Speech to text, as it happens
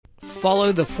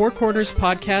Follow the 4Corners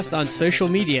Podcast on social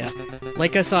media.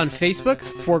 Like us on Facebook,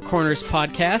 4Corners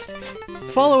Podcast.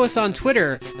 Follow us on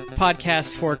Twitter,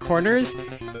 Podcast 4Corners.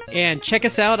 And check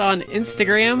us out on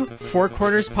Instagram,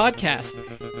 4Corners Podcast.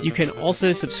 You can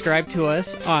also subscribe to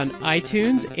us on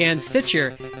iTunes and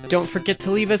Stitcher. Don't forget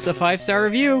to leave us a 5-star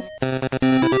review.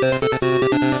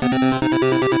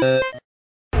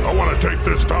 I want to take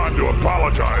this time to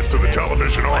apologize to the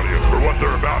television audience for what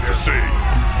they're about to see.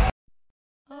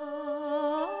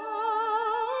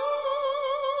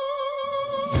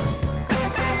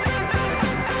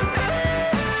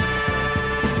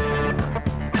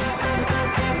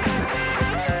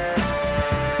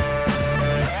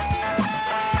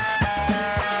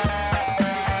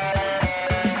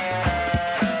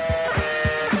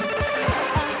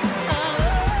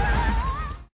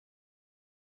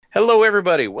 Hello,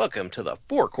 everybody. Welcome to the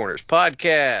 4Corners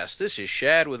Podcast. This is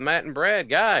Shad with Matt and Brad.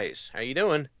 Guys, how you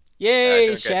doing? Yay, Doing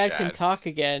good, Shad Shad. can talk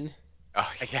again.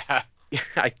 Oh, yeah.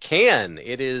 I can.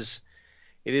 It is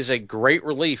a great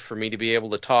relief for me to be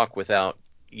able to talk without,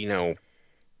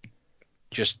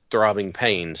 just throbbing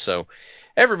pain. So,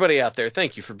 everybody out there,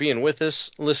 thank you for being with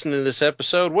us, listening to this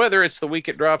episode. Whether it's the week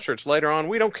it drops or it's later on,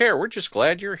 we don't care. We're just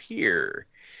glad you're here.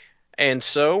 And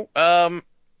so,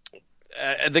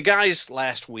 the guys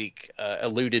last week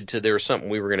alluded to there was something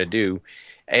we were going to do,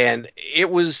 and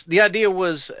the idea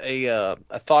was a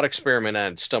thought experiment I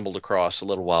had stumbled across a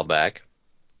little while back,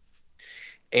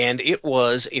 and it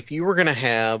was if you were going to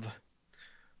have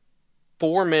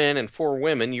 4 men and 4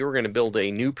 women, you were going to build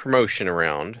a new promotion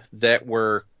around that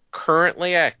were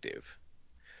currently active.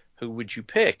 Who would you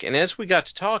pick? And as we got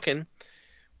to talking,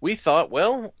 we thought,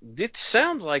 well, it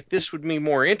sounds like this would be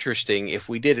more interesting if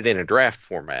we did it in a draft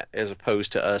format as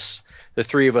opposed to us, the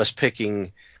 3 of us,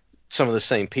 picking some of the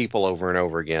same people over and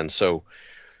over again. So,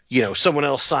 someone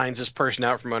else signs this person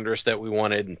out from under us that we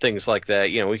wanted and things like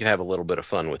that. We could have a little bit of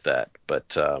fun with that.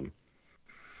 But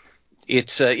we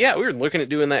were looking at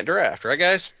doing that draft, right,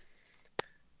 guys?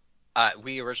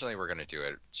 We originally were going to do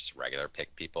it just regular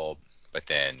pick people, but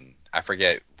then I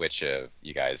forget which of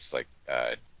you guys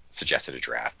suggested a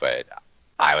draft, but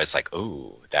I was like,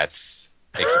 ooh, makes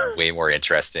it way more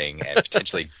interesting and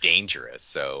potentially dangerous.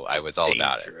 So I was all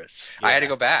about it. Yeah. I had to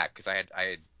go back because I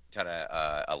had done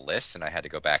a list, and I had to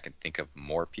go back and think of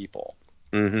more people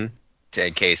in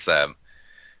case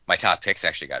my top picks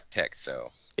actually got picked.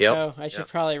 So Yep. Oh, I should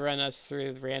probably run us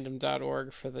through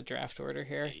random.org for the draft order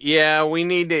here. Yeah, we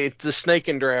need the snake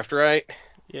and draft, right?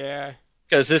 Yeah.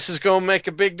 Because this is going to make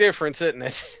a big difference, isn't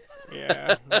it?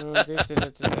 Yeah.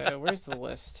 Where's the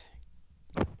list?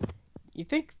 You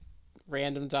think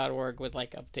random.org would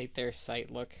update their site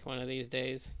look one of these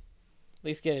days? At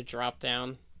least get a drop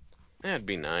down. That'd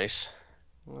be nice.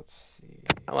 Let's see.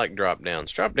 I like drop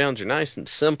downs. Drop downs are nice and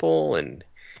simple and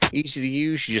easy to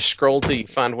use. You just scroll till you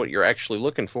find what you're actually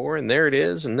looking for, and there it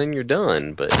is, and then you're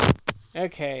done. But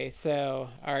Okay, so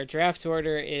our draft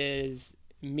order is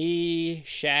me,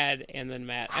 Shad, and then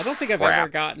Matt. I don't think I've ever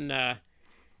gotten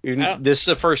this is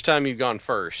the first time you've gone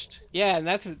first. Yeah, and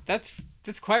that's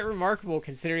quite remarkable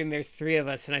considering there's 3 of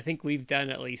us, and I think we've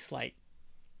done at least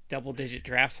double-digit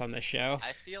drafts on this show.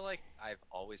 I feel like I've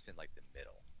always been the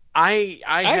middle. I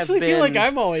actually feel like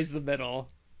I'm always the middle.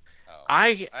 Oh,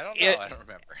 I don't know. I don't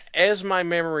remember. As my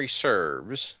memory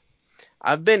serves,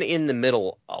 I've been in the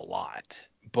middle a lot,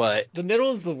 but the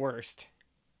middle is the worst.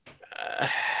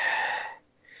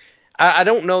 I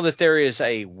don't know that there is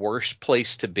a worse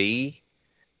place to be.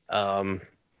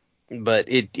 But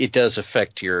it does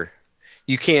affect you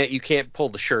can't pull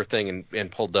the sure thing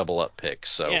and pull double up picks.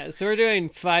 So yeah, so we're doing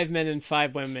 5 men and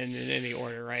 5 women in any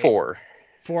order, right? 4.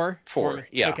 4? 4.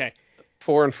 Yeah. Okay.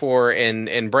 4 and 4,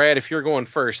 and Brad, if you're going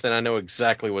first, then I know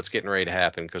exactly what's getting ready to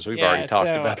happen because we've already talked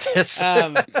about this.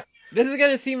 This is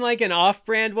gonna seem like an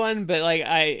off-brand one, but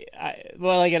a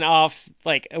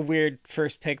weird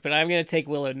first pick. But I'm gonna take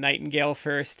Willow Nightingale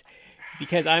first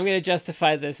because I'm gonna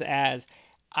justify this as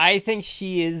I think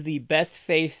she is the best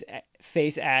face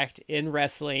act in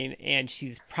wrestling, and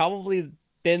she's probably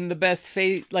been the best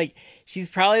face. She's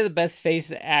probably the best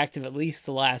face act of at least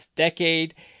the last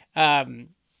decade.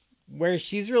 Where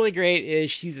she's really great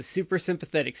is she's a super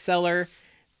sympathetic seller.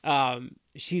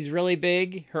 She's really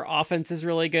big. Her offense is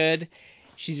really good.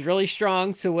 She's really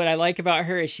strong. So what I like about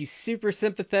her is she's super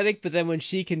sympathetic, but then when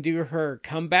she can do her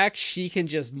comeback, she can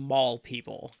just maul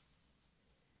people.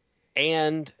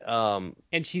 And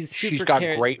she's got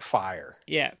great fire.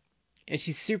 Yeah. And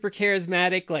she's super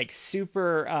charismatic,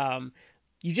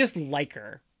 you just like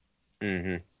her.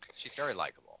 Mm-hmm. She's very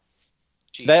likable.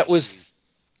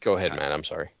 Go ahead, Matt. I'm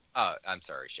sorry. I'm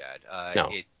sorry, Shad.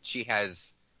 No. She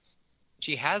has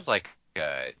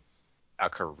a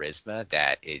charisma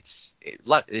that it's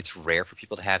rare for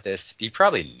people to have this. You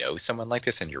probably know someone like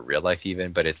this in your real life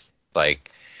even, but it's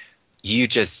like you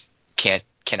just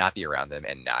cannot be around them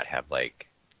and not have like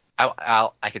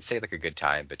I could say like a good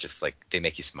time, but just like they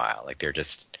make you smile. Like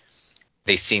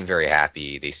they seem very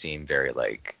happy. They seem very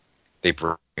like they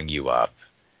bring you up,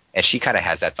 and she kind of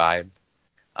has that vibe.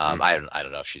 I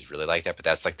don't know if she's really like that, but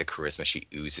that's like the charisma she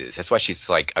oozes. That's why she's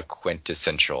like a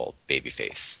quintessential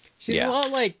babyface. She's a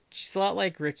lot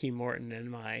like Ricky Morton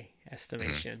in my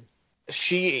estimation.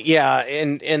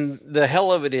 And the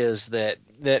hell of it is that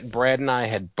Brad and I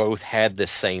had both had the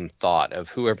same thought of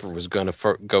whoever was going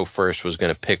to go first was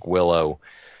going to pick Willow,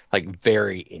 like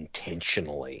very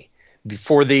intentionally,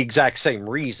 for the exact same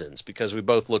reasons, because we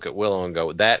both look at Willow and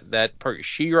go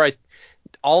she right.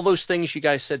 All those things you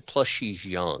guys said, plus she's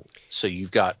young, so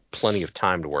you've got plenty of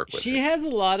time to work with. She has a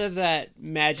lot of that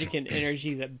magic and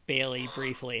energy that Bailey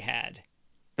briefly had.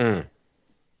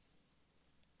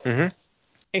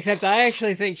 Except I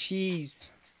actually think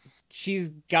she's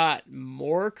got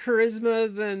more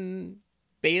charisma than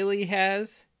Bailey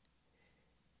has,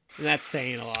 and that's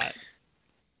saying a lot.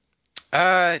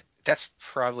 That's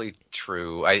probably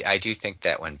true. I do think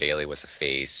that when Bailey was a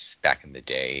face back in the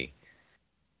day,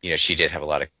 she did have a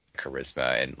lot of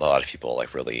charisma, and a lot of people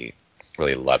like really,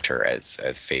 really loved her as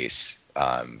face.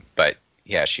 But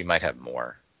yeah, she might have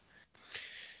more.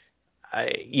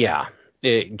 You've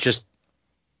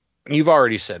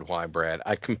already said why, Brad.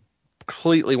 I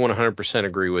completely 100%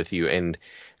 agree with you, and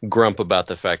grump about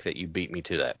the fact that you beat me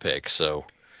to that pick. So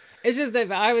it's just that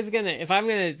if I'm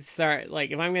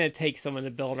gonna take someone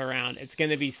to build around, it's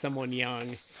gonna be someone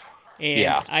young,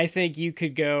 and I think you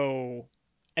could go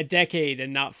a decade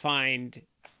and not find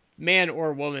man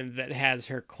or woman that has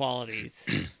her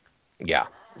qualities.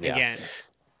 Again.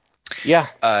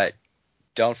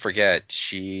 Don't forget,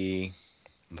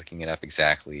 looking it up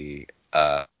exactly,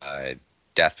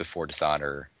 Death Before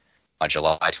Dishonor on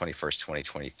July 21st,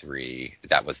 2023.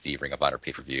 That was the Ring of Honor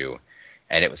pay-per-view,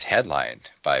 and it was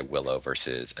headlined by Willow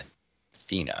versus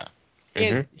Athena.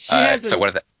 And she has so what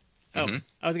is that?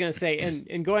 I was going to say,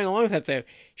 and going along with that, though,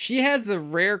 she has the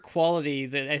rare quality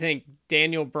that I think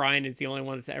Daniel Bryan is the only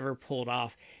one that's ever pulled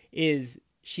off, is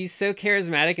she's so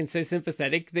charismatic and so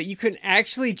sympathetic that you can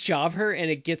actually job her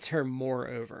and it gets her more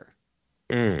over.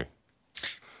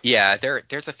 Yeah,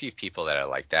 there's a few people that are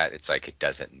like that. It's like it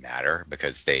doesn't matter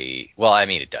because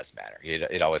it does matter.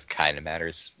 It always kind of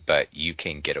matters, but you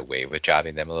can get away with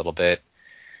jobbing them a little bit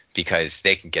because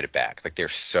they can get it back. Like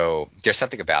there's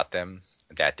something about them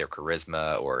that their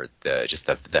charisma or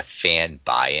the fan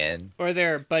buy-in, or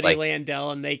they're Buddy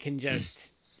Landell and they can just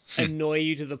annoy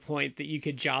you to the point that you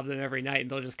could job them every night and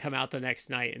they'll just come out the next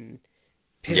night and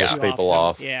piss people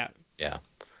off.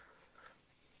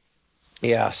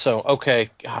 So okay,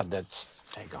 God, that's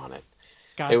take on it.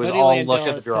 God, it was Buddy all Landell luck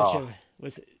of the draw.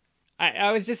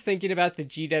 I was just thinking about the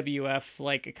GWF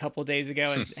like a couple days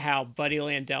ago and how Buddy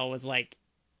Landell was like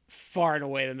far and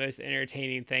away the most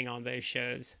entertaining thing on those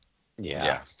shows.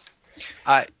 Yeah.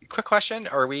 Quick question: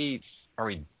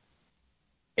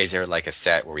 is there like a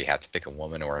set where we have to pick a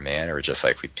woman or a man, or just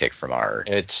like we pick from our?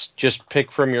 It's just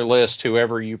pick from your list,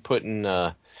 whoever you putting,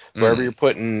 wherever you're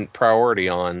putting priority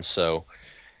on. So,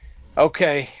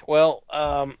 okay, well,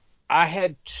 I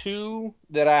had two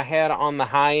that I had on the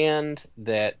high end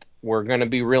that were going to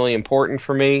be really important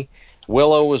for me.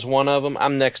 Willow was one of them.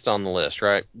 I'm next on the list,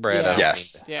 right, Brad? Yeah.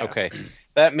 Yes. Yeah. Okay.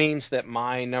 That means that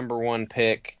my number one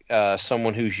pick,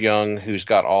 someone who's young, who's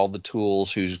got all the tools,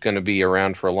 who's going to be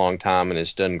around for a long time and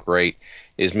has done great,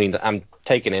 means I'm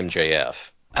taking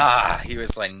MJF. He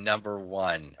was my number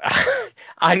one.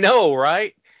 I know,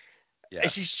 right? Yeah.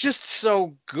 He's just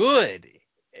so good,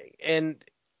 and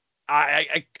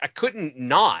I couldn't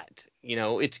not.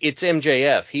 It's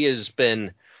MJF. He has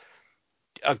been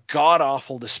a god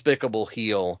awful, despicable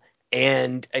heel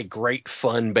and a great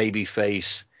fun baby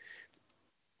face.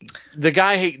 The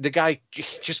guy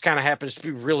just kind of happens to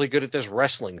be really good at this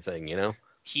wrestling thing,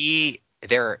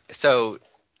 So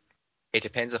it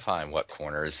depends upon what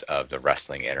corners of the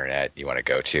wrestling internet you want to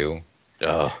go to.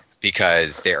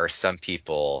 Because there are some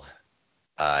people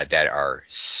that are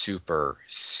super,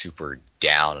 super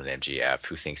down on MJF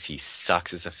who thinks he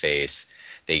sucks as a face.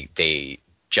 They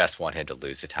just want him to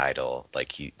lose the title.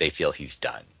 Like they feel he's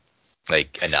done.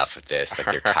 Like enough of this.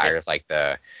 Like they're tired of like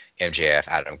the MJF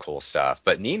Adam Cole stuff.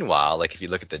 But meanwhile, like if you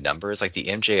look at the numbers, like the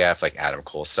MJF like Adam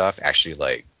Cole stuff actually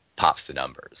like pops the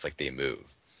numbers. Like they move.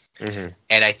 Mm-hmm.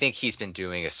 And I think he's been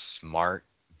doing a smart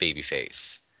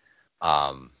babyface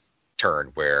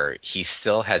turn where he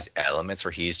still has elements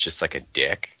where he's just like a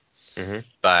dick.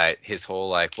 But his whole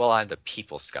like, well, I'm the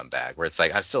people scumbag, where it's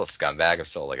like I'm still a scumbag, I'm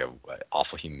still like a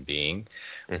awful human being,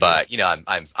 but you know,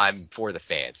 I'm for the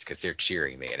fans because they're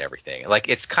cheering me and everything. Like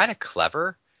it's kind of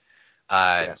clever.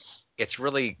 Yes. It's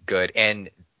really good.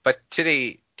 But to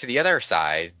the other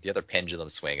side, the other pendulum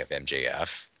swing of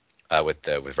MJF,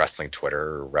 with wrestling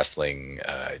Twitter, wrestling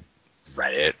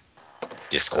Reddit,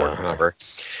 Discord, whatever,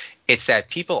 it's that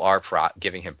people are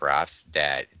giving him props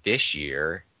that this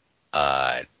year,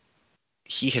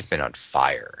 he has been on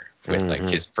fire with like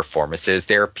his performances.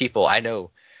 There are people I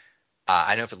know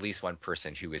of at least one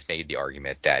person who has made the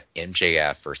argument that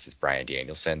MJF versus Bryan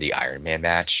Danielson, the Iron Man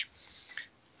match,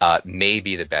 may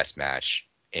be the best match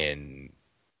in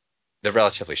the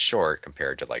relatively short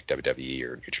compared to like WWE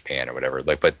or New Japan or whatever.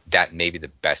 Like, but that may be the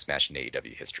best match in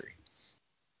AEW history.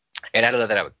 And I don't know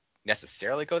that I would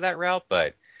necessarily go that route,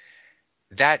 but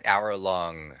that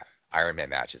hour-long Iron Man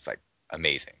match is like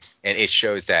amazing, and it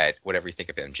shows that whatever you think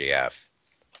of MJF,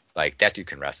 like that dude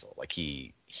can wrestle. Like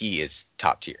he is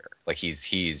top tier. Like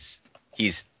he's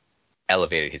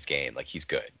elevated his game. Like he's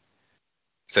good.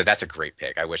 So that's a great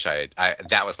pick. I wish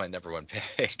that was my number one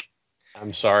pick.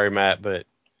 I'm sorry, Matt, but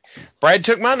Brad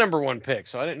took my number one pick,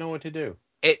 so I didn't know what to do.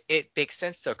 It makes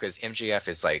sense though, because MJF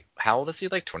is like, how old is he?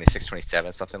 Like 26,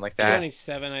 27, something like that.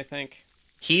 27, I think.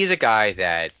 He's a guy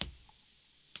that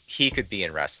he could be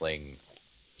in wrestling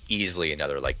easily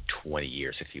another like 20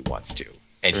 years if he wants to,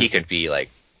 and he could be like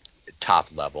top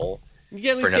level You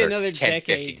can at for least get another another 10,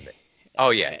 decade. 15. Oh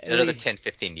yeah, another 10,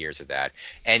 15 years of that.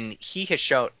 And he has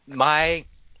shown my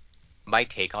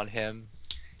take on him,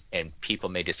 and people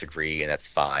may disagree, and that's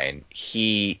fine.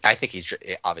 I think he's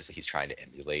trying to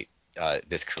emulate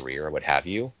this career or what have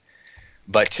you.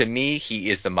 But to me, he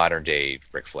is the modern day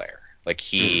Ric Flair. Like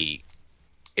he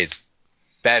is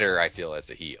better, I feel, as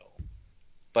a heel.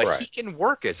 But he can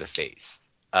work as a face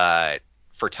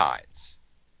for times.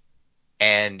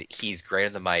 And he's great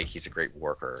on the mic. He's a great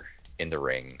worker in the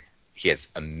ring. He has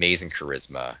amazing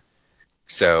charisma.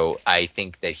 So I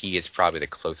think that he is probably the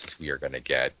closest we are going to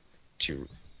get to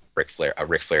Ric Flair, a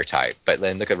Ric Flair type. But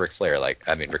then look at Ric Flair. Like,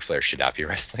 I mean, Ric Flair should not be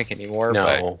wrestling anymore.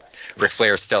 No. But Ric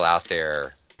Flair is still out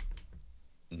there,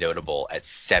 notable at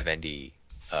 70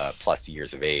 plus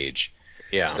years of age.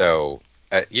 Yeah. So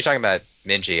you're talking about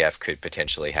MJF could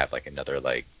potentially have like another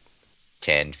like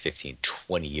 10, 15,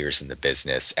 20 years in the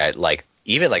business at like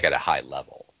even like at a high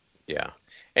level. Yeah.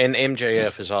 And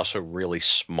MJF is also really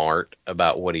smart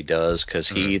about what he does, because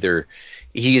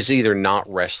he's either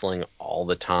not wrestling all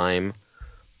the time,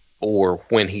 or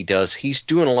when he does, he's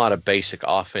doing a lot of basic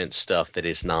offense stuff that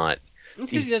is not.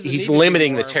 He's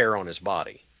limiting the tear on his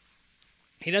body.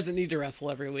 He doesn't need to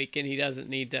wrestle every week, and he doesn't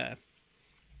need to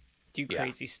do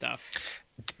crazy stuff.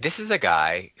 This is a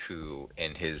guy who,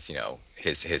 in his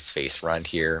his face run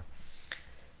here,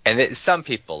 and some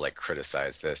people like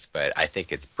criticize this, but I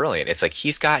think it's brilliant. It's like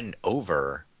he's gotten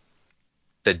over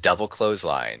the double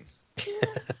clothesline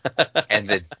and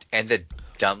the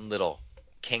dumb little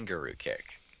kangaroo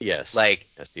kick. Yes. Like,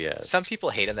 yes. Some people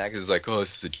hate on that because it's like, oh,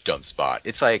 this is a dumb spot.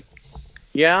 It's like,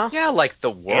 yeah, like the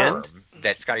worm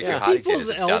that Scotty 2 Hotty did is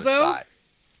a dumb spot.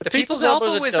 The people's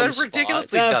elbow was a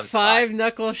ridiculously dumb spot. The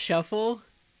 5-knuckle shuffle.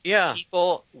 Yeah.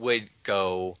 People would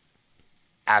go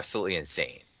absolutely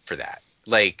insane for that.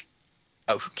 Like,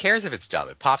 who cares if it's dumb?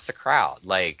 It pops the crowd.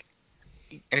 Like,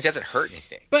 and it doesn't hurt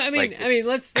anything. But I mean,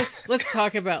 let's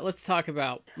talk about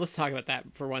that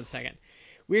for 1 second.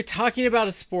 We're talking about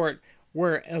a sport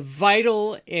where a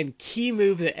vital and key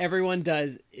move that everyone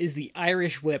does is the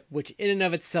Irish whip, which in and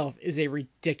of itself is a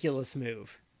ridiculous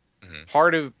move.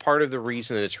 Mm-hmm. Part of the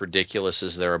reason that it's ridiculous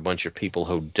is there are a bunch of people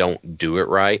who don't do it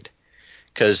right.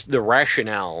 Because the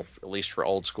rationale, at least for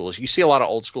old school, is you see a lot of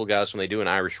old school guys when they do an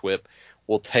Irish whip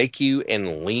will take you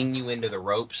and lean you into the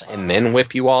ropes and then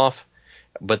whip you off.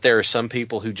 But there are some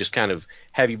people who just kind of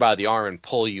have you by the arm and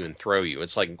pull you and throw you.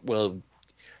 It's like, well,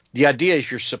 the idea is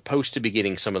you're supposed to be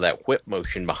getting some of that whip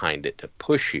motion behind it to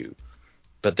push you.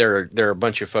 But there are a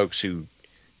bunch of folks who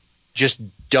just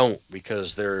don't,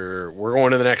 because we're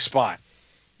going to the next spot.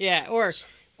 Yeah, or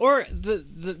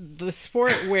the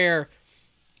sport where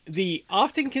the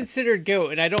often considered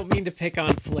GOAT, and I don't mean to pick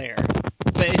on Flair,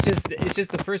 but it's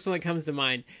just the first one that comes to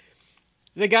mind.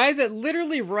 The guy that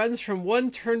literally runs from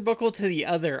one turnbuckle to the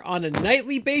other on a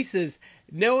nightly basis,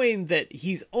 knowing that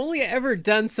he's only ever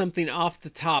done something off the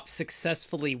top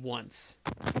successfully once.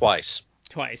 Twice.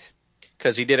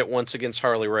 Because he did it once against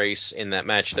Harley Race in that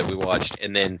match that we watched,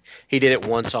 and then he did it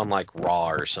once on like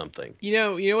Raw or something. You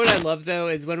know what I love though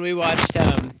is when we watched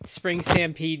Spring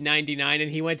Stampede '99,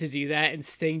 and he went to do that, and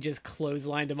Sting just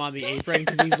clotheslined him on the apron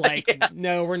because he's like,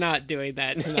 "No, we're not doing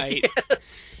that tonight."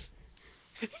 Yes.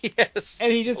 Yes.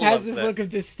 And he just has Love this that. look of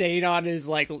disdain on his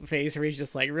like face where he's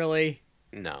just like, really?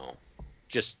 No.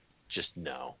 Just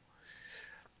no.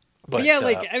 But But yeah,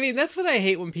 like, I mean, that's what I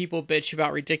hate when people bitch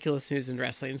about ridiculous moves in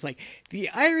wrestling. It's like, the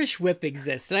Irish whip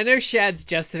exists. And I know Shad's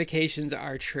justifications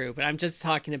are true, but I'm just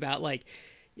talking about, like,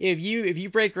 if you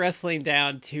break wrestling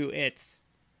down to its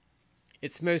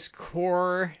most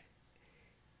core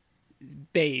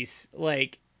base,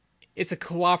 like, it's a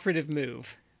cooperative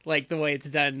move. Like, the way it's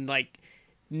done, like,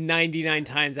 99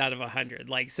 times out of 100.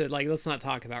 Like, so, like, let's not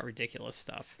talk about ridiculous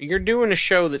stuff. you're doing a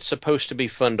show that's supposed to be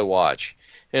fun to watch.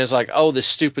 And it's like, oh, this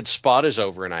stupid spot is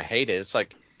over and I hate it. It's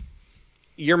like,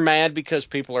 you're mad because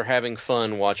people are having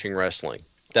fun watching wrestling.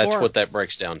 That's what that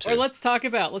breaks down to. Or let's talk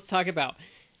about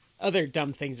other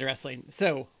dumb things in wrestling.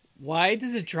 So, why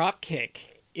does a drop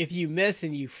kick, if you miss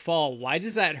and you fall, why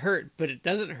does that hurt, but it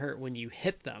doesn't hurt when you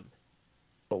hit them?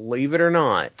 Believe it or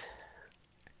not,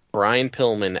 Brian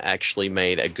Pillman actually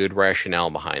made a good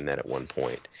rationale behind that at one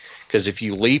point. Because if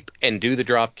you leap and do the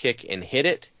drop kick and hit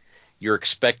it, you're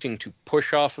expecting to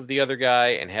push off of the other guy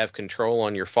and have control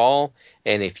on your fall.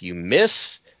 And if you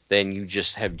miss, then you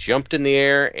just have jumped in the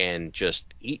air and just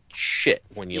eat shit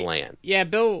when you land. Yeah,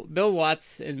 Bill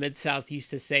Watts in Mid-South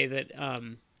used to say that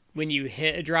when you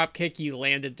hit a drop kick, you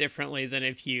landed differently than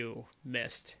if you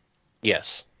missed.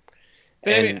 Yes.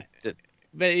 But And I mean,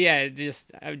 but yeah,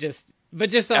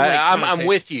 I'm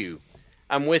with you.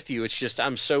 I'm with you. It's just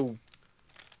I'm so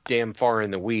damn far in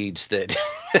the weeds that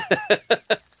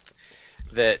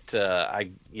that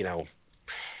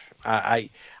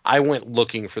I went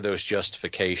looking for those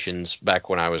justifications back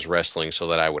when I was wrestling so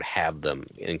that I would have them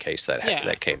in case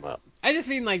that came up. I just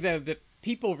mean like the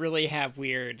people really have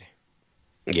weird.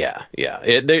 Yeah.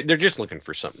 They're just looking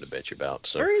for something to bitch about.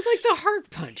 So. Or like the heart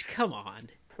punch. Come on.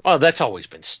 Oh, that's always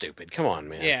been stupid. Come on,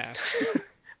 man. Yeah.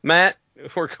 Matt,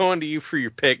 we're going to you for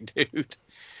your pick, dude.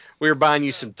 We were buying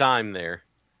you some time there.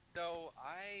 So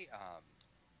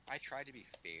I tried to be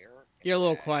fair. You're a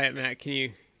little quiet, Matt. Can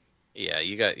you? Yeah,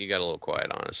 you got a little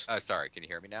quiet on us. Oh, sorry. Can you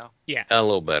hear me now? Yeah. A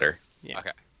little better. Yeah.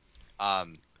 Okay.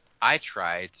 I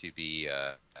tried to be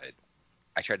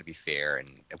fair, and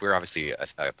we're obviously a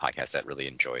podcast that really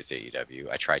enjoys AEW.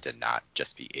 I tried to not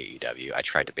just be AEW. I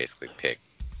tried to basically pick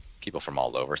people from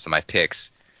all over. So my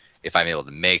picks, if I'm able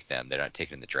to make them, they're not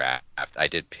taken in the draft. I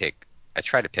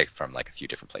tried to pick from like a few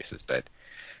different places, but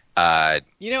I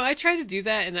tried to do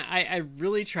that, and I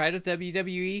really tried with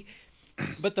WWE,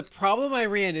 but the problem I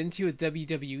ran into with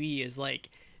WWE is like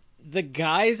the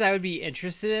guys I would be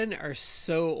interested in are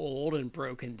so old and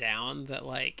broken down that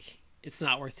like it's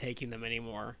not worth taking them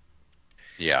anymore.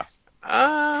 Yeah.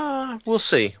 We'll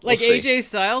see. Like AJ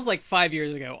Styles, like 5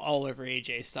 years ago, all over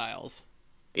AJ Styles.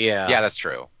 Yeah. Yeah, that's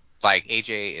true. Like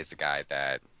AJ is a guy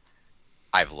that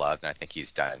I've loved, and I think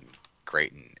he's done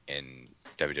great in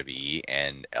WWE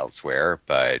and elsewhere.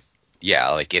 But yeah,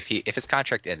 like if his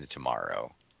contract ended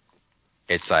tomorrow,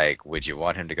 it's like, would you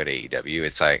want him to go to AEW?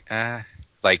 It's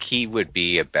like he would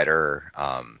be a better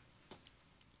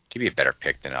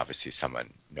pick than obviously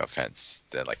someone, no offense,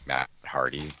 than like Matt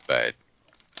Hardy, but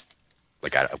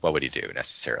like what would he do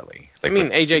necessarily? Like, I mean,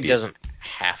 AJ doesn't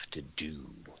have to do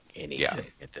anything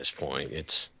at this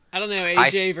point. I don't know.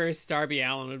 AJ versus Darby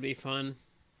Allin would be fun.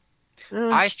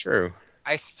 That's true.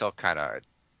 I still kind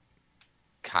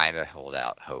of hold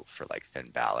out hope for like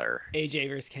Finn Balor. AJ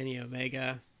versus Kenny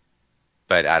Omega.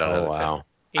 But I don't know. Wow.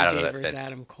 AJ I don't know versus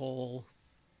Adam Cole.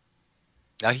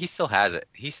 No, he still has it.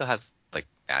 He still has like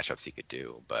matchups he could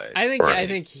do, but I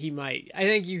think he might. I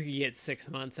think you could get 6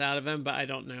 months out of him, but I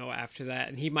don't know after that.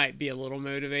 And he might be a little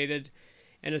motivated,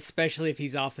 and especially if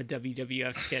he's off a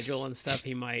WWF schedule and stuff,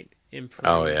 he might improve.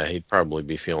 Oh yeah, he'd probably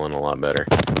be feeling a lot better.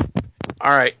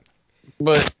 All right,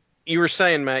 but you were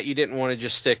saying, Matt, you didn't want to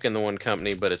just stick in the one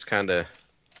company, but it's kind of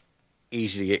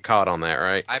easy to get caught on that,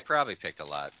 right? I probably picked a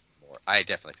lot more. I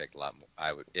definitely picked a lot more.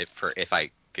 I would if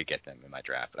I could get them in my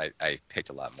draft, but I picked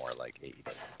a lot more like AEW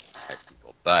type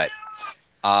people. But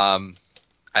I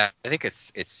think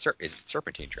it's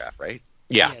Serpentine draft, right?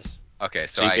 Yeah. Yes. Okay,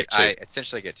 so I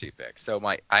essentially get 2 picks. So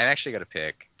I'm actually going to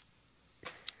pick.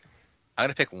 I'm going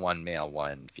to pick one male,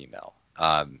 one female.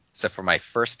 So for my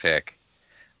first pick,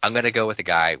 I'm going to go with a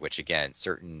guy, which again,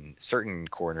 certain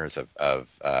corners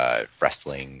of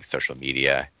wrestling social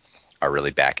media are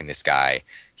really backing this guy.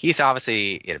 He's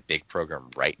obviously in a big program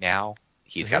right now.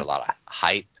 He's got a lot of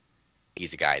hype.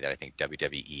 He's a guy that I think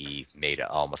WWE made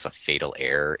almost a fatal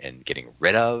error in getting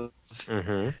rid of.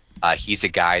 He's a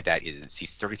guy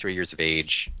he's 33 years of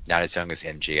age, not as young as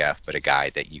MJF, but a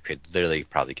guy that you could literally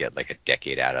probably get like a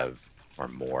decade out of or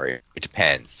more. It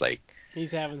depends. Like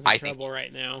he's having some trouble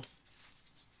right now.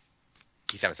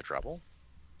 He's having some trouble?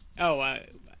 Oh,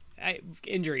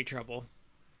 injury trouble.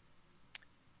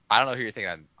 I don't know who you're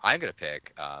thinking. I'm gonna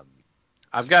pick.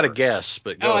 I've got a guess,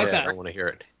 but Oh, go I ahead. thought- I want to hear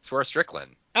it. Swerve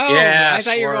Strickland. Oh, Yeah, I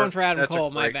thought you were Swerve. going for Adam That's a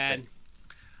Cole. My great bad. pick.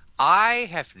 I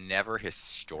have never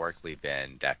historically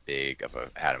been that big of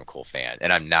a Adam Cole fan,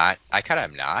 and I'm not. I kind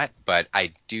of am not, but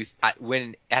I do.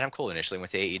 When Adam Cole initially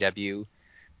went to AEW,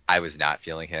 I was not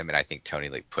feeling him, and I think Tony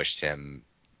like pushed him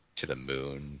to the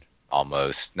moon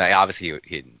almost. Now, obviously,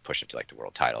 he didn't push him to like the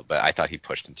world title, but I thought he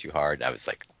pushed him too hard. I was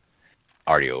like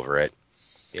already over it.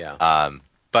 Yeah.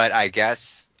 But I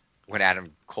guess when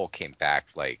Adam Cole came back,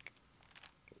 like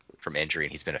from injury,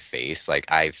 and he's been a face,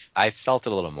 like I've felt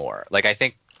it a little more. Like I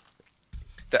think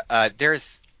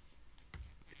there's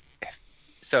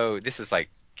so this is like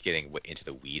getting into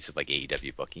the weeds of like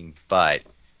AEW booking, but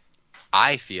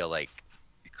I feel like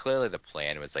clearly the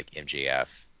plan was like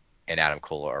MJF and Adam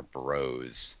Cole are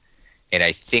bros. And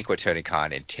I think what Tony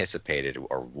Khan anticipated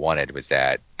or wanted was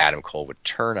that Adam Cole would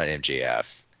turn on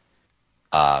MJF,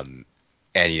 and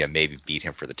maybe beat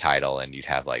him for the title, and you'd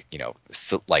have like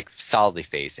like solidly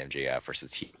face MJF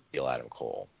versus heel Adam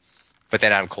Cole. But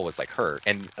then Adam Cole was like hurt,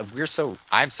 and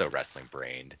I'm so wrestling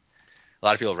brained. A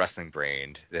lot of people are wrestling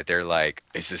brained that they're like,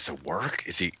 is this a work?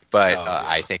 Is he? But yeah.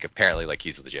 I think apparently like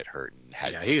he's legit hurt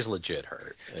and he's legit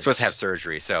hurt. Supposed to have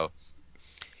surgery, so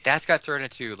that's got thrown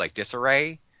into like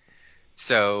disarray.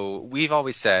 So we've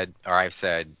always said, or I've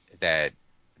said, that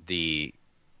the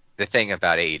thing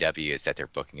about AEW is that their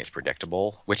booking is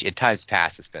predictable, which in times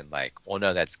past it's been like, well,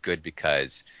 no, that's good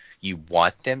because you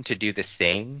want them to do this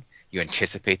thing, you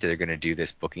anticipate that they're going to do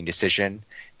this booking decision,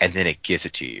 and then it gives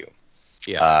it to you.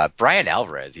 Yeah. Brian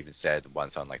Alvarez even said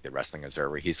once on like the Wrestling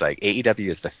Observer, he's like, AEW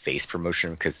is the face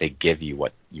promotion because they give you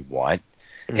what you want.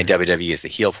 And WWE is the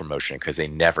heel promotion because they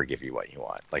never give you what you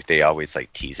want. Like they always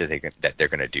like tease it that they're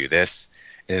going to do this,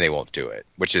 and then they won't do it.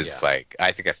 Which is like,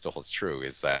 I think that still holds true.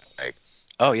 Is that like,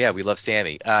 oh yeah, we love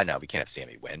Sammy. No, we can't have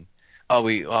Sammy win.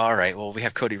 Oh, all right. Well, we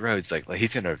have Cody Rhodes. Like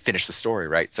he's going to finish the story,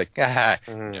 right? It's like,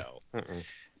 no.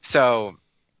 So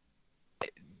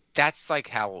that's like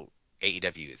how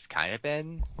AEW has kind of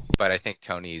been. But I think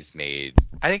Tony's made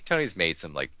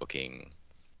some like booking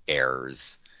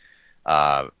errors.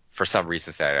 For some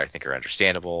reasons that I think are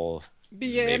understandable,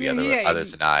 maybe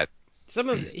others not.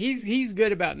 He's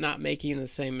good about not making the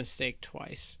same mistake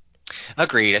twice.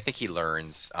 Agreed. I think he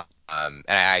learns, and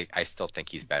I still think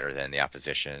he's better than the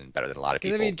opposition, better than a lot of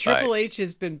people. I mean, Triple H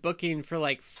has been booking for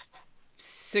like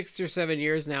 6 or 7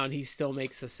 years now, and he still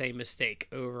makes the same mistake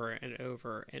over and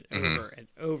over and over and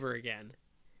over again.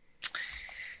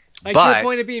 Like to the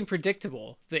point of being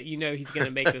predictable that he's going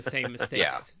to make the same mistakes.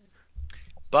 Yeah.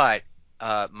 But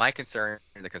my concern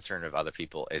and the concern of other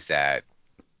people is that,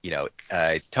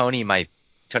 Tony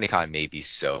Khan may be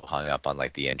so hung up on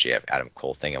like the MJF Adam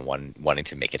Cole thing and wanting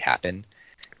to make it happen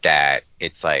that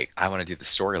it's like, I want to do the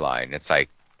storyline. And it's like,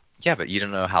 yeah, but you don't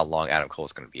know how long Adam Cole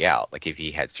is going to be out. Like if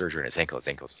he had surgery on his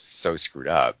ankle's so screwed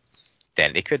up,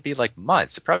 then it could be like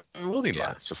months. It probably will be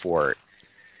months before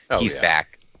he's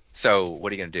back. So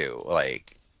what are you going to do?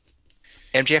 Like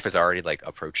MJF is already like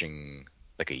approaching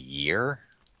like a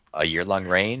year-long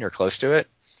reign or close to it.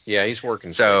 Yeah, he's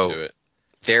working to it.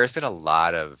 There's been a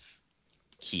lot of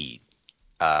heat.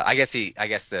 I guess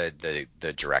the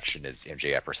direction is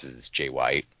MJF versus Jay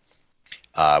White,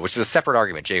 which is a separate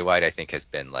argument. Jay White, I think, has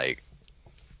been like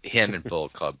him and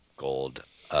Bullet Club Gold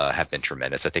have been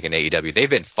tremendous. I think in AEW they've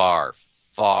been far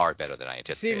better than I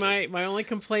anticipated. See, my only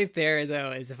complaint there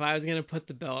though is if I was gonna put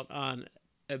the belt on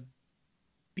a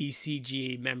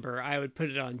BCG member, I would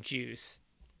put it on Juice.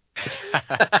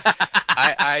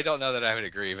 I don't know that I would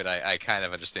agree, but I kind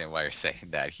of understand why you're saying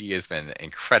that. He has been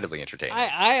incredibly entertaining.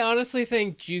 I honestly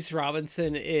think Juice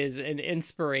Robinson is an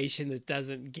inspiration that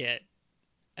doesn't get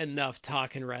enough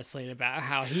talk in wrestling about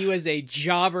how he was a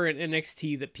jobber in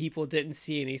NXT that people didn't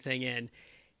see anything in,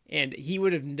 and he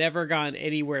would have never gone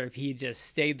anywhere if he had just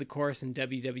stayed the course in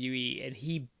WWE, and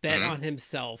he bet on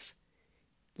himself,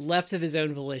 left of his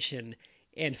own volition,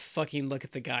 and fucking look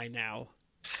at the guy now.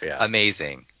 Yeah.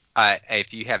 Amazing.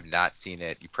 If you have not seen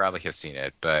it, you probably have seen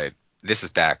it, but this is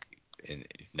back in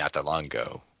not that long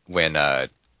ago when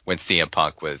CM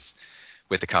Punk was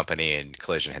with the company and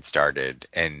Collision had started,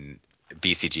 and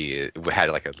BCG had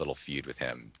like a little feud with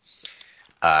him.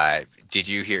 Did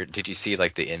you see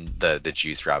like the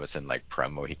Juice Robinson like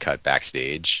promo he cut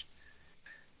backstage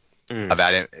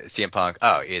about him, CM Punk?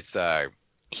 Oh, it's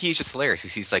he's just hilarious.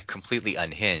 He's like completely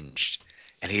unhinged.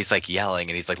 And he's like yelling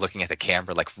and he's like looking at the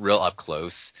camera like real up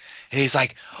close. And he's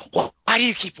like, well, why do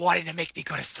you keep wanting to make me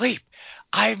go to sleep?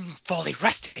 I'm fully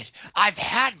rested. I've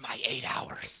had my 8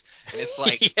 hours. And it's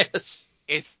like, yes,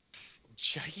 it's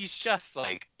he's just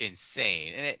like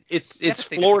insane, and it's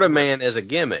Florida Man as a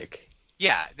gimmick.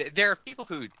 Yeah, there are people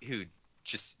who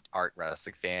just aren't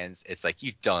wrestling fans. It's like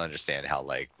you don't understand how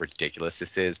like ridiculous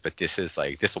this is, but this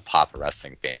will pop a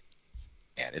wrestling fan.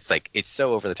 And it's like it's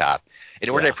so over the top. An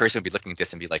ordinary person would be looking at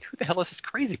this and be like, "Who the hell is this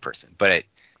crazy person?" But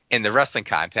in the wrestling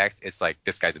context, it's like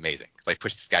this guy's amazing. Like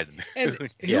push this guy to the moon. And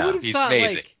who would have he's thought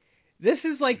amazing. like this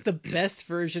is like the best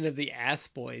version of the Ass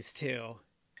Boys too.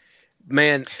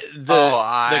 Man,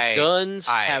 the Guns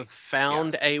have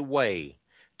found a way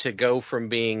to go from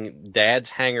being dad's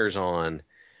hangers-on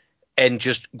and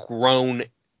just grown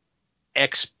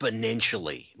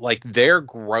exponentially. Like their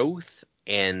growth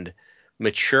and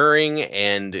maturing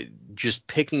and just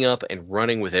picking up and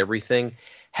running with everything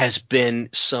has been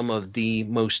some of the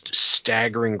most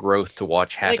staggering growth to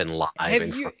watch happen live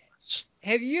in front of us.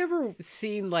 Have you ever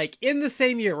seen, like, in the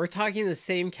same year, we're talking the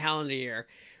same calendar year,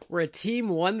 where a team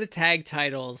won the tag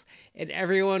titles and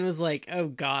everyone was like, oh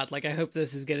God, like, I hope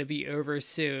this is going to be over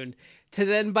soon, to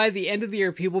then by the end of the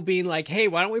year, people being like, hey,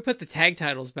 why don't we put the tag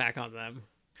titles back on them?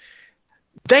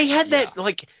 They had that,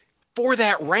 like, for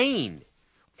that reign.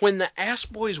 When the Ass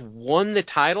Boys won the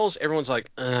titles, everyone's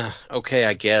like, okay,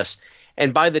 I guess.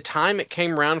 And by the time it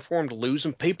came around for them to lose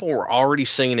them, people were already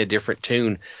singing a different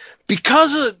tune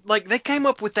because of, like, they came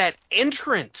up with that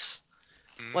entrance,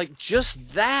 like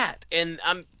just that. And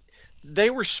they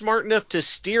were smart enough to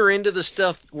steer into the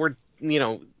stuff where, you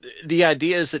know, the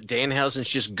idea is that Danhausen's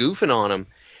just goofing on them,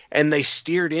 and they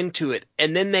steered into it,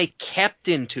 and then they kept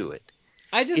into it.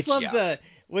 I just love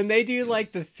when they do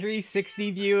like the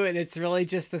 360 view and it's really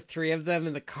just the three of them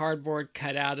and the cardboard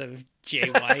cutout of Jay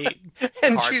White.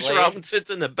 And Juice Robinson's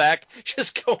in the back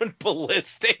just going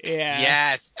ballistic. Yeah.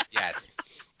 Yes.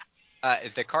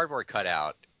 The cardboard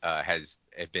cutout has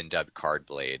been dubbed Card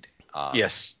Blade.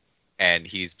 Yes. And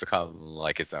he's become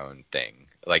like his own thing.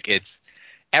 Like it's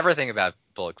everything about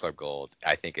Bullet Club Gold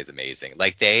I think is amazing.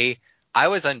 Like I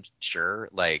was unsure,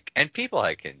 like, and people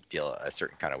I can feel a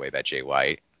certain kind of way about Jay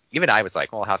White. Even I was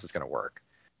like, well, how's this going to work?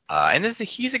 And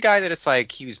he's a guy that it's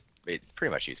like it's pretty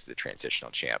much used to the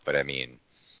transitional champ. But I mean,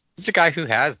 he's a guy who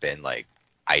has been like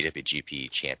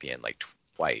IWGP champion like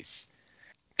twice.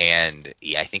 And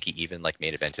I think he even like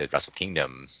main evented Wrestle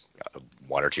Kingdom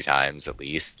one or two times at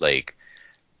least. Like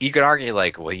you could argue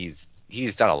like, well, he's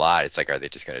done a lot. It's like,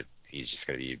 he's just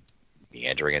going to be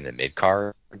meandering in the mid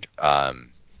card?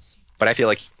 But I feel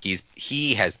like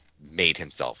he has made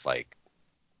himself like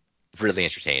really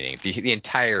entertaining. The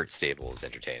entire stable is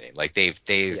entertaining. Like they've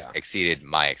exceeded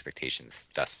my expectations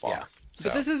thus far. Yeah. So.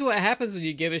 But this is what happens when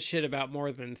you give a shit about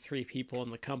more than 3 people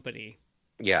in the company.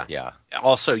 Yeah. Yeah.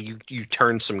 Also, you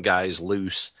turn some guys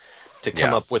loose to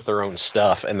come up with their own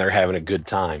stuff, and they're having a good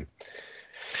time.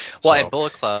 Well, and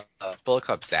Bullet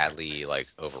Club, sadly, like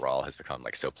overall, has become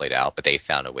like so played out, but they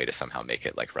found a way to somehow make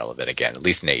it like relevant again, at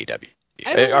least in AEW.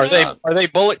 Are they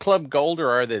Bullet Club Gold or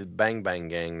are they Bang Bang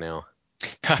Gang now?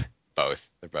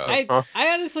 Both. They're both.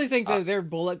 I honestly think that they're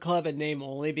Bullet Club in name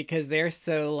only because they're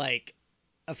so like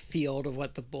a field of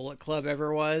what the Bullet Club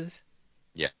ever was.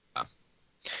 Yeah.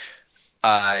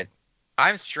 I'm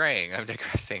straying. I'm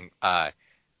digressing. I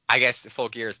guess the Full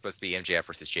Gear is supposed to be MJF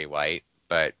versus Jay White,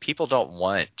 but people don't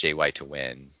want Jay White to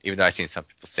win, even though I've seen some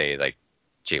people say like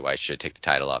Jay White should take the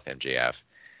title off MJF.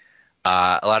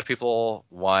 A lot of people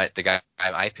want the guy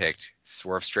I picked,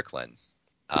 Swerve Strickland.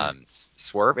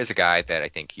 Swerve is a guy that I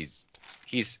think he's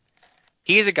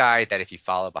a guy that if you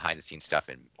follow behind the scenes stuff,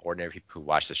 and ordinary people who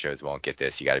watch the shows won't get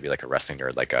this, you got to be like a wrestling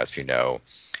nerd like us who know.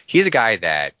 He's a guy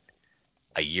that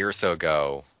a year or so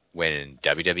ago, when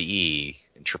WWE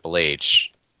and Triple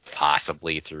H,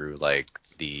 possibly through like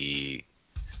the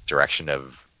direction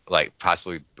of like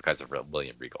possibly because of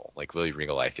William Regal, like William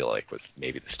Regal, I feel like was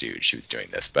maybe the stooge who was doing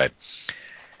this, but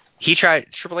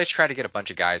Triple H tried to get a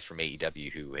bunch of guys from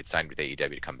AEW who had signed with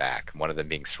AEW to come back. One of them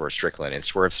being Swerve Strickland, and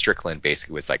Swerve Strickland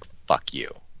basically was like, "Fuck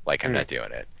you, like I'm not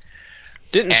doing it."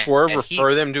 Didn't Swerve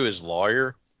refer them to his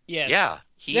lawyer? Yes. Yeah.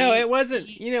 No, it wasn't.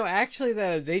 Actually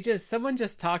though, someone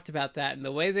just talked about that, and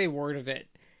the way they worded it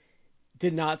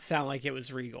did not sound like it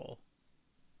was Regal.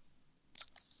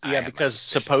 Yeah, because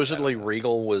supposedly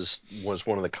Regal was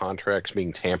one of the contracts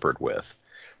being tampered with.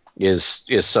 Is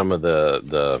some of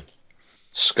the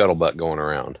scuttlebutt going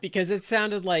around? Because it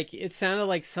sounded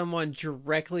like someone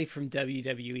directly from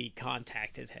WWE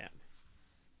contacted him.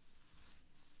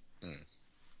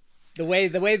 The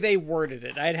way they worded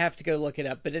it, I'd have to go look it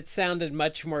up, but it sounded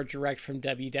much more direct from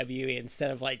WWE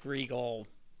instead of like Regal.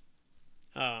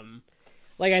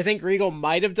 Like I think Regal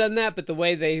might have done that, but the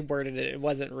way they worded it, it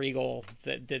wasn't Regal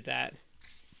that did that.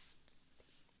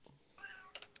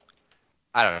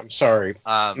 I don't know. I'm sorry.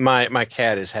 Um, My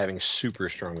cat is having super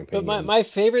strong But opinions. my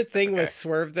favorite thing okay. with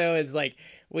Swerve though is like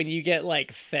when you get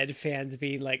like Fed fans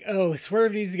being like, "Oh,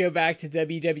 Swerve needs to go back to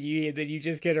WWE," and then you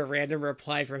just get a random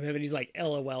reply from him, and he's like,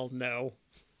 "LOL, no."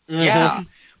 Yeah. Mhm.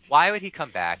 Why would he come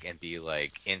back and be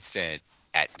like instant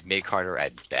at mid Carter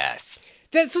at best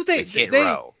That's what with Hit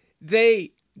Row?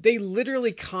 they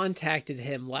literally contacted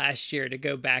him last year to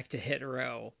go back to Hit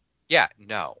Row. Yeah,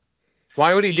 no.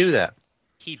 Why would he do that?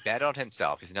 He bet on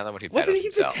himself. He's another one who bet Wasn't on he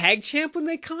the himself. tag champ when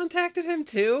they contacted him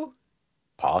too?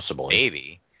 Possibly.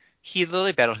 Maybe. He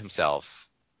literally bet on himself,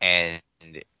 and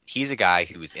he's a guy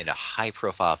who's in a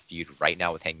high-profile feud right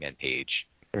now with Hangman Page.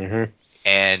 hmm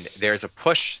And there's a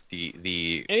push. And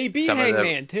he beat Some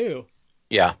Hangman too.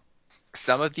 Yeah.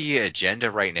 some of the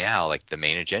agenda right now, like the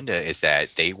main agenda, is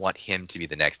that they want him to be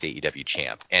the next AEW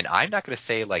champ. And I'm not going to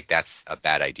say like that's a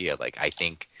bad idea. Like I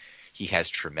think he has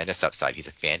tremendous upside. He's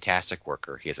a fantastic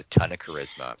worker. He has a ton of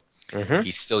charisma. hmm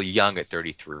He's still young at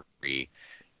 33.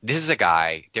 This is a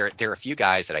guy. There are a few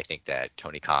guys that I think that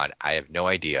Tony Khan. I have no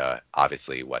idea,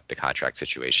 obviously, what the contract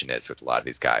situation is with a lot of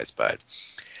these guys, but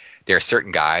there are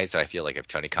certain guys that I feel like if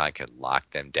Tony Khan can lock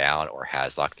them down or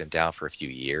has locked them down for a few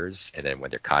years, and then when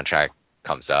their contract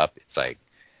comes up, it's like,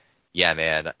 yeah,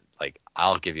 man, like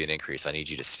I'll give you an increase. I need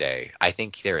you to stay. I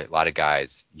think there are a lot of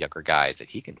guys, younger guys, that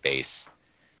he can base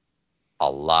a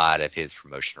lot of his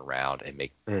promotion around and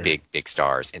make big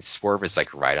stars. And Swerve is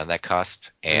like right on that cusp.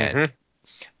 And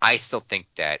I still think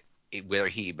that whether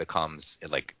he becomes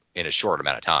like in a short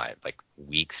amount of time, like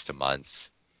weeks to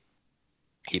months,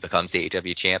 he becomes the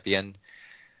AEW champion.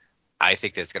 I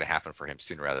think that's going to happen for him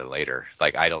sooner rather than later.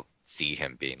 Like I don't see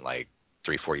him being like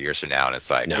 3-4 years from now, and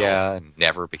it's like, No. yeah,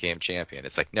 never became champion.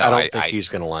 It's like, no, I don't think he's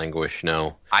going to languish.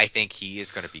 No. I think he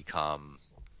is going to become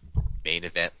main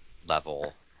event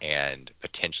level and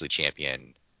potentially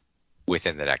champion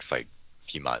within the next like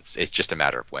few months. It's just a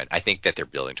matter of when. I think that they're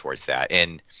building towards that,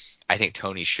 and I think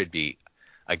Tony should be.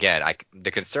 Again,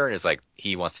 the concern is like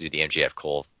he wants to do the MJF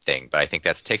Cole thing, but I think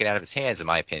that's taken out of his hands in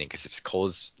my opinion, because if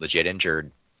Cole's legit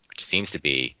injured, which seems to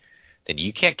be, then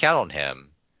you can't count on him.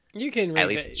 You can at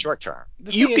least in the short term.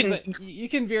 You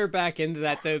can veer back into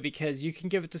that though, because you can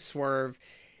give it to Swerve,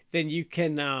 then you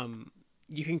can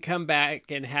come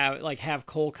back and have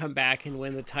Cole come back and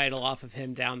win the title off of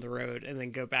him down the road, and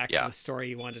then go back to the story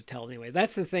you wanted to tell anyway.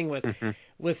 That's the thing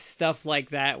with stuff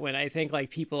like that, when I think like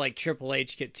people like Triple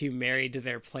H get too married to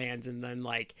their plans, and then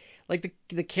like the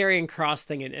Karrion Kross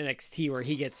thing in NXT where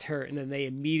he gets hurt and then they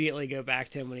immediately go back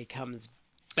to him when he comes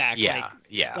back,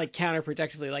 like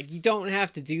counterproductively. Like you don't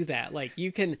have to do that. Like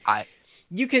you can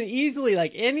easily,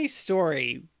 like any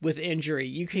story with injury,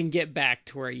 you can get back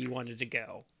to where you wanted to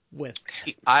go with.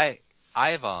 I've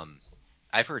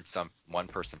heard one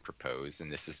person propose,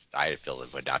 and this is, I feel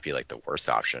it would not be like the worst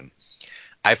option.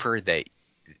 I've heard that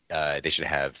they should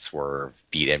have Swerve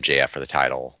beat MJF for the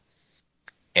title,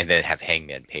 and then have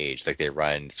Hangman Page, like they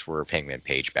run Swerve Hangman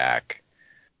Page back,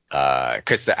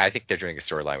 because I think they're doing a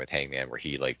storyline with Hangman where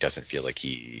he like doesn't feel like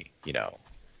he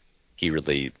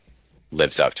really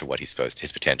lives up to what he's supposed to,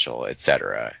 his potential,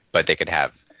 etc. But they could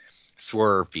have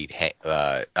Swerve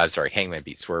Hangman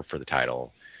beat Swerve for the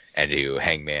title, and do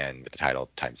Hangman with the title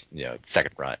times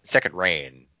second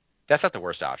reign. That's not the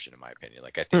worst option in my opinion.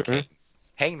 Like I think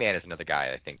Hangman is another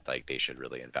guy I think like they should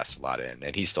really invest a lot in,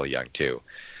 and he's still young too.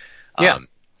 Yeah.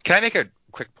 Can I make a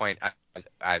quick point?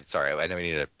 I'm sorry, I know we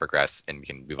need to progress and we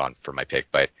can move on for my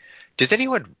pick, but does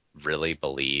anyone really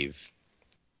believe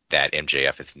that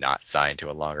MJF is not signed to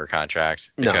a longer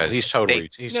contract? Because no, he's totally.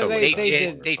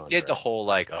 They did the whole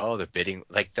like, oh, the bidding,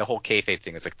 like the whole kayfabe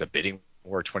thing is like the bidding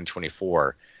war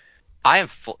 2024.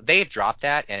 They've dropped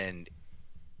that, and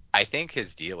I think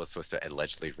his deal was supposed to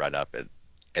allegedly run up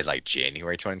at like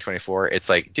January 2024. It's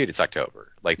like, dude, it's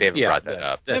October. Like they haven't brought that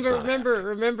up.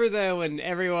 Remember though, when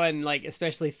everyone, like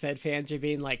especially Fed fans, are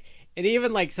being like, and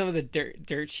even like some of the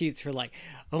dirt sheets were like,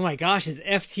 oh my gosh, is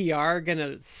FTR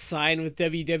gonna sign with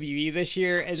WWE this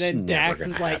year? And then Dax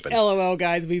was like, LOL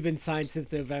guys, we've been signed since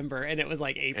November, and it was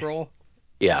like April.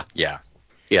 Yeah.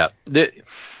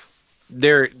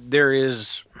 There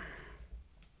is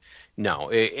no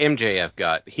MJF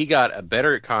got a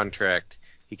better contract.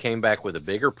 He came back with a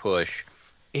bigger push.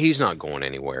 He's not going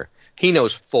anywhere. He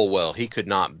knows full well he could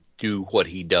not do what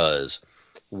he does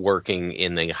working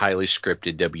in the highly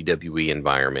scripted WWE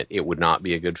environment. It would not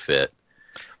be a good fit.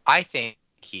 I think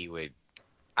he would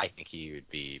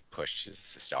be pushed as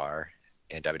a star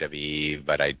in WWE,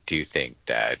 but I do think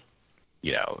that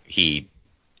he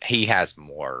has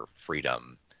more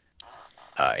freedom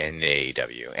in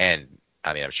AEW, and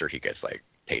I mean I'm sure he gets like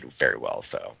paid very well.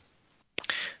 So,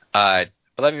 but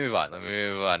let me move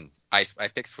on. I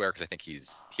pick Swear because I think he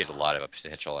has a lot of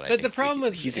potential, and I But think the problem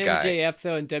with he's a guy. MJF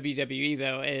though and WWE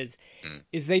though Mm.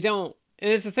 is they don't.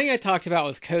 And it's the thing I talked about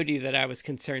with Cody that I was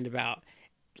concerned about,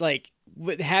 like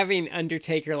with having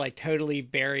Undertaker like totally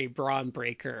bury Braun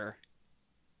Breaker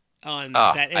on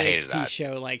Oh, that I hated NXT that.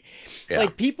 show. Like, Yeah.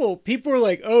 like people were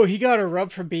like, oh, he got a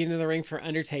rub from being in the ring for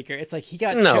Undertaker. It's like he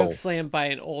got No. choke slammed by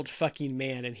an old fucking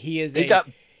man, and he is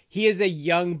He a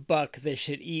young buck that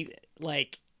should eat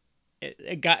like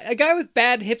a guy with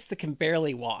bad hips that can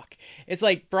barely walk. It's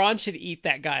like Braun should eat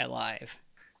that guy alive.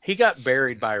 he got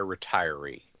buried by a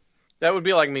retiree. That would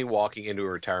be like me walking into a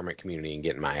retirement community and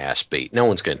getting my ass beat. No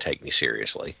one's going to take me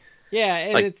seriously. Yeah,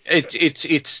 and Like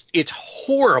it's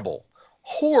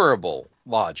horrible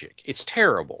logic. It's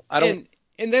terrible. I don't.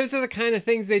 and those are the kind of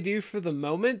things they do for the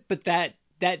moment, but that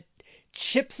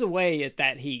chips away at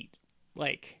that heat.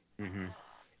 Like, I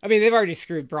mean, they've already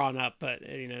screwed Braun up, but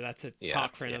that's a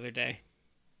talk for another day.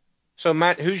 So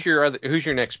Matt, who's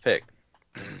your next pick?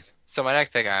 So my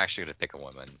next pick, I'm actually going to pick a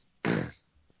woman.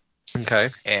 Okay.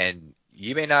 And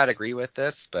you may not agree with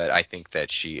this, but I think that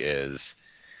she is,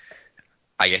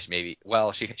 I guess maybe,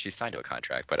 well, she's signed to a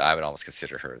contract, but I would almost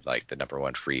consider her like the number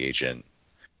one free agent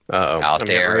I'm out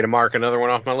getting there. ready to mark another one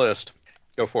off my list.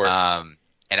 Go for it.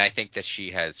 And I think that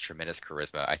she has tremendous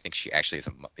charisma. I think she actually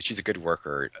she's a good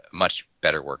worker, a much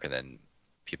better worker than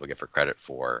people give her credit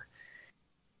for.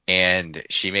 And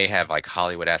she may have like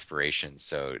Hollywood aspirations,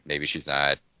 so maybe she's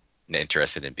not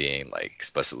interested in being like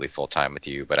explicitly full time with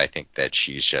you, but I think that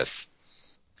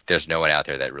there's no one out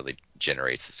there that really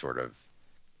generates the sort of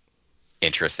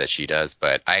interest that she does.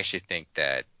 But I actually think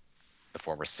that the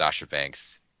former Sasha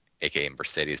Banks, aka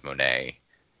Mercedes Moné,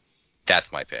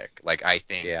 that's my pick. Like, I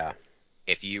think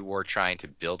if you were trying to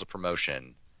build a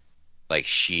promotion, like,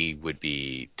 she would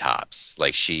be tops.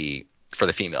 Like, for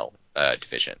the female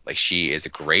division, like, she is a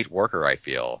great worker. I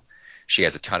feel she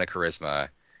has a ton of charisma.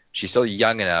 She's still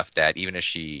young enough that even if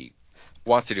she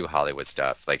wants to do Hollywood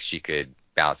stuff, like, she could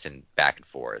bounce in back and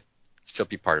forth, still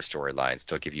be part of storylines,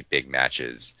 still give you big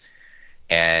matches,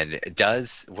 and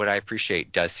what I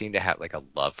appreciate, does seem to have like a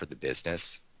love for the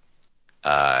business.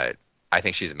 I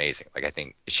think she's amazing. Like, I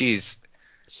think she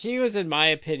was, in my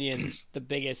opinion, the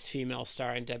biggest female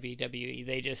star in WWE.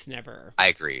 They just never. I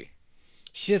agree.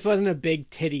 She just wasn't a big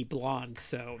titty blonde,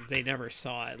 so they never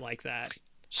saw it like that.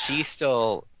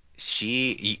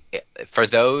 For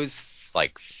those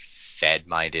like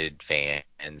Fed-minded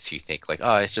fans who think like,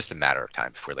 oh, it's just a matter of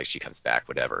time before like she comes back,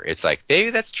 whatever. It's like, maybe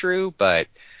that's true, but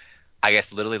I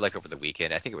guess literally like over the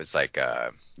weekend, I think it was like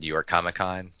New York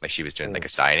Comic-Con, like she was doing like a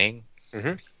signing,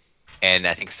 and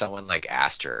I think someone like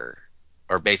asked her,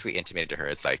 or basically intimated to her,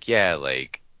 it's like, yeah,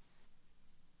 like,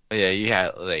 yeah, you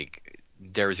had like,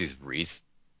 there was these reasons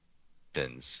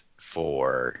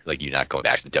for like you not going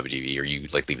back to the WWE, or you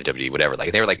like leaving the WWE, whatever.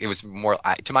 Like, they were like, it was more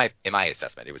in my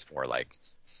assessment, it was more like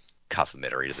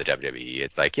complimentary to the WWE.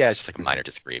 It's like, yeah, it's just like a minor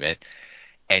disagreement,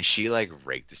 and she like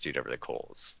raked this dude over the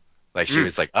coals. Like, she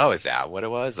was like, oh, is that what it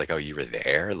was? Like, oh, you were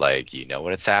there? Like, you know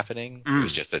what's happening? It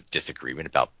was just a disagreement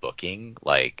about booking.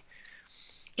 Like,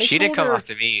 she didn't come off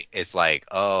to me as like,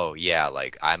 oh, yeah,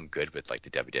 like, I'm good with, like, the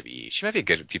WWE. She might be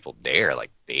good with people there,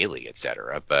 like Bayley,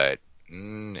 etc. But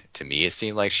to me, it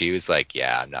seemed like she was like,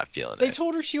 yeah, I'm not feeling it. They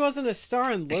told her she wasn't a star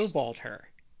and lowballed her.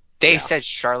 They said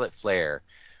Charlotte Flair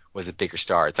was a bigger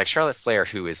star. It's like Charlotte Flair,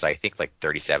 who is, I think, like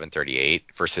 37,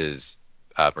 38, versus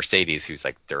Mercedes, who's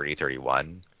like 30,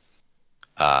 31.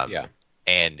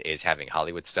 And is having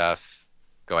Hollywood stuff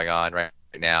going on right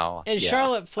now. And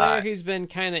Charlotte Flair, who's been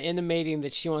kind of intimating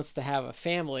that she wants to have a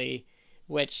family,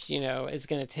 which, is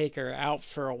going to take her out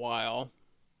for a while.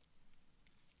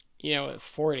 At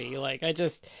 40. Like,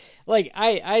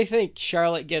 I think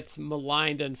Charlotte gets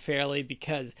maligned unfairly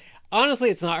because,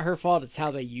 honestly, it's not her fault. It's how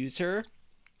they use her.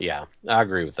 Yeah, I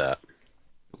agree with that.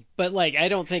 But, like, I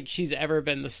don't think she's ever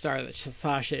been the star that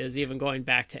Sasha is, even going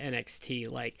back to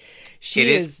NXT. Like, she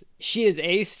is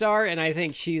a star, and I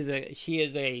think she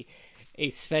is a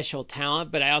special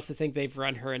talent, but I also think they've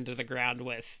run her into the ground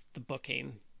with the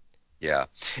booking. Yeah,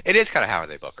 it is kind of how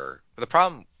they book her. But the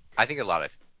problem, I think a lot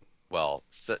of,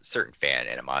 certain fan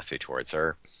animosity towards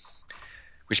her,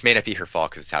 which may not be her fault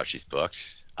because it's how she's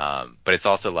booked, but it's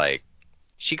also like,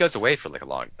 she goes away for like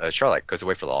Charlotte goes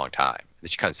away for a long time. Then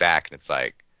she comes back, and it's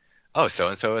like, oh,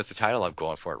 so-and-so is the title, I'm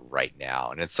going for it right now.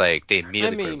 And it's like, they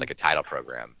immediately put it like a title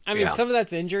program. I mean, some of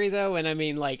that's injury, though, and I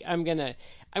mean, like, I'm gonna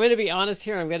be honest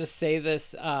here, I'm gonna say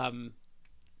this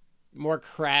more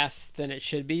crass than it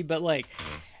should be, but, like,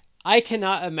 I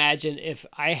cannot imagine if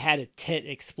I had a tit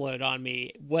explode on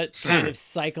me, what kind of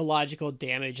psychological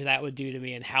damage that would do to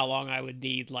me and how long I would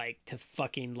need, like, to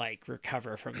fucking, like,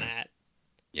 recover from that.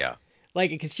 Yeah. Like,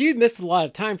 because she missed a lot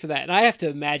of time for that, and I have to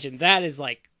imagine that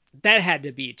had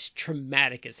to be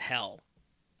traumatic as hell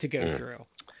to go through.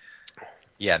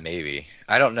 Yeah, maybe.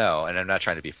 I don't know, and I'm not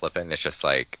trying to be flippant. It's just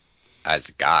like, as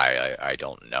a guy, I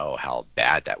don't know how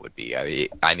bad that would be.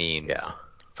 I mean, Yeah.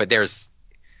 but there's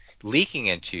leaking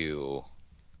into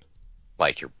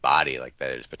like your body like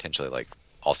that. There's potentially like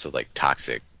also like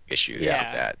toxic issues Yeah.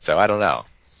 with that. So I don't know.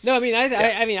 No, I mean,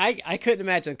 I couldn't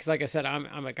imagine, because like I said,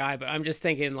 I'm a guy, but I'm just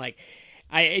thinking like,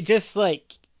 that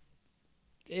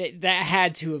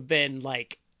had to have been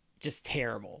like just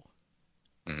terrible.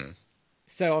 Hmm.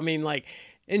 So I mean, like,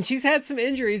 and she's had some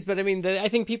injuries, but I mean, I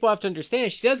think people have to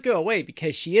understand she does go away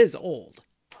because she is old.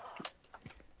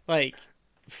 Like,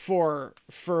 for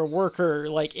a worker,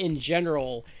 like, in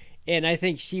general, and I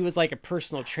think she was like a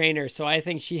personal trainer, so I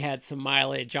think she had some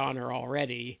mileage on her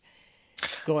already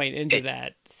going into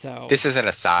that. So This is an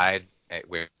aside,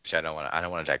 which I don't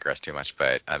want to digress too much,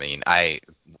 but I mean,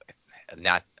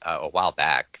 not a while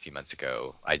back, a few months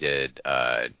ago, I did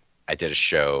a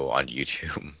show on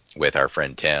YouTube with our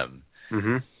friend Tim.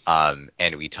 Mm-hmm.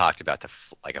 And we talked about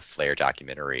like a Flair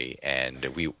documentary, and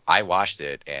I watched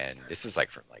it, and this is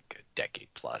like from like a decade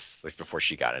plus, like before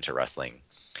she got into wrestling.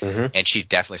 Mm-hmm. And she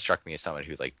definitely struck me as someone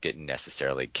who like didn't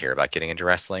necessarily care about getting into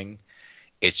wrestling.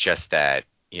 It's just that,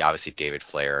 obviously David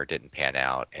Flair didn't pan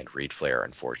out, and Reed Flair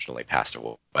unfortunately passed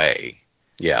away.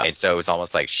 Yeah. And so it was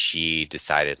almost like she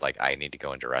decided, like, I need to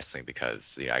go into wrestling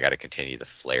because, I got to continue the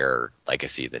Flair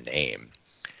legacy, the name.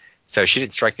 So she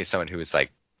didn't strike me as someone who was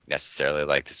like necessarily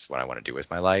like, this is what I want to do with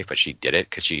my life, but she did it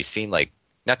because she seemed like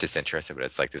not disinterested, but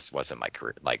it's like, this wasn't my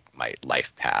career, like my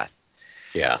life path.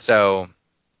 Yeah. So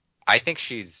I think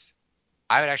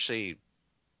I would actually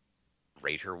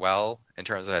rate her well in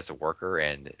terms of as a worker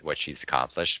and what she's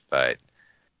accomplished, but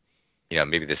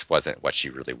maybe this wasn't what she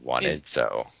really wanted.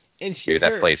 And maybe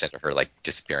that plays into her like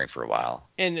disappearing for a while.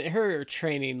 And her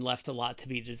training left a lot to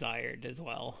be desired as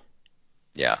well.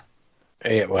 Yeah.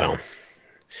 Well,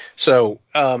 so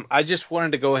I just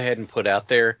wanted to go ahead and put out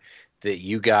there that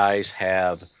you guys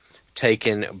have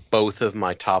taken both of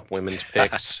my top women's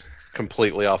picks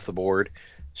completely off the board.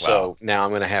 So now I'm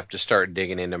going to have to start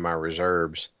digging into my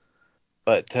reserves.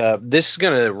 But this is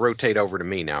going to rotate over to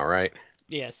me now, right?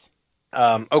 Yes.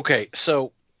 Okay,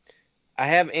 so I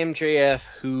have MJF,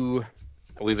 who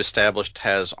we've established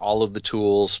has all of the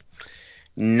tools.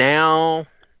 Now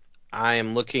I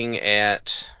am looking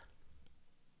at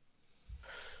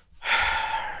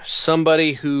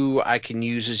somebody who I can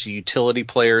use as a utility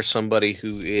player, somebody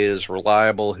who is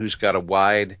reliable, who's got a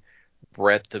wide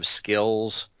breadth of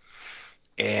skills,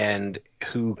 and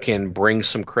who can bring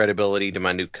some credibility to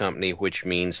my new company, which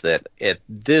means that at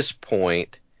this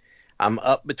point, I'm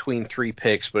up between 3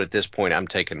 picks, but at this point, I'm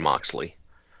taking Moxley.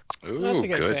 Ooh,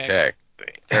 good pick.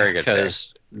 Very good pick.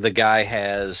 Because the guy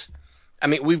has, I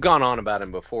mean, we've gone on about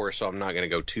him before, so I'm not going to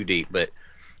go too deep, but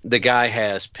the guy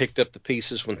has picked up the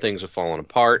pieces when things have fallen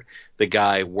apart. The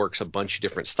guy works a bunch of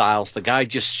different styles. The guy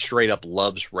just straight up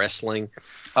loves wrestling.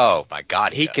 Oh my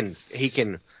God, he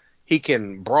can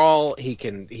brawl. He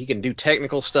can do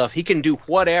technical stuff. He can do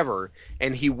whatever,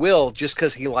 and he will just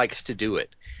because he likes to do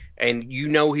it. And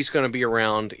he's going to be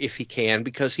around if he can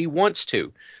because he wants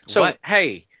to. So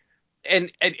hey.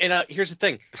 And here's the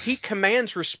thing: he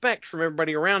commands respect from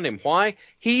everybody around him. Why?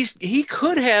 He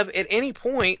could have at any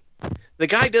point. The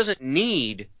guy doesn't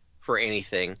need for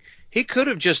anything. He could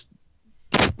have just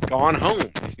gone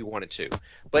home if he wanted to,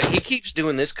 but he keeps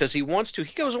doing this because he wants to.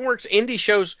 He goes and works indie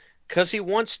shows because he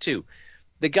wants to.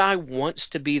 The guy wants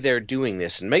to be there doing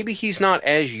this, and maybe he's not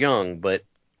as young, but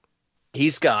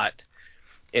he's got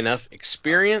enough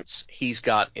experience. He's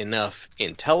got enough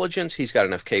intelligence. He's got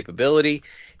enough capability.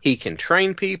 He can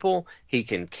train people. He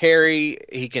can carry.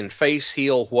 He can face,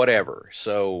 heel, whatever.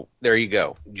 So there you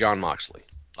go, John Moxley.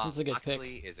 That's a good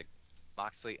pick.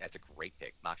 That's a great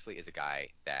pick. Moxley is a guy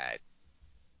that,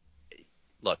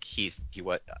 look,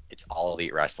 it's all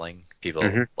elite wrestling.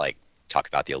 People like talk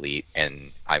about the elite,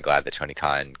 and I'm glad that Tony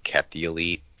Khan kept the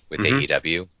elite with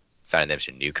AEW, signing them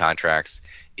to new contracts.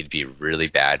 It'd be really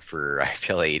bad for, I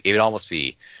feel like it would almost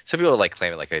be, some people would like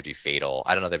claim it like it'd be fatal.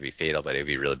 I don't know if that'd be fatal, but it'd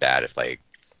be really bad if like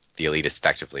the elite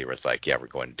effectively was like, yeah, we're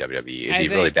going to WWE. It'd be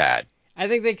really bad. I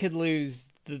think they could lose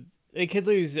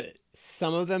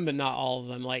some of them, but not all of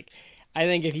them. Like, I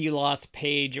think if you lost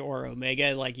Page or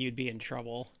Omega, like, you'd be in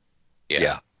trouble.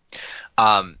 Yeah.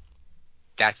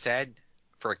 That said,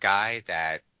 for a guy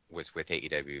that was with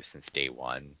AEW since day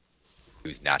one,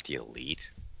 who's not the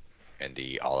elite and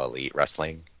the all elite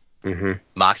wrestling,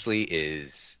 Moxley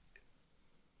is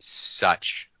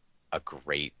such a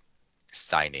great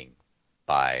signing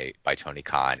by Tony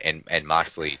Khan, and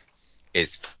Moxley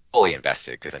is fully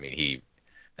invested because I mean he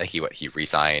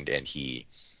resigned and he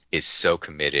is so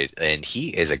committed, and he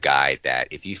is a guy that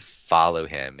if you follow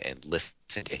him and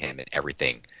listen to him and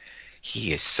everything,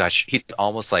 he's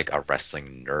almost like a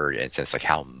wrestling nerd in a sense, like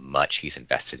how much he's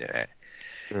invested in it.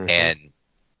 Mm-hmm. And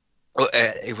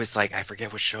it was like, I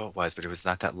forget what show it was, but it was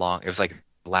not that long. It was like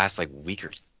the last like week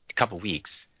or a couple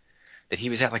weeks that he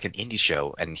was at like an indie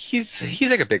show, and he's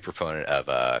like a big proponent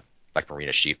of like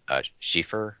Marina Shafir,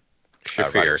 Shafir,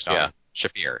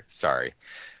 sorry,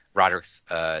 Roderick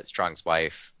Strong's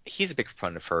wife. He's a big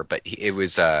proponent of her, but there were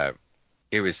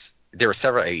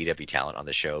several AEW talent on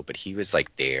the show, but he was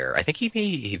like there. I think he may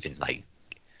even like.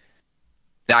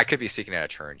 Now I could be speaking out of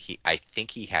turn. I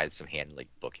think he had some hand in like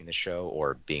booking the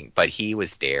show but he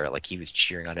was there, like he was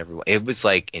cheering on everyone. It was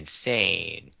like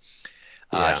insane.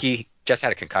 Yeah. He just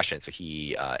had a concussion, so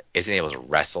he isn't able to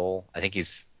wrestle. I think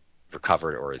he's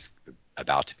recovered or is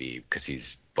about to be because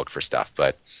he's booked for stuff.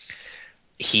 But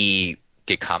he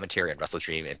did commentary on Wrestle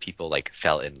Dream, and people like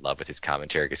fell in love with his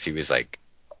commentary because he was like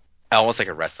almost like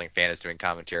a wrestling fan is doing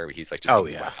commentary, but he's like just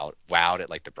wowed at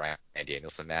like the Bryan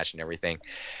Danielson match and everything.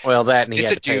 Well, that and he He's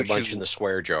had a to pay a dude bunch who- in the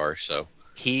swear jar, so.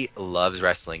 He loves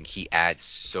wrestling. He adds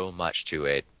so much to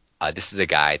it. This is a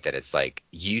guy that it's like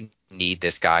you need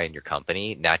this guy in your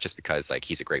company, not just because like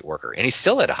he's a great worker, and he's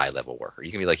still at a high level worker.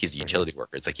 You can be like he's a utility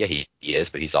worker. It's like yeah, he is,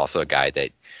 but he's also a guy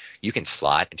that you can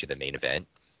slot into the main event,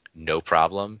 no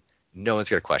problem. No one's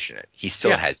gonna question it. He's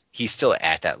still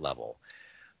at that level.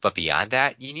 But beyond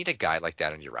that, you need a guy like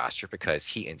that on your roster because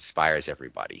he inspires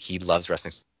everybody. He loves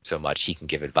wrestling so much. He can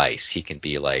give advice. He can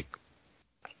be like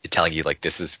telling you like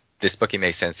this booking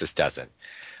makes sense, this doesn't.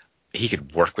 He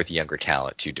could work with younger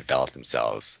talent to develop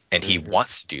themselves, and he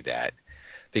wants to do that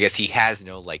because he has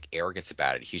no like arrogance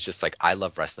about it. He's just like, I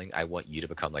love wrestling. I want you to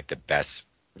become like the best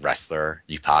wrestler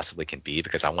you possibly can be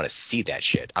because I want to see that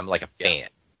shit. I'm like a fan.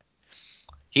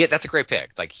 That's a great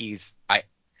pick. Like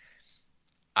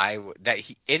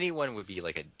anyone would be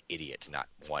like an idiot to not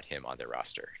want him on their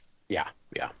roster. Yeah.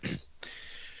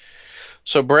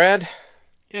 So Brad,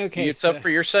 Okay, it's up for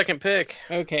your second pick.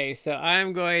 Okay, so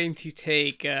I'm going to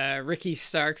take Ricky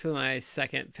Starks with my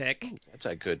second pick. That's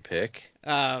a good pick.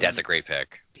 That's a great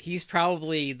pick. He's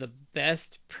probably the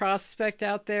best prospect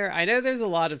out there. I know there's a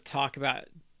lot of talk about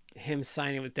him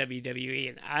signing with WWE,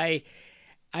 and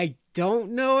I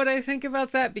don't know what I think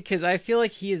about that because I feel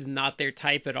like he is not their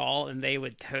type at all, and they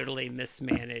would totally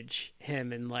mismanage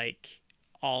him and like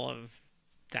all of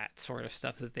that sort of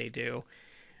stuff that they do.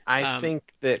 I think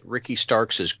that Ricky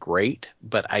Starks is great,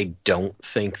 but I don't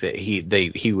think that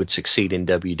he would succeed in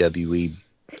WWE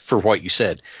for what you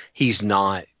said. He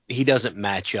doesn't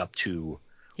match up to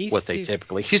what they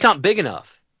typically. He's not big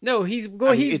enough. No, he's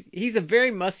a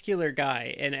very muscular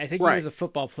guy, and I think he was a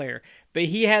football player, but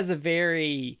he has a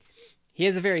very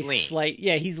slight.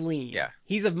 Yeah, he's lean. Yeah.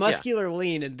 He's a muscular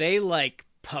lean, and they like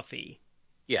puffy.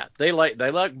 Yeah, they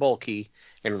like bulky,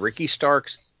 and Ricky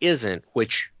Starks isn't,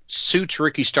 which suits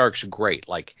Ricky Starks great.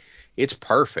 Like it's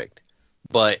perfect,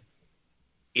 but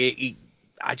I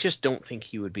just don't think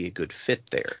he would be a good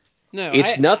fit there. No,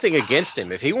 it's nothing against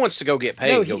him. If he wants to go get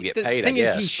paid, he'll get paid. I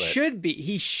guess. He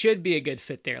should be a good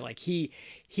fit there. Like he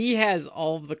has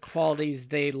all of the qualities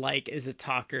they like as a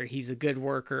talker. He's a good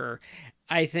worker.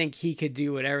 I think he could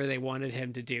do whatever they wanted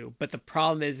him to do. But the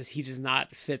problem is he does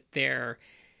not fit their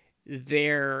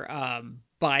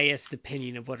biased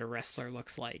opinion of what a wrestler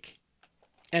looks like.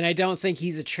 And I don't think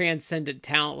he's a transcendent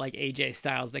talent like AJ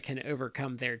Styles that can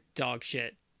overcome their dog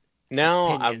shit.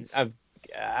 Now opinions.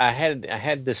 I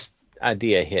had this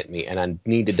idea hit me, and I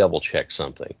need to double check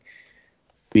something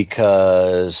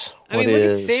because look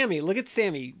at Sammy. Look at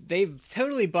Sammy. They've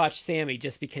totally botched Sammy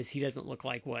just because he doesn't look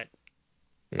like what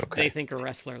they think a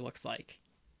wrestler looks like.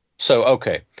 So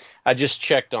I just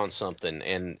checked on something,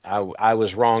 and I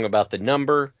was wrong about the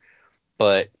number,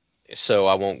 but so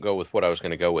I won't go with what I was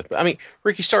going to go with. I mean,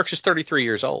 Ricky Starks is 33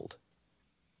 years old.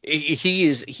 He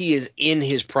is in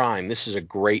his prime. This is a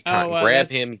great time. Grab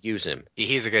him, use him.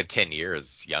 He's a good 10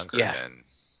 years younger than.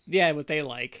 Yeah, what they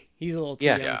like. He's a little too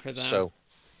young for them.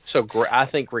 So I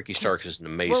think Ricky Starks is an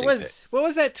amazing pick. What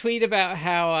was that tweet about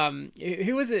how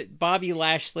who was it? Bobby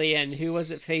Lashley and who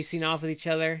was it facing off with each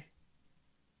other?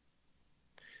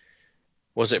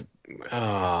 Was it?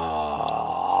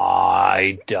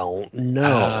 I don't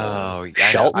know.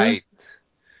 Shelton?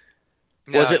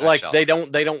 Was it like they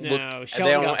don't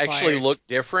actually look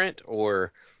different,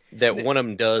 or that one of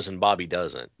them does and Bobby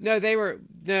doesn't? No,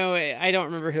 I don't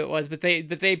remember who it was, but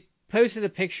they posted a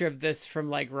picture of this from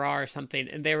like Raw or something,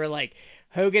 and they were like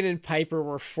Hogan and Piper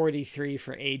were 43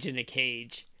 for Age in a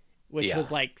Cage, which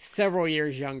was like several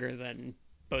years younger than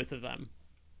both of them.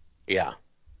 Yeah.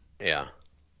 Yeah.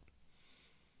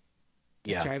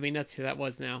 It's driving me nuts who that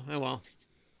was now. Oh well.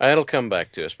 It'll come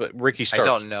back to us, but Ricky I Starks.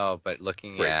 don't know, but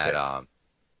looking Great at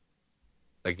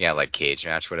pick. like cage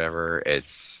match, whatever,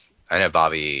 I know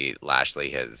Bobby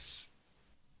Lashley has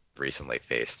recently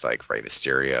faced like Rey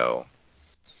Mysterio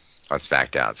on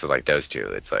SmackDown. So like those two,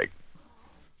 it's like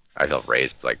I felt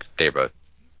Rey's like they're both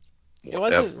It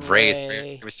wasn't Rey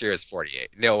Ray. Mysterio's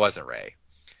 48. No, it wasn't Rey.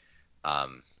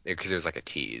 Because it was like a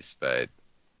tease, but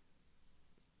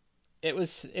It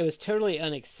was totally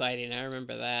unexciting. I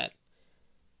remember that.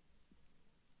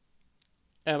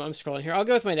 I'm scrolling here. I'll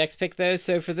go with my next pick though.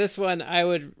 So for this one, I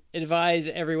would advise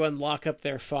everyone lock up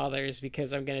their fathers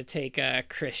because I'm gonna take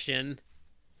Christian.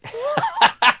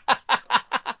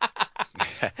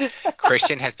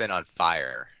 Christian has been on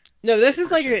fire. No, this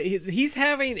is like Christian. he's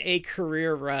having a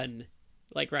career run,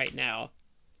 like right now.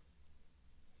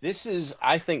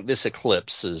 I think this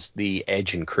eclipses the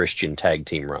Edge and Christian tag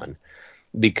team run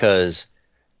because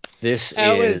this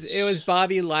It was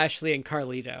Bobby Lashley and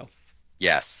Carlito.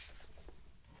 Yes.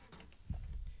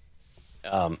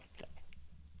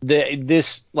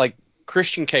 This like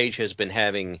Christian Cage has been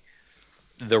having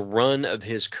the run of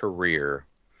his career,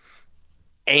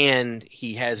 and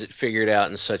he has it figured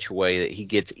out in such a way that he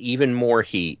gets even more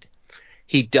heat.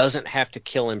 He doesn't have to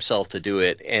kill himself to do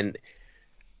it, and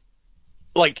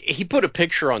like he put a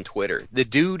picture on Twitter. The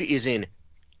dude is in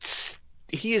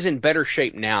better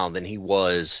shape now than he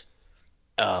was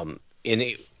in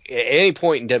at any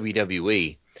point in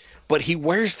WWE. But he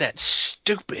wears that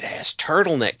stupid ass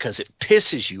turtleneck because it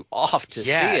pisses you off to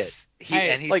see it.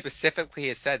 He specifically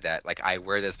has said that. Like, I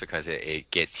wear this because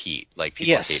it gets heat. Like,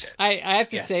 people hate it. I have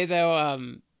to say though,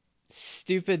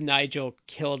 stupid Nigel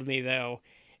killed me though.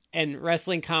 And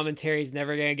wrestling commentary is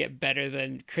never gonna get better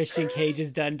than Christian Cage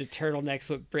has done to turtlenecks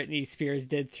what Britney Spears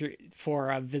did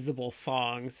for visible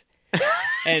thongs,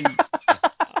 and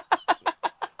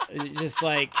just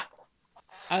like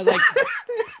I like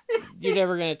you're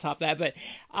never gonna top that. But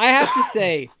I have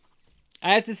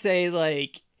to say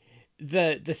like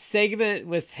the segment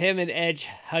with him and Edge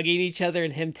hugging each other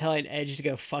and him telling Edge to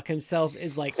go fuck himself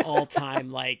is like all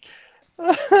time like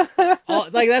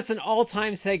that's an all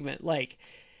time segment like.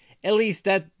 At least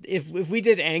that if we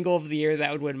did Angle of the Year,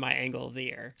 that would win my Angle of the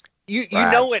Year. You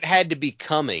know it had to be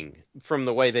coming from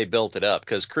the way they built it up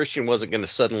because Christian wasn't going to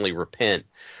suddenly repent.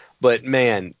 But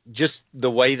man, just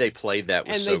the way they played that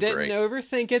was so great. And they didn't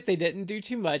overthink it. They didn't do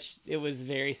too much. It was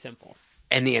very simple.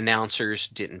 And the announcers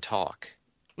didn't talk.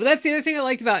 Well, that's the other thing I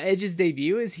liked about Edge's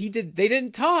debut is they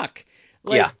didn't talk.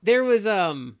 Like there was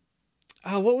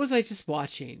what was I just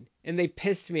watching? And they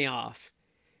pissed me off.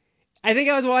 I think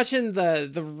I was watching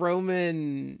the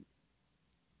Roman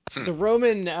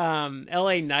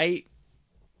LA Knight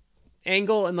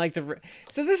angle and like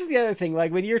so this is the other thing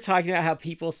like when you're talking about how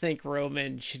people think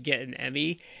Roman should get an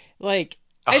Emmy like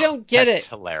I don't get it.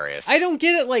 Hilarious. I don't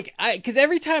get it like because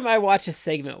every time I watch a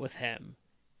segment with him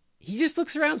he just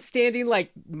looks around standing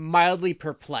like mildly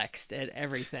perplexed at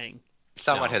everything.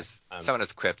 Someone has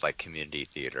quipped like community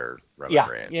theater Roman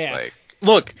Reigns. Like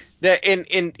look that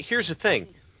and here's the thing.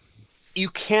 You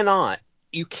cannot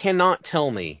tell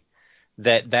me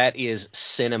that is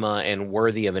cinema and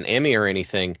worthy of an Emmy or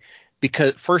anything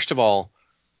because first of all,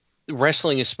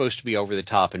 wrestling is supposed to be over the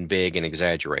top and big and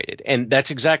exaggerated. And that's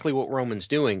exactly what Roman's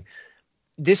doing.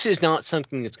 This is not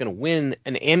something that's going to win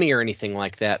an Emmy or anything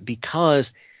like that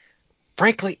because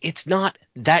frankly, it's not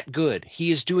that good.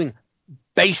 He is doing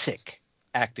basic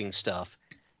acting stuff.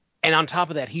 And on top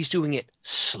of that, he's doing it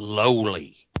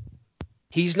slowly.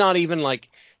 He's not even like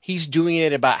he's doing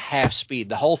it about half speed.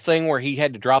 The whole thing where he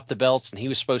had to drop the belts and he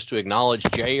was supposed to acknowledge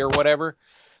Jay or whatever,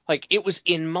 like it was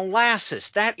in molasses.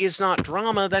 That is not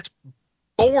drama. That's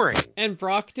boring. And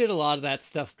Brock did a lot of that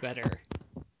stuff better.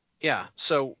 Yeah.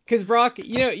 So because Brock,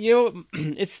 you know,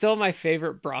 it's still my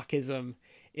favorite Brockism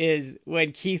is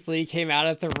when Keith Lee came out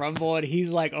at the Rumble and he's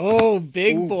like, "Oh,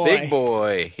 big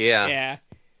boy." Yeah. Yeah.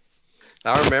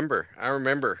 I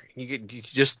remember. You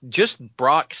just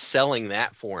Brock selling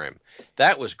that for him.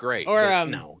 That was great. Or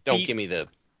don't give me the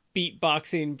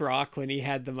beatboxing Brock when he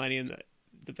had the Money in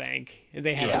the Bank and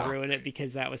they had to ruin it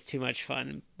because that was too much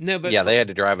fun. No, but they had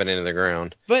to drive it into the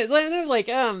ground. But like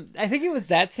I think it was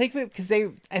that segment because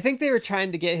I think they were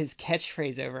trying to get his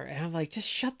catchphrase over and I'm like, just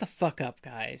shut the fuck up,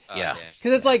 guys. Yeah.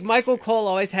 Because it's like Michael Cole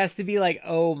always has to be like,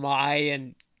 oh my,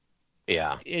 and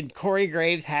and Corey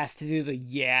Graves has to do the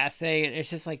thing, and it's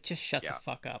just like, just shut the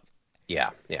fuck up. Yeah.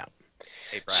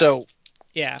 Hey, so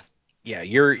you're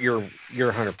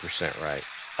 100% right.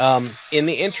 In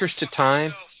the interest of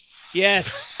time,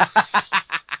 yes.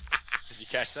 Did you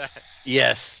catch that?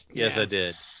 Yes, I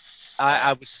did.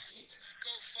 I was.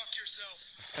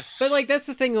 But like that's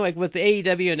the thing like with the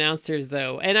AEW announcers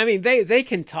though, and I mean they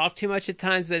can talk too much at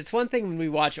times, but it's one thing when we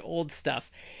watch old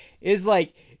stuff is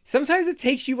like sometimes it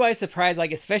takes you by surprise,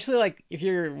 like especially like if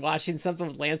you're watching something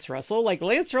with Lance Russell, like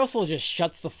Lance Russell just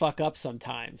shuts the fuck up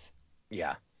sometimes.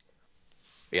 Yeah.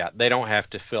 Yeah, they don't have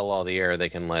to fill all the air, they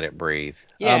can let it breathe.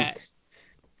 Yeah.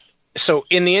 So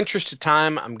in the interest of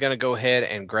time, I'm going to go ahead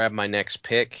and grab my next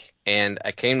pick, and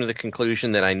I came to the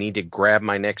conclusion that I need to grab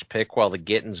my next pick while the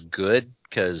getting's good,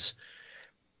 because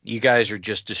you guys are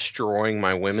just destroying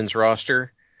my women's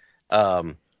roster.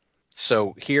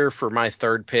 So here for my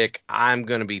third pick, I'm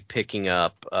going to be picking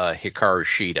up Hikaru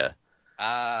Shida.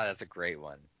 Ah, that's a great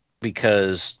one.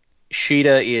 Because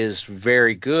Shida is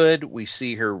very good. We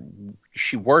see her.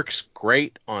 She works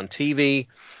great on TV.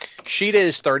 Shida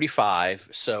is 35,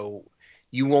 so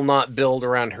you will not build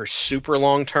around her super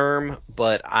long term,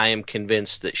 but I am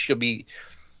convinced that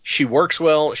she works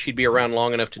well, she'd be around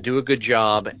long enough to do a good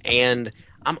job, and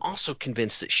I'm also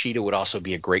convinced that Shida would also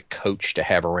be a great coach to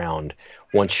have around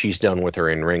once she's done with her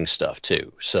in-ring stuff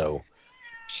too. So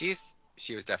she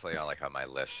was definitely on my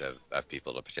list of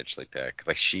people to potentially pick.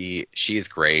 Like she's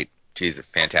great. She's a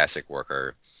fantastic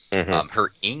worker. mm-hmm.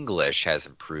 Her English has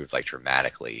improved like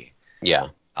dramatically. Yeah.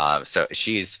 So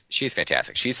she's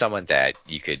fantastic. She's someone that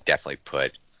you could definitely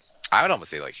put. I would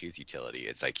almost say like she's utility.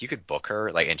 It's like you could book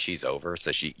her like, and she's over,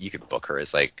 so you could book her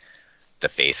as like the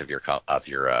face of your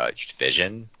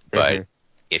division. But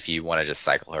if you want to just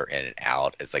cycle her in and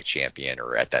out as like champion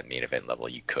or at that main event level,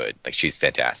 you could. Like she's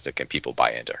fantastic, and people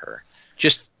buy into her.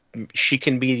 Just she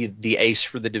can be the ace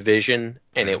for the division,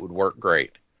 and it would work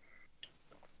great.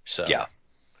 So yeah.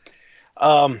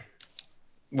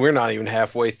 We're not even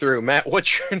halfway through. Matt,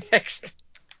 what's your next?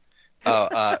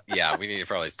 Yeah, we need to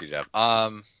probably speed it up.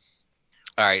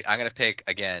 All right, I'm gonna pick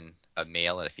again a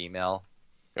male and a female.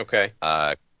 Okay.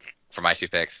 For my two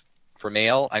picks, for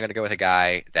male, I'm gonna go with a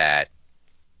guy that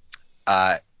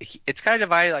it's kind of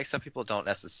divided. Like some people don't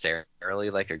necessarily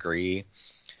like agree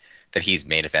that he's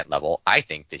main event level. I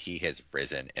think that he has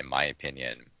risen, in my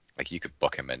opinion. Like you could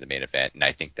book him in the main event, and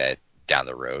I think that down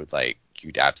the road, like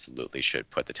you'd absolutely should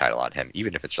put the title on him,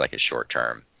 even if it's like a short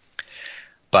term.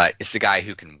 But it's the guy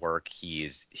who can work. He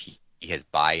has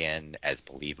buy-in as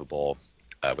believable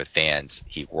with fans.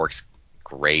 He works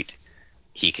great.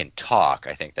 He can talk.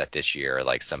 I think that this year,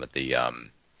 like some of the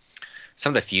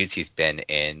feuds he's been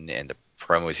in and the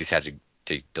promos he's had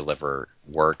to deliver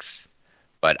works.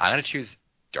 But I'm gonna choose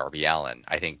Darby Allin.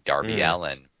 I think Darby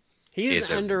Allin.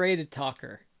 He's an underrated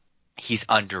talker. He's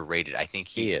underrated. I think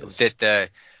he is.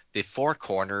 That the four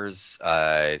corners,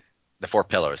 the four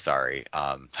pillars. Sorry,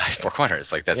 four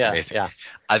corners. Like that's amazing. Yeah.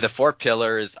 The four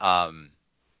pillars.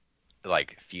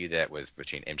 Like feud that was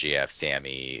between MJF,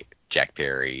 Sammy, Jack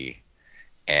Perry,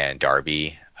 and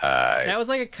Darby. That was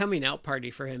like a coming out party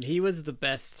for him. He was the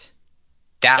best.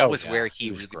 That was where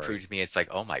he really proved to me. It's like,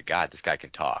 oh my God, this guy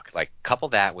can talk. Like couple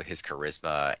that with his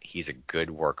charisma. He's a good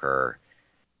worker.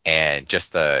 And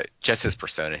just his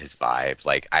persona, his vibe,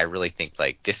 like I really think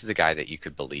like this is a guy that you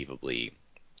could believably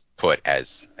put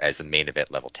as a main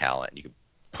event level talent. You could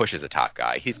push as a top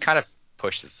guy. He's kind of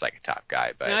pushed as like a top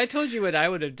guy, but and I told you what I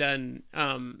would have done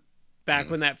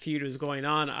back when that feud was going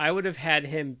on. I would have had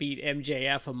him beat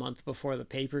MJF a month before the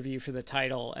pay-per-view for the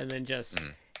title, and then just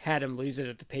had him lose it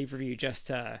at the pay-per-view just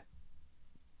to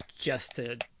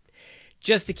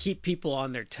keep people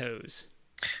on their toes.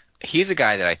 He's a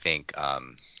guy that I think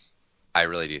I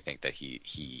really do think that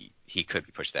he could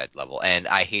be pushed to that level. And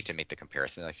I hate to make the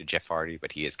comparison like to Jeff Hardy,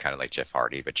 but he is kind of like Jeff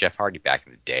Hardy. But Jeff Hardy back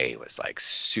in the day was like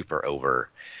super over.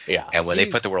 Yeah. And when they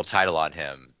put the world title on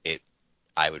him,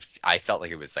 I felt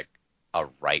like it was like a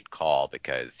right call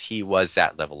because he was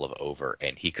that level of over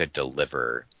and he could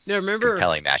deliver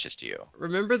compelling matches to you.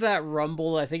 Remember that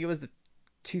Rumble? I think it was the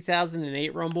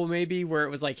 2008 Rumble maybe, where it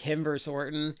was like him versus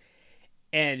Orton.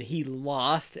 And he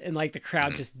lost, and like the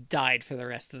crowd just died for the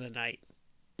rest of the night.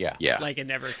 Yeah. Like it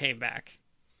never came back.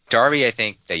 Darby, I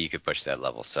think that you could push that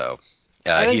level. So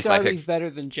I think he's Darby's my pick. better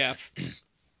than Jeff.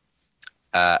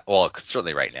 Well,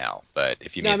 certainly right now, but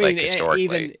if you mean like historically,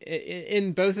 even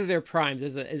in both of their primes,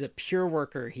 as a pure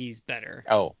worker, he's better.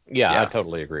 Oh yeah, I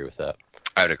totally agree with that.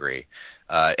 I would agree.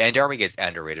 And Darby gets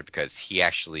underrated because he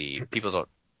actually people don't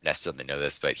necessarily know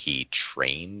this, but he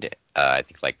trained I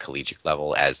think like collegiate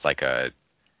level as like a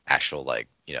actual like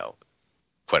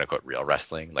quote unquote real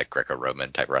wrestling, like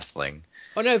Greco-Roman type wrestling.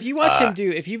 Oh no, if you watch him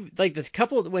do, if you like this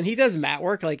couple when he does mat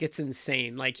work, like it's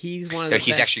insane. Like he's one of the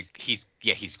best.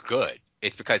 He's good.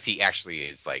 It's because he actually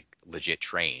is like legit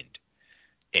trained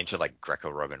into like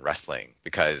Greco-Roman wrestling,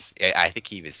 because I think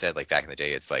he even said like back in the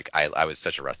day, it's like I was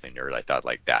such a wrestling nerd, I thought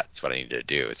like that's what I needed to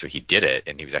do. So he did it,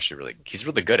 and he was actually he's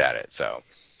really good at it. So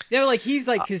No, like he's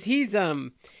like, cause he's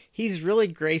really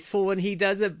graceful when he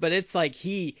does it, but it's like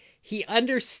he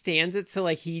understands it, so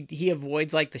like he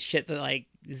avoids like the shit that like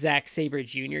Zack Sabre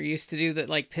Jr. used to do that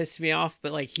like pissed me off,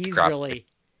 but like he's really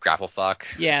grapple fuck.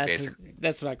 yeah, Basically.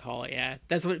 that's what I call it. Yeah,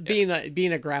 that's what Yeah.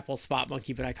 being a grapple spot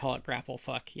monkey, but I call it grapple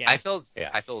fuck. Yeah. I feel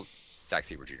Zack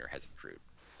Sabre Jr. has improved.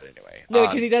 But anyway, No,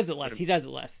 because he does it less. He does it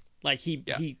less. Like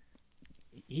yeah. he.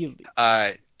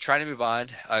 Trying to move on.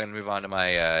 I'm gonna move on to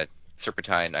my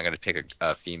Serpentine. I'm gonna pick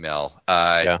a female.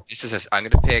 Yeah. I'm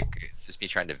gonna pick. This is me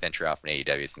trying to venture out from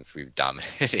AEW since we've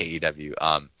dominated AEW.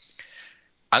 I'm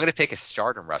gonna pick a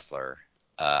Stardom wrestler.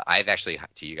 I've actually,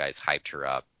 to you guys, hyped her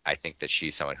up. I think that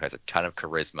she's someone who has a ton of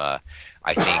charisma.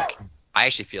 I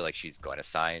actually feel like she's going to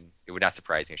sign. It would not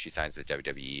surprise me if she signs with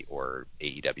WWE or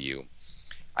AEW.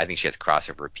 I think she has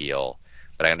crossover appeal.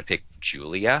 But I'm going to pick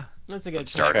Julia. That's a good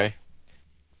Stardom. Okay.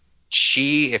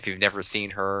 She, if you've never seen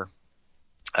her,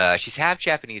 she's half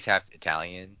Japanese, half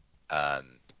Italian.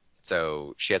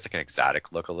 So she has like an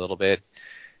exotic look a little bit.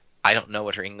 I don't know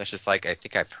what her English is like. I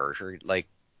think I've heard her like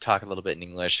talk a little bit in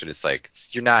English, and it's like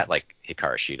you're not like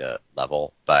Hikaru Shida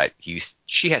level, but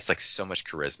she has like so much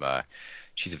charisma.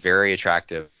 She's a very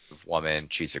attractive woman.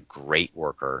 She's a great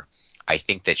worker. I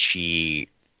think that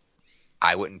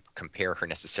I wouldn't compare her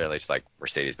necessarily to like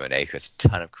Mercedes Moné, who has a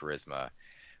ton of charisma,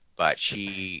 but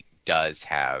she does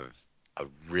have a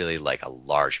really like a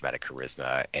large amount of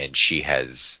charisma, and she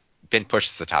has been pushed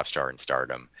as the top star in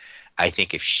Stardom. I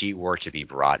think if she were to be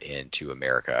brought into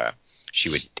America, she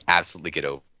would absolutely get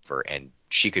over, and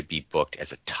she could be booked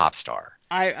as a top star.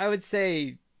 I would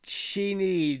say she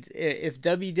needs, if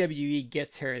WWE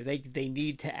gets her, they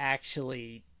need to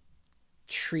actually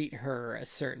treat her a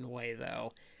certain way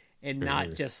though, and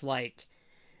not just like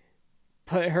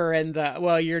put her in the,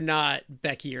 well, you're not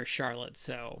Becky or Charlotte,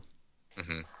 so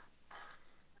Mm-hmm.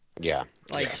 Yeah.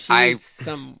 like Yeah.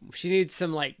 she needs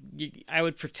some like I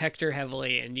would protect her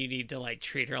heavily, and you need to like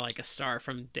treat her like a star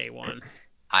from day one.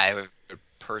 I would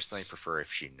personally prefer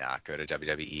if she not go to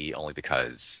WWE, only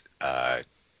because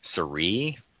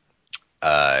Sari,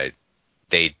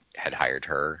 they had hired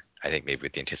her, I think maybe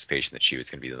with the anticipation that she was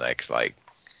going to be the next like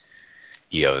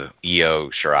Io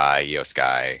Shirai, Io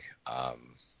Sky,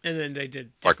 And then they did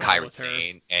or dick all Kairi with her.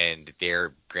 Sane, and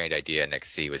their grand idea in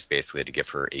NXT was basically to give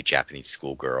her a Japanese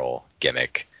schoolgirl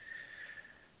gimmick.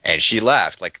 And she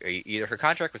left. Like either her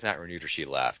contract was not renewed or she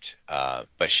left.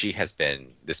 But she has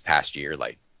been this past year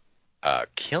like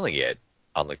killing it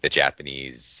on like the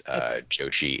Japanese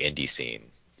Joshi indie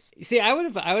scene. You see, I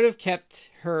would have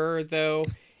kept her though.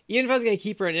 Even if I was gonna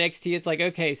keep her in NXT, it's like,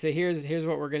 okay, so here's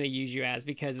what we're gonna use you as,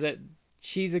 because that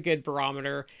she's a good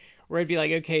barometer. Where it'd be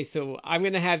like, okay, so I'm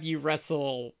gonna have you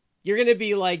wrestle. You're gonna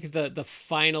be like the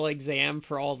final exam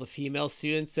for all the female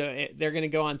students. So they're gonna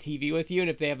go on TV with you, and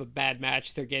if they have a bad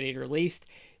match, they're getting released.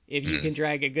 If you can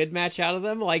drag a good match out of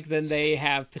them, like, then they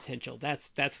have potential.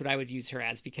 That's what I would use her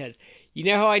as, because you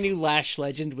know how I knew Lash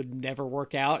Legend would never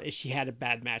work out is she had a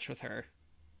bad match with her.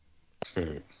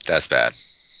 That's bad.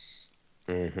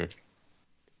 Mm-hmm.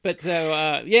 But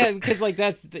so yeah, because like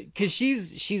because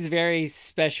she's very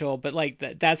special, but like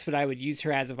that's what I would use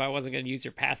her as if I wasn't going to use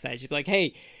her past that. She'd be like,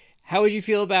 hey, how would you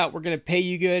feel about, we're going to pay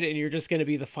you good, and you're just going to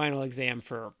be the final exam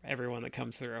for everyone that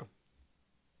comes through.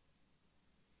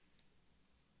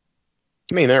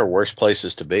 I mean, there are worse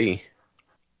places to be.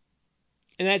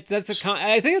 And I think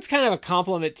it's kind of a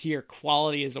compliment to your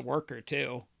quality as a worker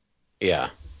too. Yeah.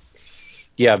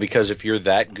 Yeah, because if you're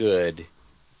that good,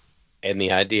 and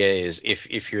the idea is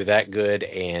if you're that good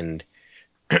and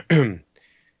and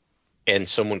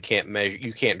someone can't measure,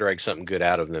 you can't drag something good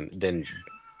out of them, then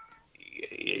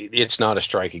it's not a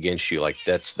strike against you. Like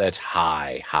that's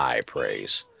high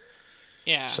praise.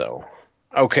 Yeah. So,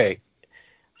 okay,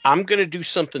 I'm going to do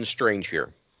something strange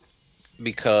here,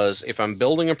 because if I'm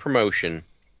building a promotion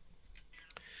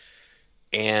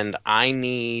and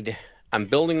I'm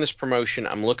building this promotion,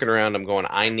 I'm looking around, I'm going,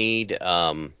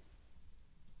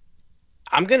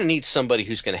 I'm going to need somebody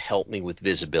who's going to help me with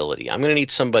visibility. I'm going to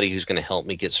need somebody who's going to help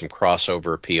me get some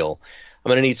crossover appeal. I'm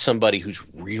going to need somebody who's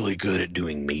really good at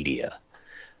doing media.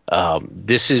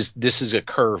 This is a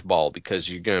curveball, because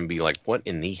you're going to be like, what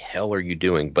in the hell are you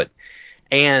doing?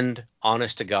 And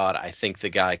honest to God, I think the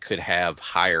guy could have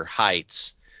higher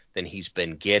heights than he's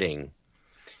been getting.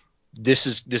 This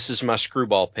is my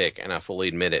screwball pick, and I fully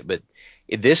admit it. But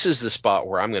this is the spot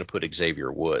where I'm going to put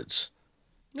Xavier Woods.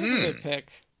 That's a good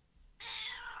pick.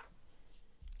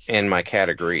 And my cat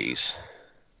agrees.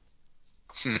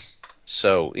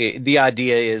 So the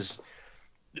idea is,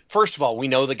 first of all, we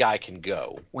know the guy can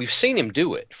go. We've seen him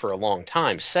do it for a long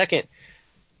time. Second,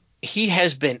 he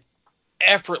has been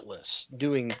effortless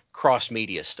doing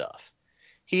cross-media stuff.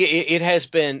 It has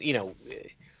been,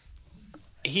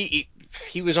 he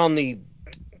was on the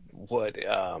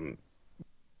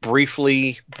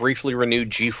briefly renewed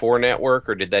G4 network,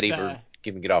 or did that even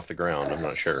get off the ground? I'm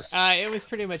not sure. It was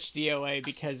pretty much DOA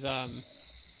because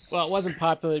well, it wasn't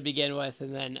popular to begin with,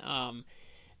 and then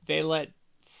they let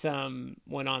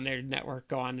someone on their network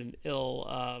go on an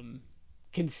ill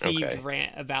conceived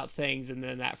rant about things, and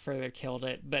then that further killed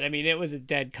it. But I mean, it was a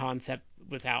dead concept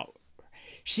without.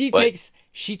 She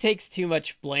takes too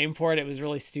much blame for it. It was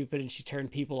really stupid, and she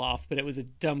turned people off. But it was a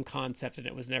dumb concept, and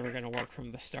it was never going to work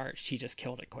from the start. She just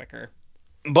killed it quicker.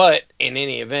 But in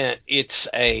any event, it's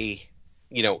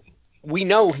we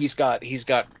know he's got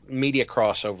media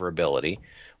crossover ability.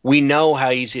 We know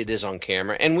how easy it is on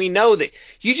camera, and we know that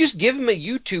you just give him a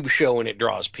YouTube show and it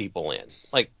draws people in.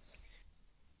 Like,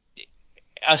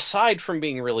 aside from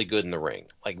being really good in the ring,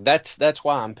 like that's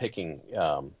why I'm picking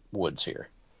Woods here.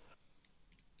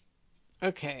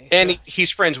 Okay. And he's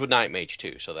friends with Nightmage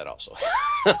too, so that also.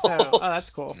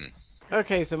 That's cool.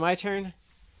 Okay, so my turn.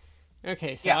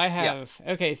 Okay, so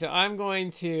so I'm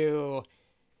going to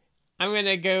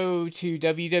go to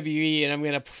WWE, and I'm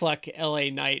going to pluck LA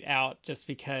Knight out just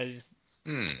because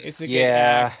it's a good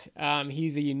act.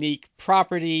 He's a unique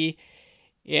property,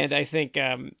 and I think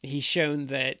he's shown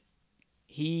that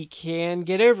he can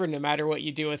get over no matter what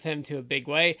you do with him to a big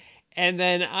way. And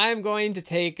then I'm going to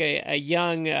take a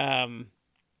young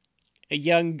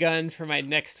gun for my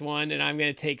next one, and I'm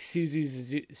going to take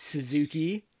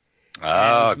Suzuki.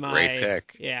 Oh, great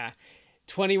pick. Yeah.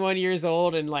 21 years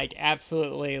old and like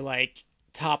absolutely like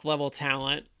top level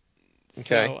talent.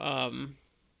 Okay.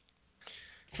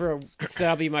 So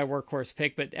that'll be my workhorse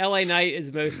pick. But LA Knight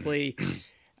is mostly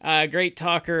a great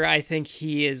talker. I think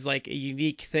he is like a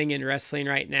unique thing in wrestling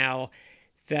right now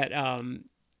that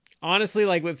honestly,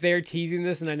 like if they're teasing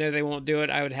this and I know they won't do it,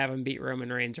 I would have him beat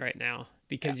Roman Reigns right now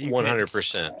because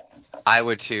 100%. I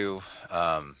would too.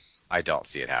 I don't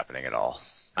see it happening at all.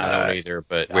 I don't either,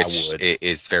 but which I would.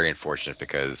 Is very unfortunate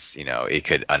because it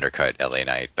could undercut LA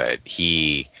Knight, but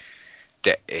they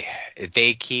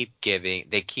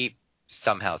keep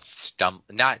somehow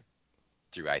not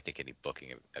through I think any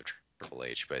booking of Triple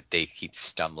H, but they keep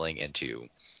stumbling into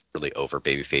really over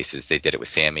baby faces. They did it with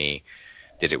Sammy,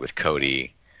 did it with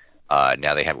Cody,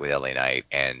 now they have it with LA Knight,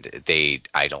 and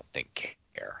I don't think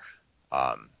care.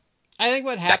 I think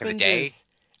what happens is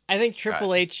I think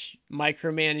Triple H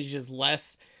micromanages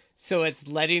less, so it's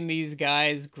letting these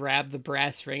guys grab the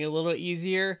brass ring a little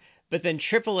easier. But then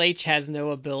Triple H has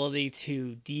no ability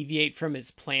to deviate from his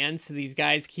plan, so these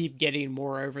guys keep getting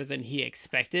more over than he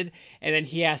expected, and then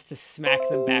he has to smack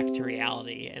them back to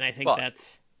reality. And I think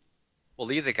that's... Well,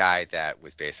 leave the guy that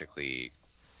was basically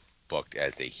booked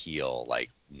as a heel like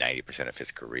 90% of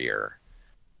his career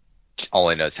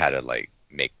only knows how to like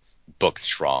book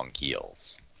strong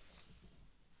heels.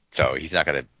 So he's not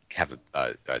going to have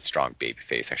a strong baby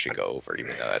face actually go over,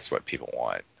 even though that's what people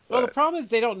want. Well, the problem is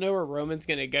they don't know where Roman's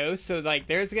going to go. So like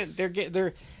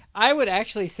I would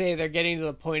actually say they're getting to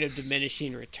the point of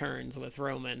diminishing returns with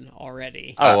Roman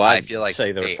already. I feel like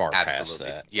they're far past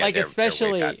that. Yeah, like they're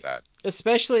way past that.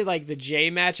 Especially like the Jay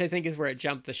match, I think is where it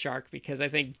jumped the shark because I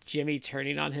think Jimmy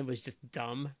turning on him was just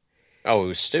dumb. Oh, it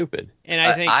was stupid. And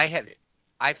I think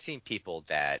I've seen people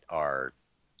that are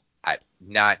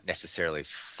not necessarily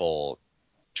full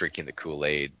drinking the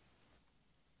Kool-Aid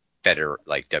better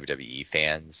like WWE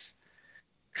fans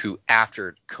who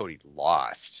after Cody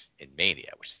lost in Mania,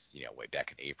 which is way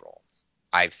back in April,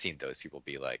 I've seen those people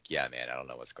be like, yeah man, I don't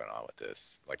know what's going on with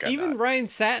this. Like even Ryan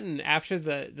Satin after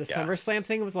the SummerSlam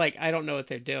thing was like, I don't know what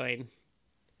they're doing.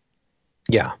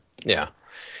 Yeah.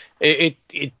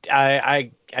 I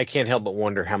can't help but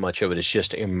wonder how much of it is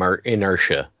just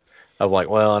inertia of like,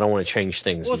 well, I don't want to change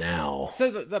things now.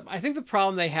 So I think the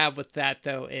problem they have with that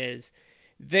though is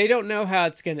they don't know how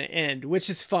it's going to end, which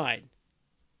is fine.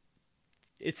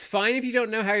 It's fine if you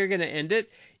don't know how you're going to end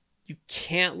it. You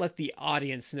can't let the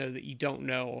audience know that you don't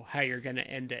know how you're going to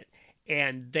end it.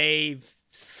 And they've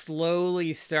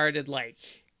slowly started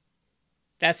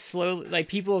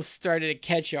people have started to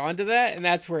catch on to that, and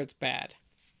that's where it's bad.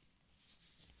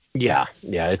 Yeah,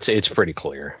 it's pretty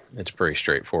clear. It's pretty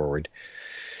straightforward.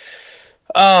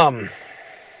 That's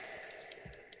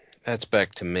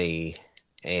back to me,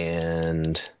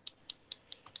 and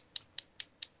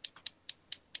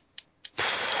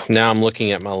now I'm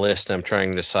looking at my list. I'm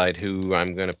trying to decide who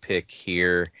I'm going to pick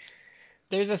here.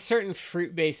 There's a certain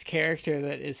fruit-based character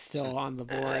that is still on the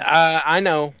board. I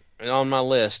know, on my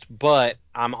list, but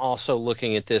I'm also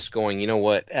looking at this going, you know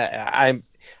what?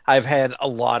 I've had a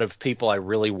lot of people I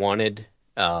really wanted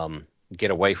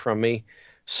get away from me,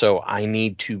 so I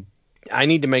need to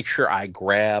make sure I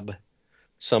grab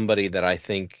somebody that I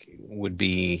think would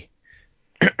be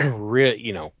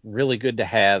really good to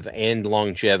have and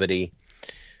longevity,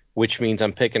 which means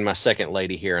I'm picking my second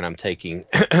lady here, and I'm taking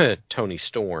Tony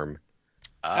Storm.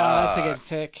 Oh, that's a good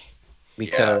pick.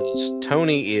 Because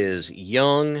Tony is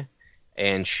young,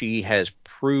 and she has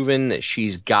proven that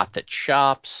she's got the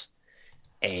chops,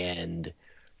 and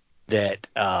that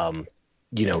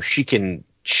she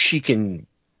can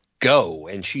go,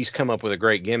 and she's come up with a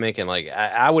great gimmick, and like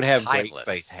I would have Timeless.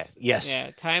 great faith. Yes.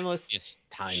 Yeah, timeless. Yes,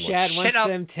 timeless. Shad wants Chin up.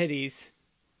 them titties.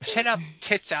 Chin up,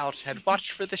 tits out, and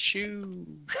watch for the shoe.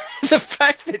 The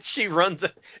fact that she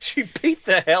beat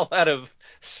the hell out of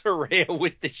Saraya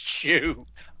with the shoe.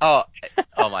 Oh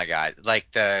my God!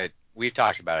 Like we've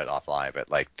talked about it offline,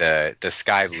 but like the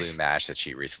Sky Blue match that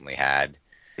she recently had.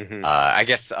 Mm-hmm. I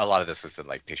guess a lot of this was in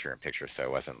like picture in picture, so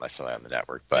it wasn't necessarily on the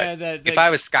network. But Yeah, if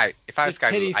I was Sky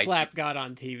titty Blue, slap got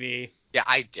on TV. Yeah,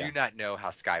 I do not know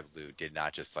how Sky Blue did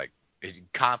not just like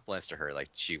compliments to her, like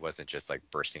she wasn't just like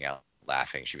bursting out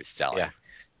laughing, she was selling. Yeah.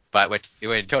 But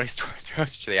when Tony Storm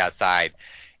throws to the outside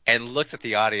and looks at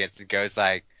the audience and goes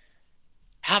like,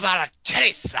 "How about a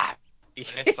titty slap?"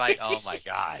 It's like, oh my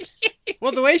God.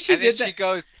 Well, the way she and did then that. she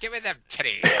goes, "Give me them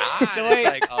titties." It's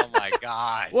like, oh my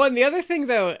God. Well, and the other thing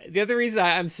though, the other reason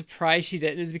I'm surprised she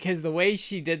didn't is because the way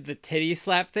she did the titty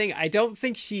slap thing, I don't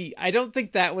think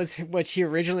that was what she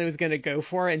originally was gonna go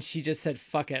for, and she just said,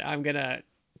 "Fuck it, I'm gonna."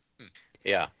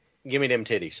 Yeah, give me them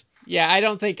titties. Yeah, I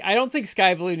don't think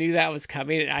Sky Blue knew that was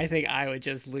coming, and I think I would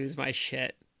just lose my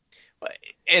shit.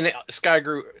 And Sky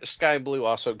Blue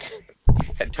also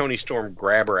had Tony Storm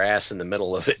grab her ass in the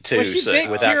middle of it too. Well, she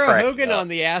bit without Kira cracking Hogan up. on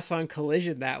the ass on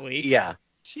Collision that week. Yeah,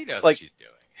 she knows what she's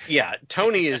doing. Yeah,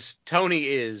 Tony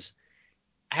is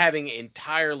having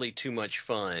entirely too much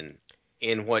fun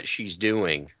in what she's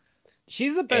doing.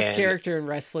 She's the best character in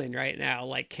wrestling right now,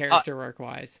 like character work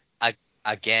wise.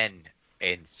 Again,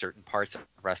 in certain parts of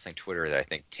wrestling Twitter that I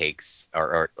think takes,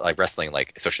 or like wrestling,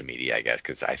 like social media, I guess,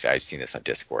 because I've seen this on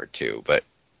Discord too, but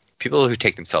people who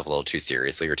take themselves a little too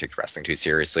seriously or take wrestling too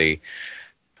seriously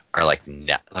are like,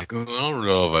 oh, I don't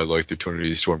know if I like the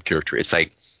Tony Storm character. It's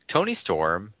like Tony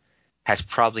Storm has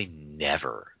probably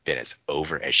never been as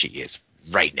over as she is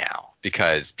right now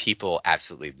because people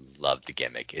absolutely love the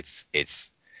gimmick.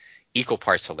 It's equal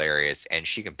parts hilarious, and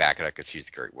she can back it up because she's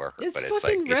a great worker. It's but it's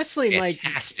like wrestling, it's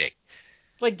fantastic.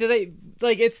 Like, do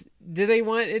they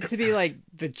want it to be like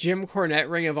the Jim Cornette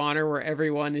Ring of Honor where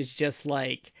everyone is just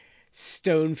like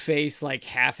stone faced, like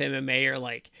half MMA, or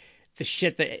like the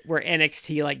shit that where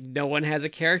NXT, like no one has a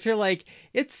character? Like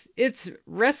it's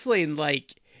wrestling,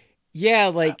 like, yeah,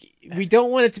 like we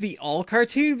don't want it to be all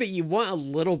cartoon, but you want a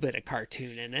little bit of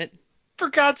cartoon in it. For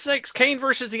God's sakes, Kane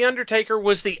versus The Undertaker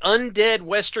was the undead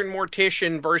Western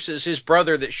mortician versus his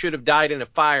brother that should have died in a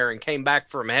fire and came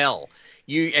back from hell.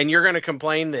 You're going to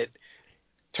complain that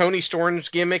Tony Storm's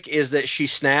gimmick is that she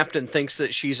snapped and thinks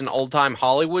that she's an old-time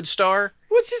Hollywood star?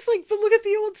 Well, it's just like, but look at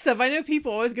the old stuff. I know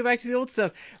people always go back to the old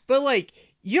stuff, but like,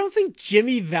 you don't think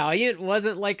Jimmy Valiant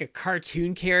wasn't like a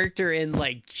cartoon character in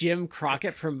like Jim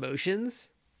Crockett Promotions?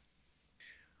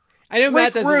 I know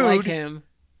Matt doesn't like him,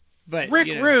 but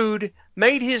Rick Rude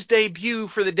made his debut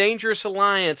for the Dangerous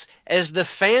Alliance as the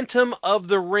Phantom of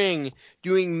the Ring,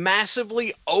 doing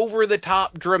massively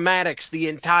over-the-top dramatics the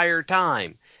entire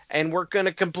time. And we're going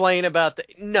to complain about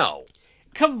no.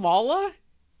 Kamala?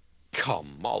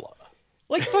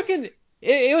 Like fucking,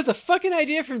 it was a fucking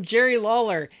idea from Jerry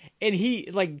Lawler, and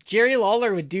Jerry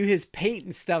Lawler would do his paint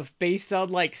and stuff based on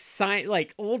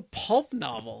like old pulp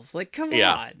novels. Like, come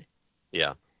on.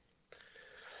 Yeah.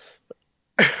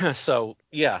 So,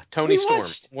 yeah, Tony Storm,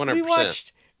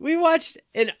 100%. We watched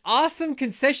an awesome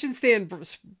concession stand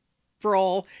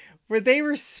brawl where they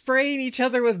were spraying each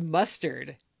other with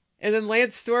mustard. And then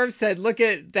Lance Storm said, "Look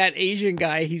at that Asian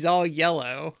guy, he's all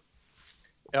yellow."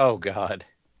 Oh, God.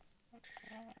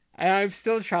 I'm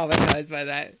still traumatized by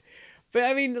that. But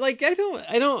I mean, like, I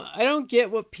don't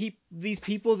get what these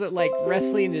people that like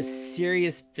wrestling is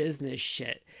serious business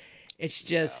shit. It's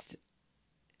just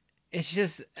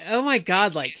oh my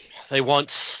God, like they want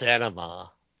cinema.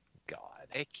 God,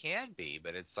 it can be,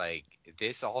 but it's like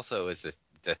this also is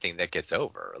the thing that gets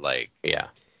over. Like, yeah,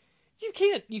 you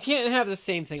can't have the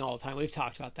same thing all the time. We've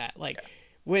talked about that. Like,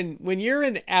 when you're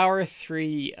in hour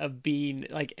 3 of being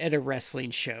like at a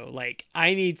wrestling show, like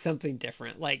I need something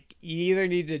different. Like, you either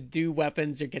need to do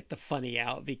weapons or get the funny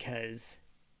out, because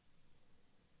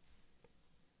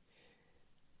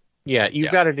Yeah, you've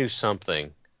Yeah. got to do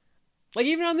something. Like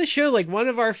even on the show, like one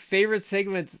of our favorite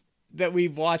segments that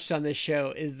we've watched on this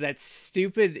show is that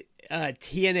stupid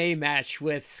TNA match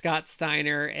with Scott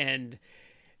Steiner and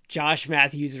Josh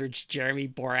Matthews versus Jeremy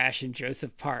Borash and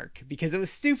Joseph Park because it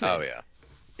was stupid. Oh yeah.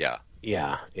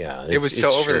 Yeah. Yeah. It was so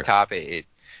it's over the true. top. It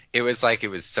was like it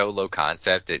was so low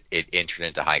concept it entered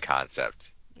into high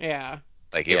concept. Yeah.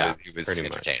 Like Yeah, it was pretty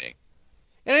much. entertaining.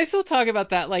 And I still talk about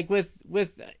that, like with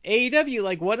AEW.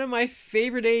 Like one of my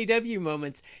favorite AEW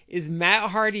moments is Matt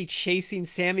Hardy chasing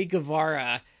Sammy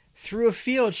Guevara through a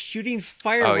field, shooting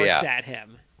fireworks yeah. at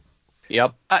him.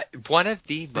 Yep. One of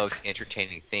the most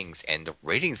entertaining things, and the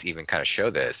ratings even kind of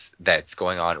show this, that's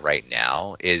going on right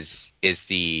now is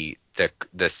the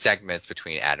segments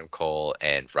between Adam Cole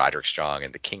and Roderick Strong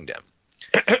and the Kingdom.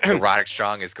 Roderick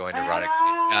Strong is going to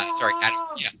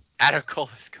Adam Cole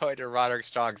is going to Roderick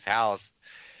Strong's house,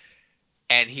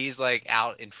 and he's like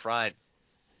out in front,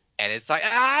 and it's like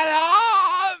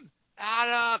Adam,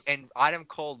 and Adam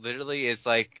Cole literally is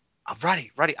like, oh,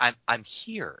 Roddy, I'm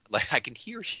here, like I can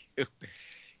hear you.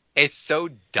 It's so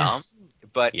dumb,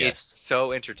 but Yes. it's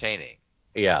so entertaining.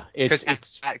 Yeah. It's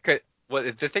Well,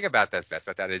 the thing about that's best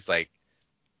about that is like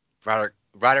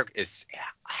Roderick is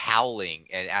howling,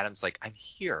 and Adam's like, I'm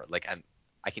here, like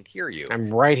I can hear you. I'm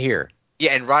right here.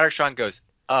 Yeah, and Roderick Strong goes,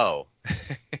 oh.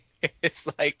 It's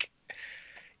like,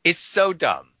 it's so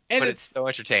dumb, but it's so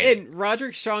entertaining. And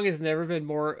Roderick Strong has never been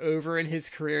more over in his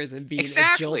career than being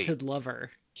Exactly. a jilted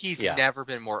lover. He's Yeah. never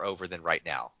been more over than right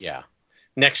now. Yeah.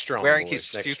 Neck strong. Wearing boys,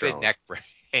 his neck stupid strong. neck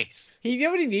brace. You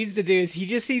know what he needs to do is he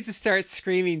just needs to start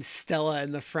screaming Stella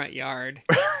in the front yard.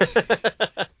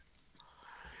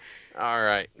 All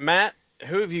right, Matt,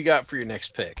 who have you got for your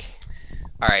next pick?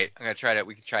 All right,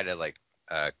 we can try to like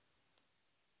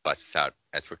bust this out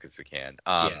as quick as we can.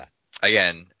 Yeah.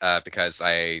 Again, because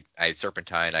I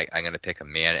Serpentine, I'm gonna pick a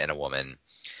man and a woman.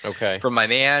 Okay. For my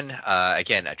man,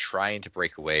 again, trying to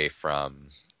break away from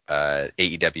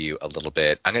AEW a little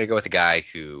bit. I'm gonna go with a guy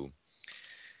who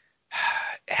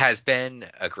has been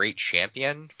a great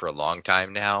champion for a long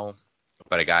time now,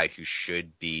 but a guy who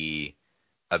should be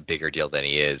a bigger deal than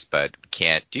he is, but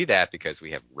can't do that because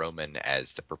we have Roman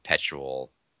as the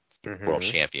perpetual world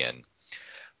champion.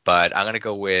 But I'm gonna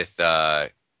go with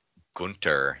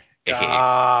Gunter, aka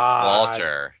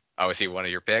Walter. Oh, is he one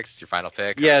of your picks? Your final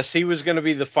pick? Yes, he was going to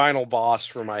be the final boss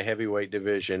for my heavyweight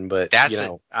division, but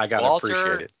I gotta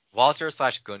appreciate it.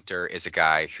 Walter/Gunter is a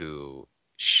guy who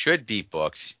should be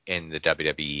booked in the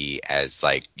WWE as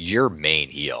like your main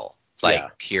heel,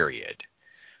 period.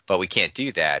 But we can't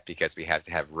do that because we have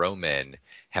to have Roman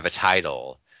have a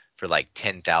title for like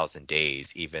 10,000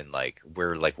 days, even like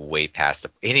we're like way past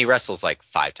and he wrestles like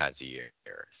 5 times a year.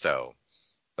 So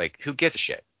like, who gives a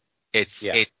shit? It's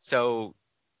so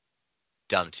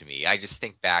dumb to me. I just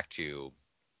think back to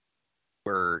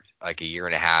we're like a year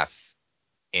and a half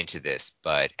into this,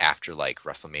 but after like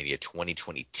WrestleMania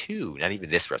 2022, not even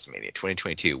this WrestleMania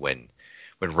 2022, when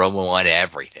Roman won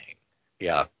everything,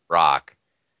 Rock,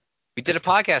 we did a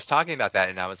podcast talking about that,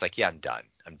 and I was like, yeah, I'm done.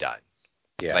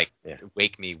 Yeah,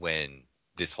 wake me when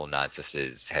this whole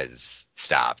nonsense has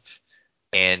stopped.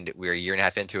 And we're a year and a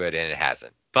half into it, and it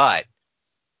hasn't. But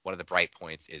one of the bright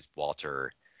points is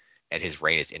Walter and his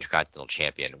reign as Intercontinental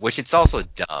Champion, which it's also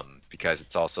dumb because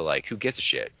it's also like, who gives a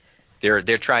shit? They're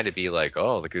trying to be like,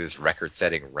 oh, look at this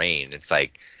record-setting reign. It's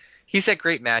like, he's had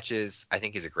great matches. I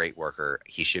think he's a great worker.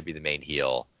 He should be the main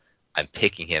heel. I'm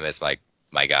picking him as my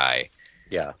guy.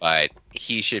 Yeah. But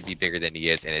he should be bigger than he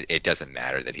is, and it doesn't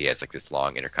matter that he has like this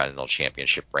long Intercontinental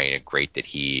Championship reign, and great that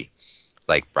he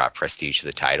like brought prestige to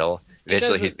the title.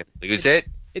 Eventually he's going to lose it.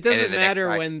 It doesn't matter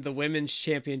when the women's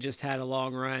champion just had a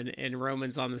long run and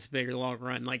Roman's on this bigger long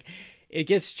run. Like, it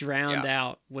gets drowned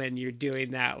out when you're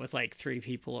doing that with like 3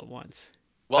 people at once.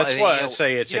 Well, that's why I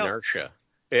say it's inertia.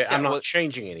 I'm not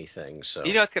changing anything. So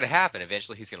you know what's going to happen?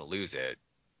 Eventually he's going to lose it.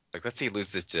 Like, let's say he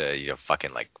loses it to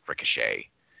fucking like Ricochet.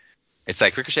 It's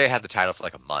like Ricochet had the title for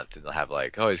like a month, and they'll have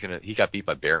like, oh, he got beat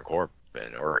by Baron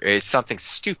Corbin, or it's something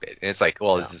stupid, and it's like,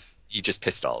 well, you just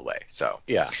pissed it all away. So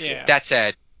yeah. That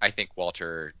said, I think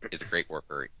Walter is a great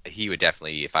worker. He would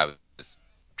definitely, if I was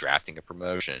drafting a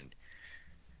promotion,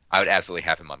 I would absolutely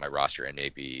have him on my roster and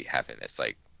maybe have him as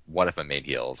like one of my main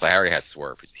heels. I already have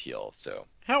Swerve as a heel, so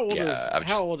how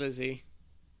old is he?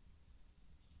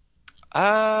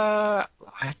 I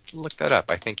have to look that up.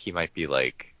 I think he might be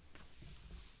like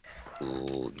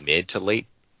mid to late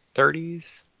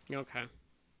 30s. Okay.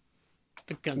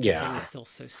 The Gunther thing is still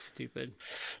so stupid.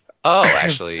 Oh,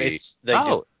 actually.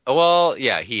 Well,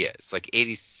 yeah, he is. Like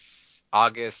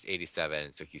August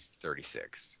 87, so he's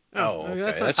 36. Oh,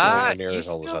 okay. That's not near as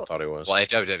old as I thought he was. Well, at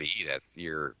WWE,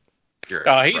 you're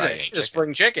Oh, he's a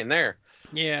spring chicken there.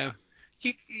 Yeah.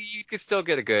 You could still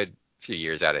get a good few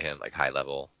years out of him, like high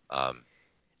level. I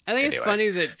think it's funny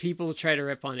that people try to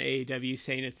rip on AEW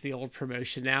saying it's the old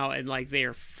promotion now, and like they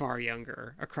are far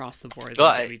younger across the board than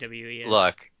WWE is.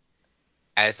 Look,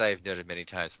 as I've noted many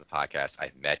times in the podcast,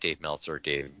 I've met Dave Meltzer.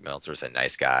 Dave Meltzer's a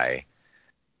nice guy.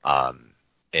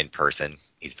 In person,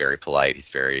 he's very polite. He's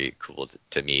very cool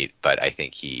to meet, but I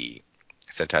think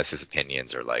sometimes his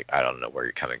opinions are like, I don't know where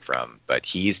you're coming from, but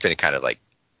he's been kind of like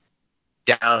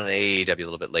down in AEW a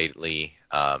little bit lately.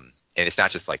 And it's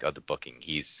not just like, the booking.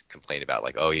 He's complained about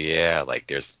like, oh yeah, like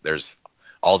there's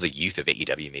all the youth of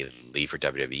AEW may leave for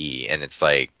WWE, and it's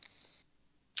like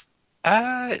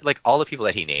all the people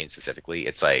that he named specifically,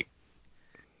 it's like,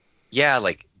 yeah,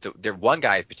 like the one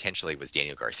guy potentially was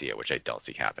Daniel Garcia, which I don't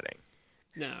see happening.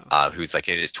 No. Who's like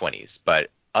in his 20s, but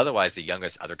otherwise the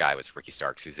youngest other guy was Ricky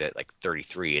Starks, who's at like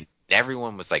 33, and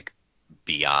everyone was like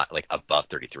beyond, like above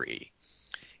 33.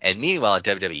 And meanwhile in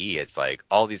WWE, it's like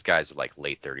all these guys are like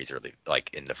late 30s, early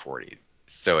like in the 40s.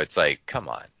 So it's like, come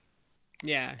on.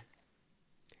 Yeah.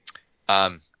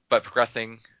 But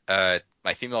progressing,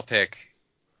 my female pick,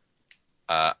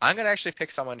 I'm gonna actually pick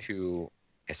someone who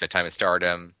has spent time in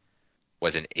Stardom,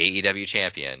 was an AEW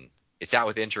champion. It's out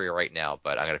with injury right now,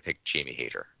 but I'm gonna pick Jamie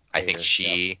Hayter. I think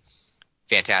she,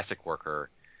 fantastic worker,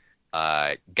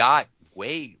 got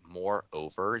way more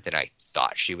over than I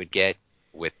thought she would get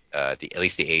with at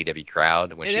least the AEW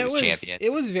crowd when she was champion.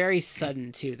 It was very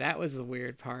sudden too. That was the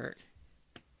weird part.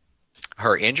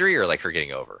 Her injury or like her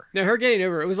getting over? No, her getting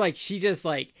over. It was like she just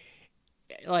like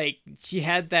she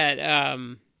had that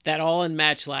all-in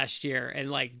match last year, and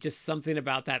like just something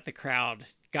about that the crowd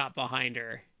got behind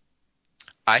her.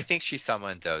 I think she's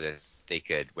someone though that they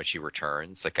could, when she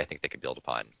returns, like I think they could build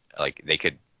upon. Like they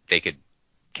could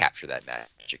capture that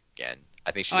match again.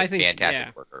 I think she's a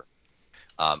fantastic worker.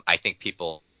 I think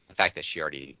the fact that she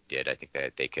already did, I think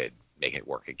that they could make it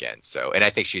work again. So, and I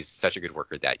think she's such a good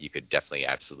worker that you could definitely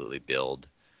absolutely build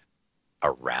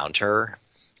around her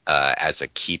as a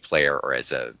key player, or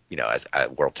as a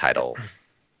world title,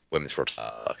 women's world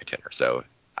title contender. So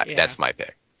that's my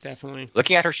pick. Definitely.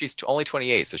 Looking at her, she's only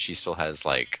 28, so she still has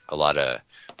like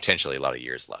potentially a lot of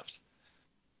years left.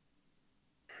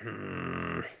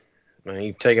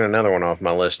 You've taken another one off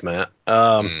my list, Matt.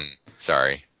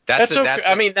 Sorry. That's okay.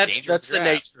 I mean, that's the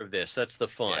nature of this. That's the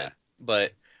fun. Yeah.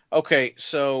 But okay,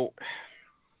 so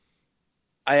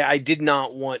I did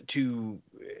not want to.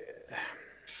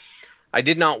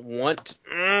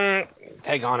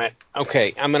 Take on it.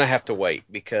 Okay, I'm gonna have to wait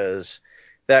because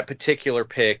that particular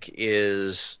pick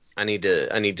is I need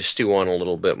to stew on a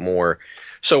little bit more.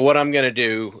 So what I'm gonna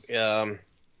do, I'm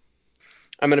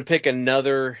gonna pick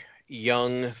another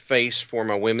young face for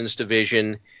my women's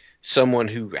division, someone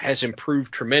who has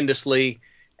improved tremendously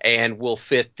and will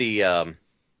fit the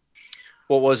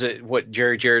what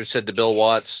Jerry Jarrett said to Bill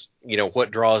Watts,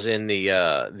 what draws in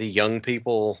the young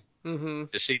people to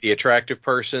see the attractive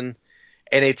person.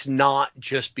 And it's not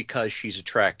just because she's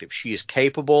attractive. She is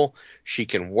capable, she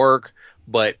can work,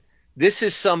 but this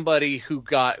is somebody who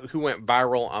went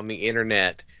viral on the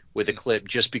internet with a clip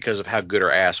just because of how good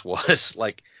her ass was.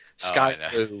 Like Sky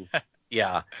Blue,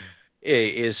 yeah,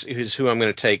 is who I'm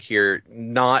going to take here.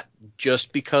 Not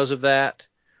just because of that,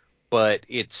 but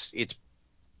it's.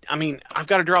 I mean, I've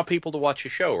got to draw people to watch a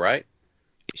show, right?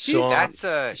 She's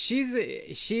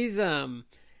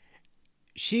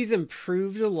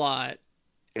improved a lot.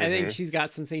 I think she's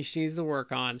got some things she needs to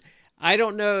work on. I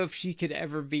don't know if she could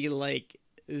ever be like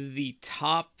the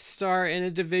top star in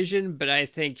a division, but I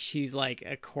think she's like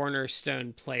a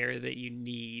cornerstone player that you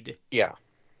need. Yeah.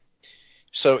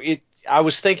 So I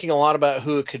was thinking a lot about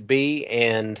who it could be,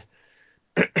 and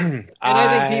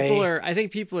I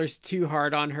think people are too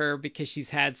hard on her because she's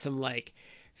had some like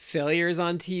failures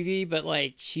on TV, but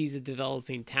like she's a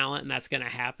developing talent, and that's gonna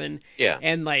happen. Yeah.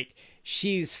 And like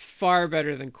she's far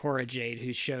better than Cora Jade,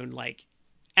 who's shown like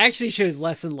actually shows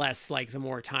less and less like the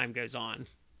more time goes on.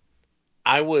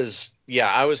 I was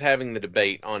having the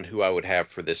debate on who I would have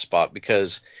for this spot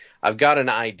because I've got an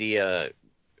idea.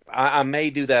 I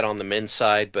may do that on the men's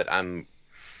side, but I'm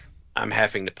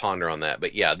having to ponder on that.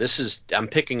 But yeah, I'm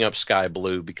picking up Sky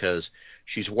Blue because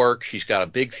she's worked, she's got a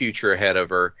big future ahead of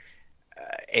her,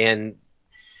 and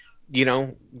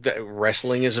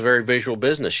wrestling is a very visual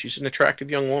business. She's an attractive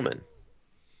young woman.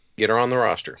 Get her on the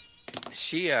roster.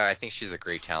 I think she's a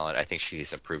great talent. I think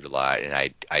she's improved a lot, and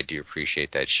I do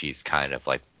appreciate that she's kind of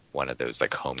like one of those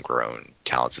like homegrown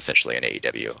talents essentially in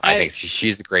AEW. I think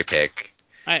she's a great pick.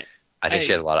 I think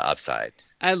she has a lot of upside.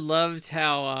 I loved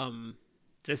how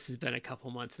this has been a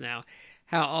couple months now,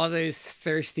 how all those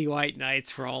thirsty white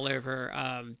knights were all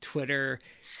over Twitter,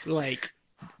 like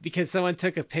because someone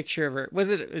took a picture of her. Was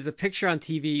it a picture on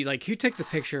TV? Like who took the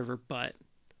picture of her butt?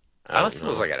 Unless it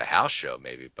was like at a house show,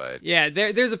 maybe, but Yeah,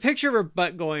 there's a picture of her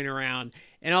butt going around,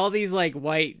 and all these like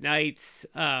white knights,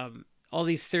 all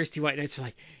these thirsty white knights are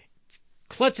like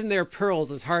clutching their pearls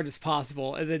as hard as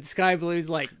possible, and then Sky Blue's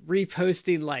like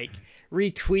reposting, like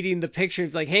retweeting the picture.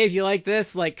 It's like, hey, if you like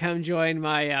this, like come join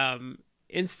my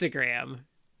Instagram.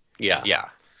 Yeah. yeah.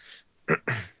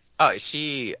 Oh,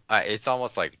 it's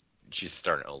almost like she's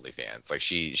starting OnlyFans. Like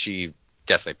she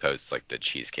definitely posts like the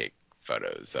cheesecake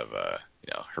photos of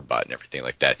her butt and everything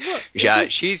like that. Well,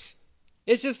 She's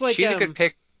it's just like a good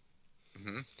pick.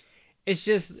 Mm-hmm. It's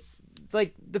just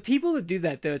like the people that do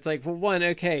that though. It's like, well, one,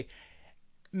 okay,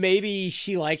 maybe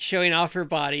she likes showing off her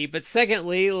body, but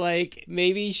secondly, like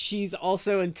maybe she's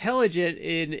also intelligent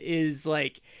and is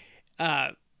like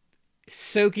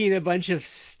soaking a bunch of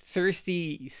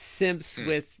thirsty simps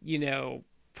with,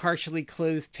 partially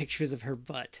clothed pictures of her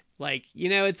butt. Like,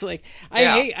 it's like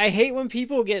I hate when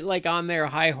people get like on their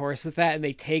high horse with that and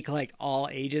they take like all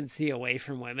agency away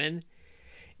from women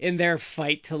in their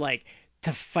fight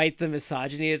to fight the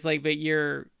misogyny. It's like, but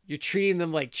you're treating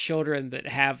them like children that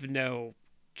have no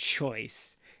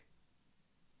choice.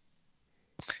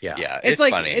 Yeah. Yeah, It's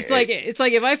like funny. it's like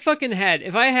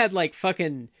if I had like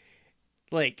fucking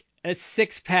like a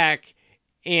six pack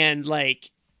and like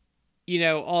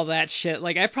all that shit,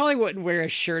 like I probably wouldn't wear a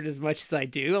shirt as much as I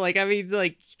do. Like I mean,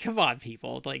 like come on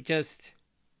people, like just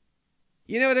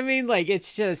what I mean? Like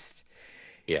it's just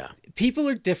people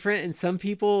are different, and some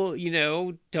people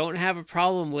don't have a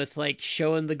problem with like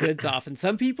showing the goods off, and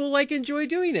some people like enjoy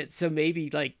doing it. So maybe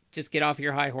like just get off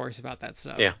your high horse about that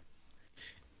stuff.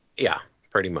 Yeah,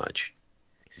 pretty much.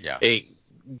 Yeah.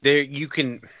 There you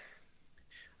can.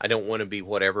 I don't want to be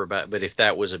whatever about, but if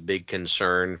that was a big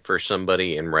concern for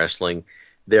somebody in wrestling,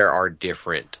 there are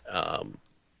different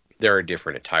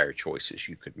attire choices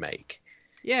you could make.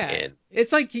 Yeah. And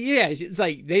it's like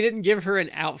they didn't give her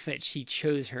an outfit, she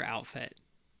chose her outfit.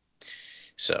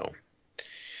 So,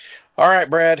 all right,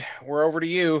 Brad, we're over to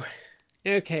you.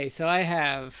 Okay, so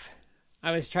I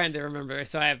was trying to remember.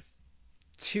 So I have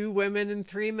 2 women and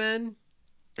 3 men.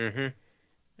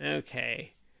 Mm-hmm.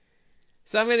 Okay.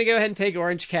 So I'm going to go ahead and take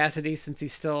Orange Cassidy since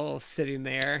he's still sitting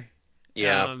there.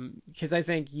 Yeah. Because I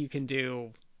think you can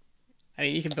build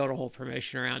a whole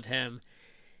promotion around him.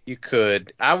 You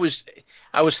could. I was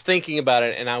thinking about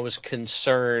it and I was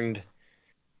concerned.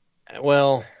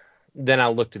 Well, then I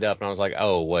looked it up and I was like,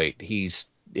 oh wait, he's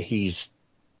late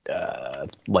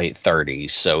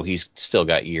 30s, so he's still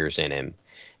got years in him.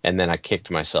 And then I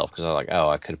kicked myself because I was like, oh,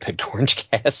 I could have picked Orange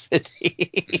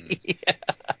Cassidy.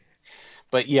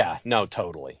 But yeah, no,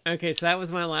 totally. Okay, so that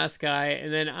was my last guy,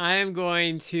 and then I'm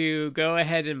going to go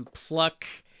ahead and pluck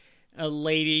a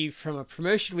lady from a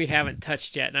promotion we haven't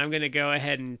touched yet, and I'm going to go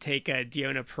ahead and take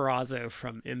Deonna Purrazzo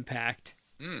from Impact.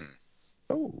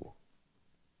 Oh.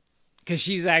 Because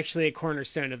she's actually a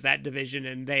cornerstone of that division,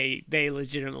 and they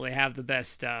legitimately have the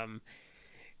best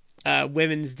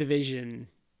women's division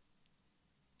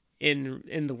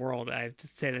in the world. I have to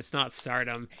say that's not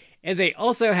Stardom. And they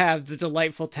also have the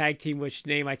delightful tag team, which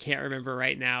name I can't remember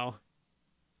right now.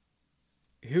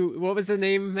 What was the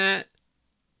name, Matt?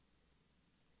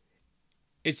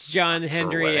 It's John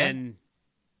Hendry and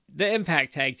the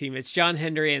Impact tag team. It's John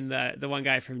Hendry and the one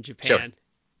guy from Japan.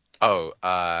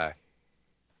 Sure.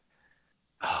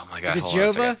 Oh my god, is it hold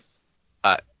Jova? On a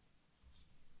second.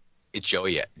 It's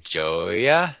Joya?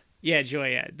 Yeah,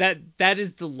 Joya. That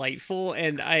is delightful,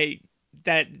 and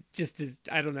that just is,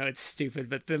 I don't know, it's stupid,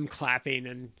 but them clapping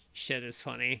and shit is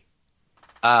funny.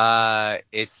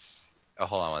 It's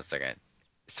hold on one second.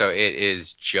 So it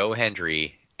is Joe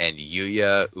Hendry and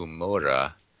Yuya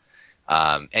Uemura.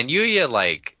 And Yuya,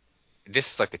 like, this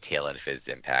was like the tail end of his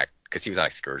Impact because he was on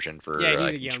excursion for he's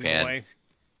a New young Japan. boy.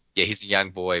 Yeah, he's a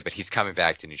young boy, but he's coming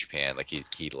back to New Japan. Like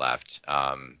he left.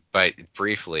 But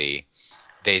briefly,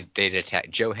 they did attack.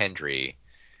 Joe Hendry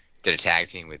did a tag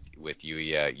team with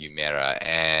Yuya Uemura,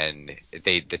 and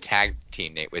the tag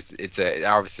team name it's a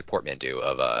obviously portmanteau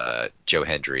of Joe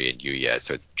Hendry and Yuya,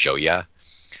 so it's Joya.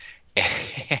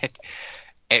 And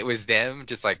it was them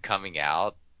just like coming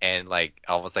out and like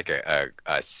almost like a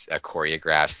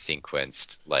choreographed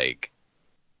sequenced like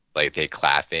they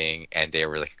clapping, and they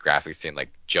were like graphics saying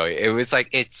like Joey. It was like,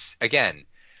 it's again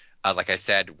like I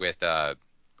said with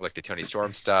like the Tony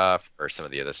Storm stuff or some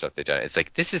of the other stuff they've done. It's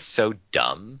like, this is so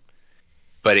dumb,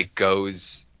 but it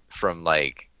goes from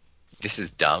like this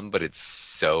is dumb, but it's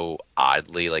so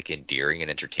oddly like endearing and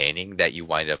entertaining that you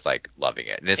wind up like loving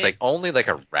it. And it's like only like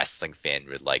a wrestling fan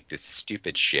would like this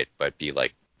stupid shit, but be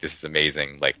like, this is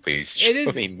amazing. Like, please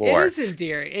show me more. It is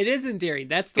endearing. It is endearing.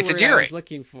 That's the word endearing. I was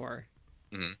looking for.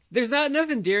 Mm-hmm. There's not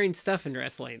enough endearing stuff in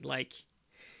wrestling. Like,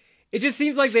 it just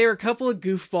seems like they were a couple of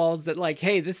goofballs that like,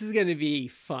 hey, this is going to be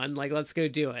fun. Like, let's go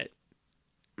do it.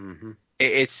 Mm-hmm.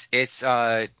 It's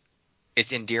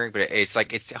endearing, but it's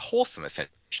like it's wholesome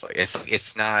essentially.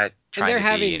 It's not trying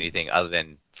to be anything other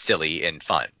than silly and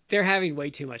fun. They're having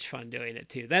way too much fun doing it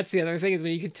too. That's the other thing, is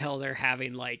when you can tell they're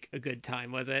having like a good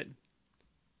time with it.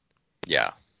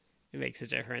 Yeah, it makes a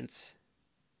difference.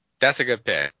 That's a good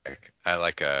pick. I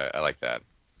like that.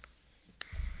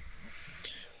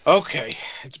 Okay,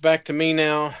 it's back to me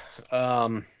now.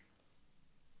 I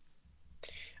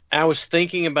was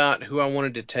thinking about who I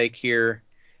wanted to take here,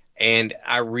 and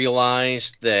I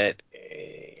realized that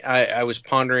I was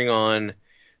pondering on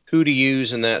who to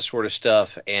use and that sort of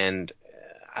stuff, and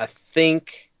I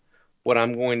think what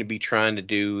I'm going to be trying to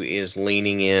do is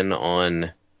leaning in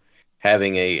on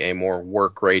having a more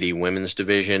work-ready women's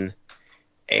division.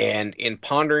 And in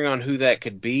pondering on who that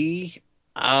could be,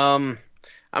 I'm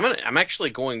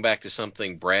actually going back to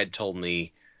something Brad told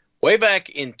me way back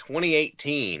in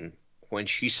 2018 when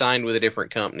she signed with a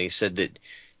different company. Said that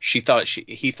he thought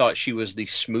she was the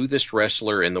smoothest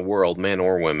wrestler in the world, men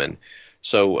or women.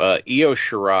 So Io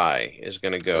Shirai is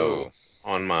going to go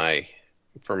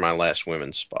for my last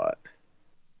women's spot.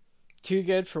 Too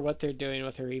good for what they're doing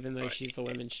with her, even though she's the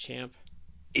women's champ.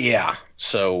 Yeah,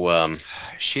 so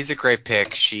she's a great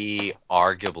pick. She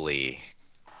arguably,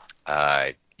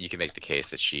 you can make the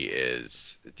case that she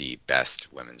is the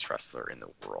best women's wrestler in the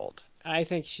world. I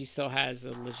think she still has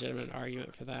a legitimate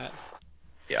argument for that.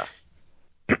 Yeah.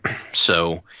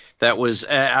 So that was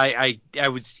I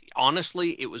was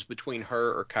honestly, it was between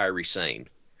her or Kairi Sane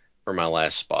for my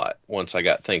last spot once I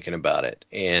got thinking about it.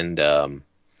 And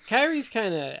Kairi's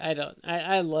kind of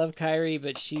I love Kairi,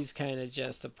 but she's kind of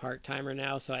just a part-timer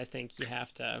now, so I think you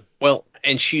have to. Well,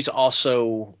 and she's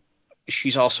also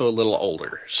a little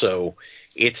older, so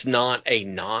it's not a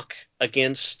knock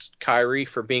against Kairi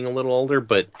for being a little older,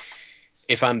 but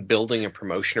if I'm building a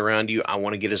promotion around you, I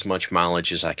want to get as much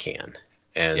mileage as I can.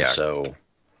 And so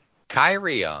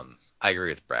Kairi, I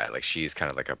agree with Brad. Like, she's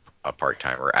kind of like a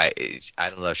part-timer. I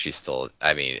don't know if she's still,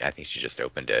 I mean, I think she just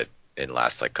opened it in the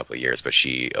last like couple of years, but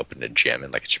she opened a gym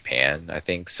in like Japan, I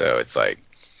think. So it's like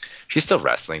she's still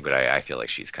wrestling, but I feel like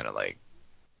she's kind of like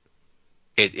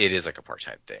it is like a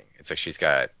part-time thing. It's like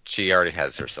she already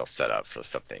has herself set up for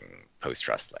something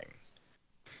post-wrestling.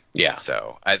 Yeah.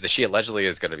 So she allegedly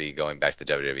is going to be going back to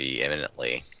WWE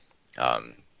imminently.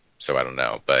 So I don't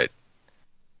know, but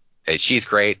she's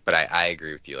great. But I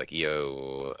agree with you. Like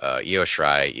Io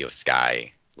Shirai, Io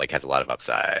Sky, like has a lot of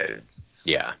upside.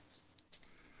 Yeah.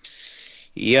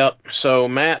 Yep. So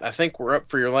Matt, I think we're up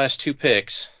for your last two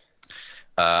picks.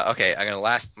 Okay,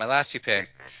 my last two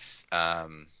picks.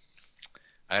 I'm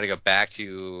gonna go back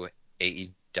to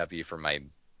AEW for my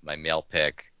male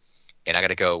pick, and I'm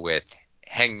gonna go with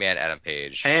Hangman Adam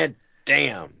Page. And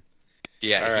damn.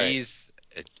 Yeah, right. He's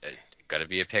gonna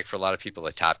be a pick for a lot of people,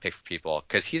 a top pick for people,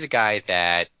 because he's a guy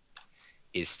that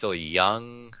is still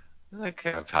young. I don't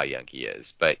know how young he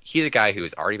is, but he's a guy who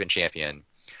has already been champion.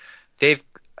 They've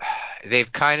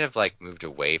kind of like moved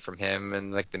away from him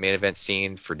in like the main event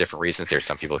scene for different reasons. There's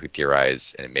some people who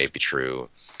theorize, and it may be true,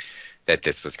 that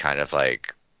this was kind of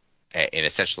like an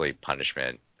essentially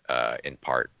punishment in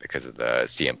part because of the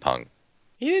CM Punk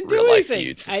real life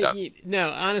feuds and stuff. No,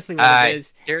 honestly, what it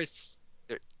is.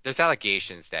 There's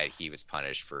allegations that he was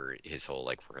punished for his whole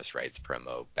like workers' rights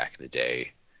promo back in the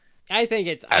day. I think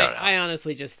it's. I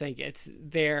honestly just think it's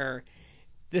there.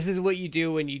 This is what you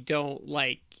do when you don't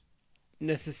like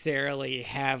necessarily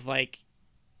have like.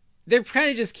 They're kind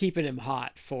of just keeping him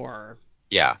hot for.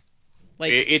 Yeah.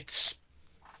 Like it's.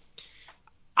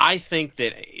 I think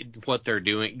that what they're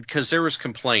doing, because there was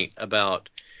complaint about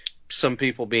some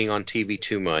people being on TV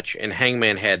too much, and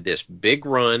Hangman had this big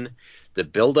run, the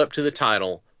build up to the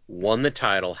title, won the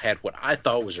title, had what I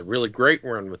thought was a really great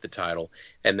run with the title,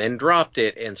 and then dropped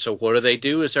it. And so what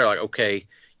do? Is they're like, okay,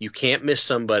 you can't miss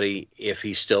somebody if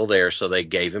he's still there. So they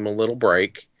gave him a little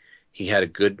break. He had a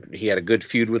good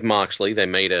feud with Moxley. They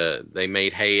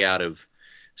made hay out of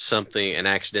something, an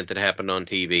accident that happened on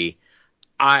TV.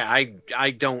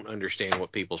 I don't understand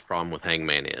what people's problem with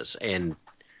Hangman is. And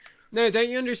no, don't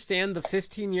you understand? The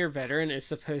 15-year veteran is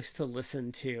supposed to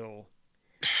listen to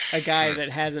a guy that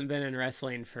hasn't been in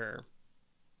wrestling for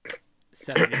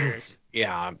 7 years.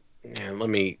 Yeah, let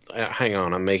me hang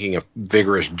on. I'm making a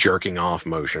vigorous jerking off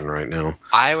motion right now.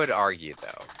 I would argue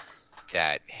though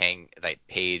that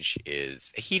Paige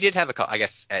is. He did have a couple. I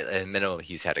guess at a minimum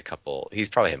he's had a couple. He's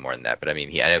probably had more than that. But I mean,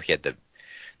 I know he had the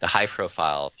high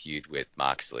profile feud with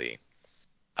Moxley,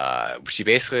 which he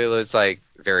basically was like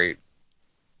very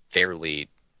fairly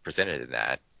presented in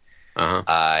that.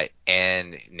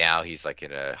 And now he's like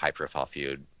in a high profile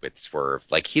feud with Swerve.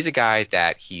 Like he's a guy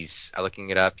that he's looking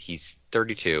it up. He's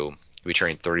 32. He'll be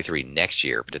turning 33 next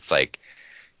year. But it's like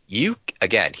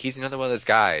he's another one of those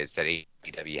guys that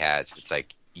AEW has. It's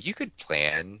like you could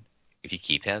plan if you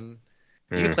keep him.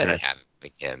 You can plan on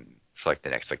having him for like the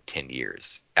next like 10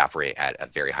 years operate at a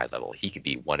very high level. He could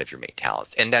be one of your main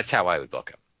talents, and that's how I would book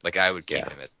him. Like I would keep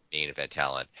him as main event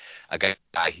talent, a guy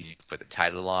who you put the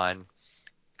title on.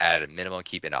 At a minimum,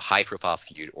 keep in a high-profile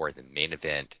feud or the main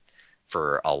event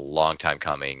for a long time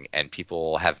coming. And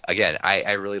people have, again,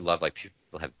 I really love like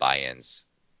people have buy-ins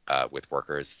with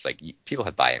workers. It's like people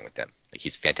have buy-in with him. Like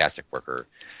he's a fantastic worker.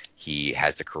 He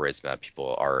has the charisma.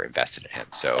 People are invested in him.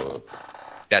 So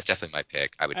that's definitely my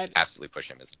pick. I would absolutely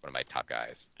push him as one of my top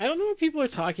guys. I don't know what people are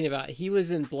talking about. He was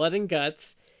in Blood and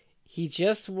Guts. He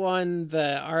just won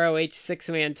the ROH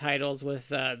six-man titles with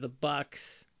the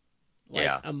Bucks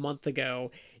a month ago.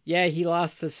 Yeah, he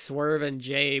lost to Swerve and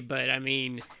Jay, but I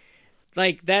mean,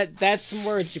 like that's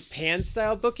more Japan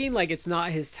style booking. Like it's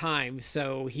not his time,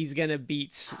 so he's gonna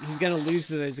lose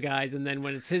to those guys, and then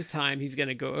when it's his time, he's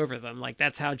gonna go over them. Like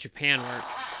that's how Japan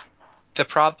works. The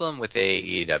problem with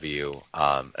AEW,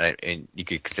 and you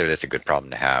could consider this a good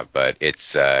problem to have, but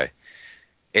it's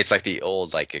like the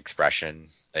old like expression,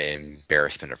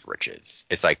 embarrassment of riches.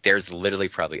 It's like there's literally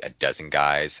probably a dozen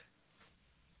guys.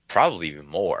 Probably even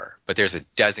more, but there's a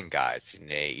dozen guys in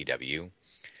AEW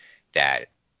that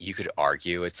you could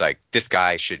argue it's like this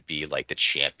guy should be like the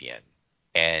champion,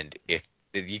 and if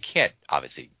you can't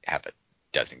obviously have a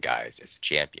dozen guys as the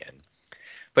champion,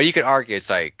 but you could argue it's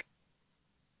like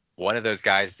one of those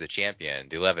guys is the champion,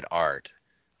 the 11 aren't.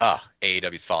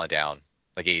 AEW's falling down.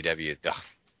 Like AEW,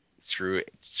 screw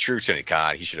Tony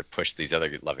Khan. He should have pushed these other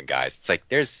 11 guys. It's like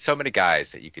there's so many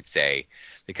guys that you could say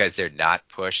because they're not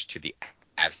pushed to the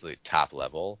absolute top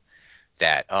level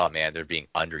that they're being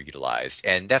underutilized,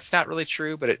 and that's not really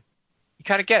true, but you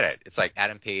kind of get it. It's like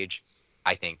Adam Page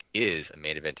I think is a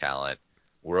main event talent,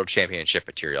 world championship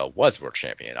material, was world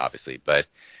champion obviously, but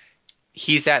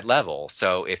he's that level.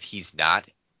 So if he's not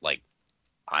like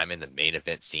I'm in the main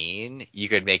event scene, you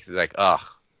could make it like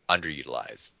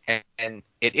underutilized, and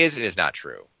it is and is not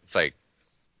true. It's like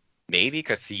maybe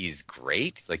because he's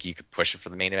great, like you could push him for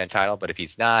the main event title, but if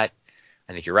he's not,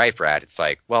 I think you're right, Brad. It's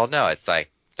like, well, no, it's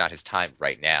like it's not his time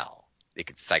right now. It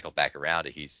could cycle back around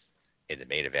if he's in the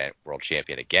main event, world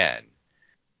champion again,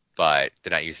 but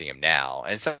they're not using him now.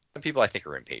 And some people I think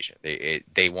are impatient.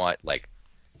 They want like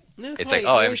it's like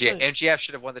MJF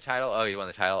should have won the title. Oh, he won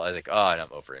the title. I was like, no, I'm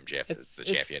over MJF as the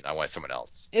champion. I want someone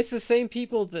else. It's the same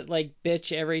people that like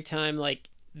bitch every time like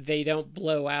they don't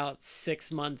blow out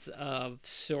 6 months of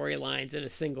storylines in a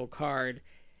single card,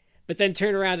 but then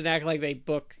turn around and act like they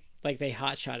book. Like they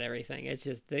hotshot everything. It's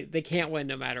just they can't win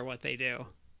no matter what they do.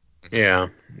 Yeah.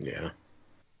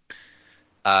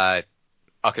 Okay,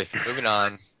 so moving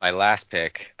on. My last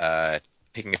pick,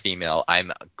 picking a female.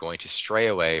 I'm going to stray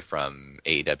away from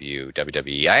AEW,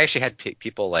 WWE. I actually had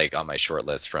people like on my short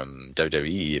list from WWE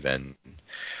even.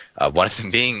 One of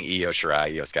them being Io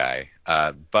Shirai, Io Sky.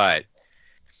 But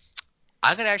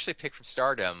I'm gonna actually pick from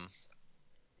Stardom,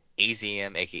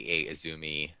 AZM, aka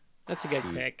Azumi. That's a good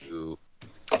pick.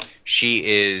 She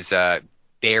is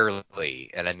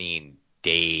barely, and I mean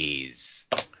days,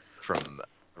 from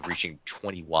reaching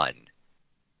 21,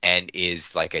 and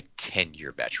is like a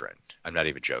 10-year veteran. I'm not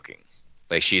even joking.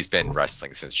 Like she's been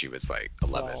wrestling since she was like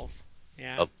 11.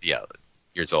 12. Yeah,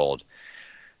 years old.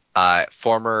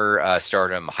 Former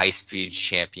Stardom high-speed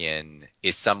champion,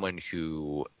 is someone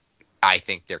who I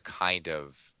think they're kind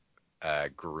of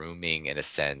grooming in a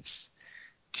sense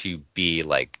to be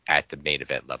like at the main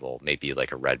event level, maybe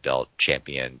like a red belt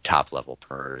champion, top level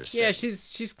person. Yeah,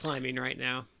 she's climbing right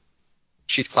now.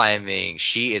 She's climbing.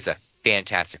 She is a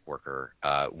fantastic worker.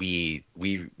 We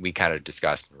kind of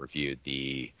discussed and reviewed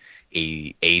the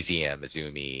AZM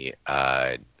Azumi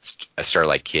a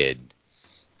Starlight Kid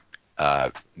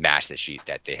match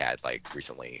that they had like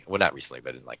recently. Well, not recently,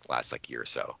 but in like last like year or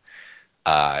so.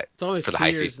 It's almost for the 2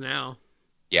 years now.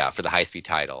 Yeah, for the high speed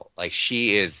title. Like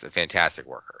she is a fantastic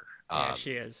worker. Yeah,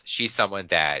 she is. She's someone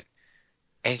that,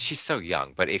 and she's so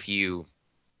young. But if you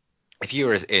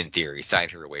were in theory sign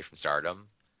her away from Stardom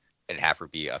and have her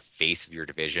be a face of your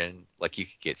division, like you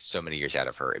could get so many years out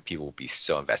of her, and people will be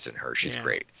so invested in her. She's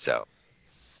great. So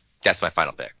that's my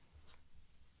final pick.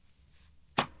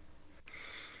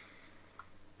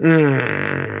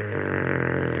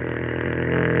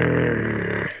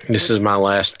 This is my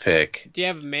last pick. Do you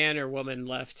have a man or woman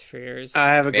left for yours?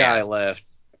 I have a Man. guy left,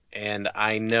 and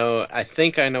I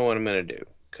think I know what I'm going to do.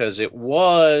 Because it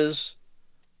was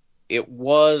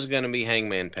going to be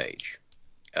Hangman Page.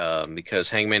 Because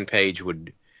Hangman Page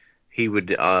would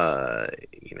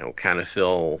kind of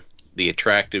fill the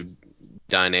attractive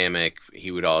dynamic.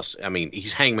 He would also,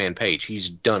 he's Hangman Page. He's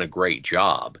done a great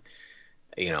job,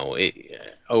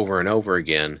 over and over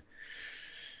again.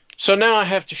 So now I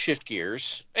have to shift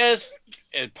gears as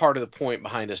part of the point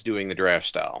behind us doing the draft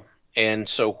style. And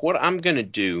so what I'm going to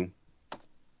do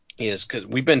is, because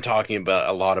we've been talking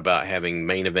a lot about having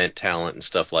main event talent and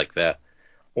stuff like that.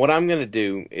 What I'm going to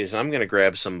do is I'm going to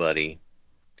grab somebody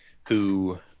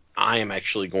who I am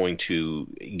actually going to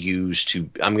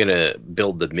I'm going to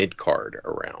build the mid card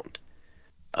around.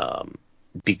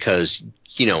 Because,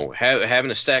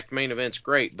 having a stacked main event's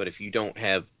great, but if you don't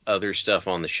have other stuff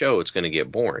on the show, it's going to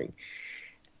get boring.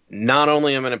 Not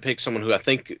only am I going to pick someone who I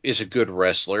think is a good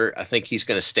wrestler, I think he's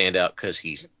going to stand out because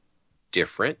he's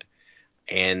different.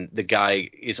 And the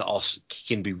guy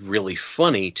can be really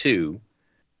funny too.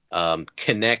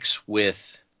 Connects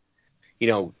with,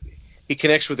 he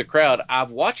connects with the crowd.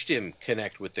 I've watched him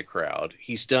connect with the crowd.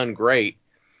 He's done great.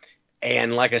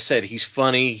 And like I said, he's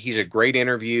funny. He's a great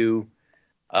interview.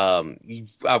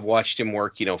 I've watched him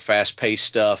work, fast-paced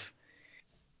stuff.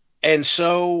 And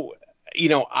so,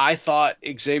 I thought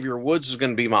Xavier Woods was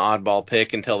going to be my oddball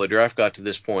pick until the draft got to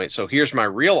this point. So here's my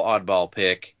real oddball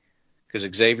pick, because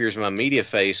Xavier's my media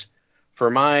face. For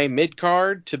my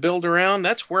mid-card to build around,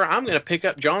 that's where I'm going to pick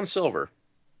up John Silver.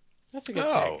 That's a good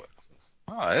pick.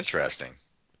 Oh, interesting.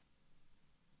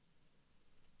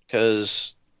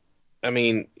 Because,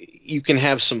 you can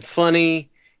have some funny,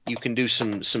 you can do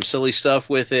some silly stuff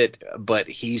with it, but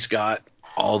he's got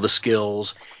all the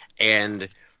skills. And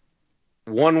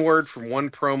one word from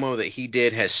one promo that he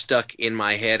did has stuck in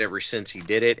my head ever since he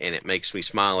did it, and it makes me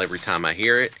smile every time I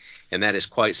hear it. And that is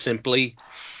quite simply,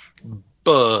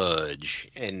 budge.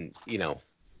 And,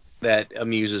 that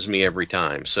amuses me every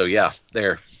time. So, yeah,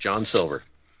 there, John Silver.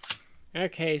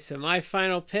 Okay, so my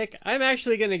final pick, I'm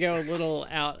actually going to go a little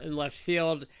out in left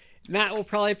field. Matt will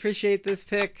probably appreciate this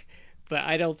pick, but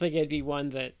I don't think it'd be one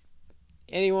that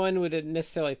anyone would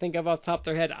necessarily think of off the top of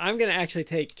their head. I'm going to actually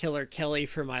take Killer Kelly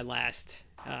for my last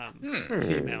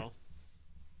female.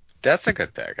 That's a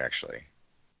good pick, actually.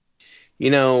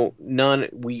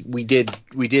 We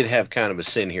did have kind of a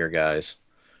sin here, guys.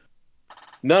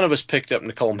 None of us picked up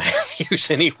Nicole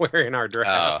Matthews anywhere in our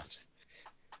draft.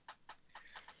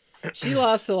 She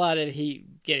lost a lot of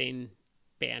heat getting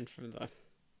banned from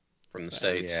the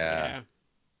States. Yeah.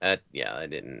 That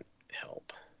didn't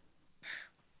help.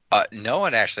 No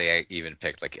one actually even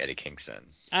picked like Eddie Kingston.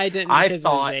 I didn't because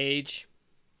of his age.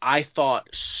 I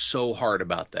thought so hard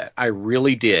about that. I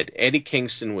really did. Eddie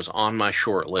Kingston was on my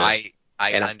short list.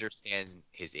 I understand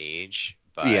his age,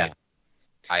 but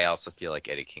I also feel like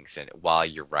Eddie Kingston, while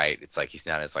you're right, it's like he's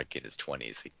not as like in his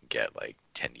 20s. He can get like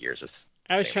 10 years or something.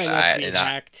 I was trying not to be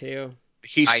hack too.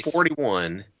 He's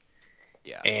 41.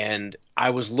 Yeah. And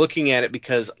I was looking at it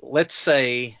because let's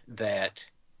say that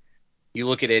you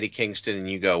look at Eddie Kingston and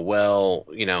you go, well,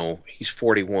 he's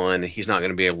 41. He's not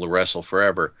going to be able to wrestle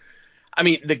forever.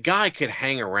 The guy could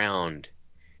hang around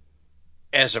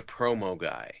as a promo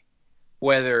guy,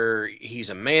 whether he's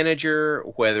a manager,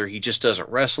 whether he just doesn't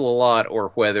wrestle a lot, or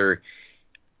whether,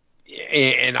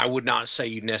 and I would not say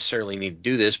you necessarily need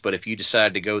to do this, but if you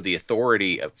decide to go the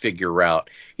authority figure route,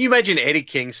 you imagine Eddie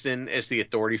Kingston as the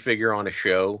authority figure on a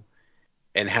show,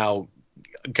 and how,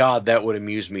 God, that would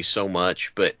amuse me so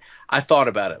much. But I thought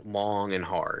about it long and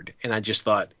hard, and I just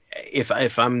thought,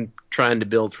 if I'm trying to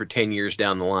build for 10 years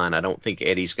down the line, I don't think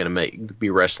Eddie's going to be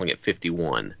wrestling at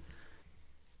 51.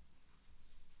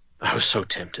 I was so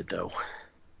tempted, though.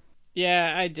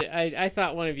 Yeah, I did. I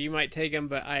thought one of you might take him,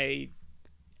 but I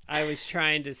was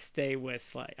trying to stay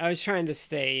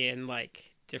in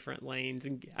different lanes,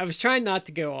 and I was trying not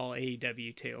to go all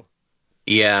AEW too.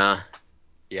 Yeah.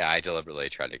 Yeah, I deliberately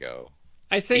tried to go.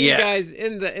 I sent you guys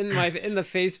in the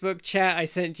Facebook chat. I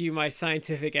sent you my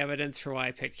scientific evidence for why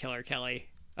I picked Killer Kelly,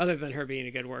 other than her being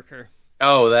a good worker.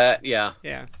 Oh, that, yeah.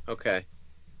 Yeah. Okay.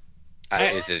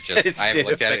 Is it just? I haven't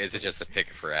looked at it. Is it just a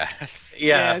pick for ass?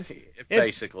 Yeah,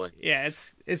 basically.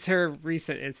 It's her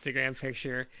recent Instagram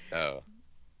picture. Oh.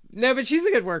 No, but she's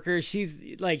a good worker. She's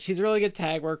a really good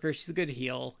tag worker. She's a good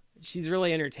heel. She's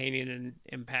really entertaining in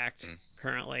Impact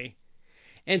currently.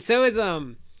 And so is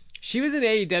she was in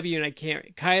AEW, and I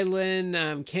can't,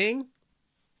 Kylan King.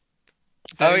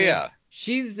 Oh yeah.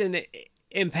 She's in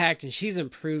Impact, and she's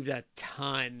improved a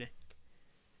ton.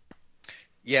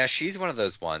 Yeah, she's one of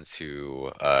those ones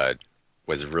who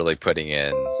was really putting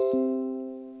in.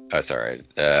 Oh, sorry.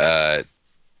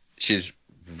 She's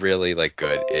really like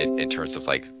good in terms of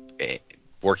like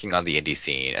working on the indie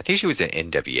scene. I think she was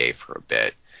in NWA for a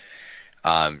bit.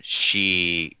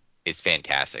 She is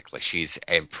fantastic. Like she's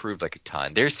improved like a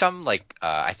ton. There's some like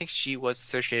I think she was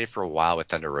associated for a while with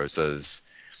Thunder Rosa's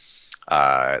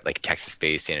like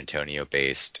Texas-based, San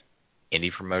Antonio-based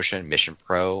indie promotion, Mission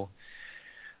Pro,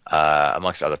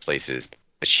 amongst other places.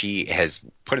 But she has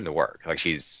put in the work. Like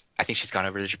I think she's gone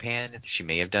over to Japan. She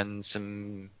may have done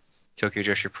some Tokyo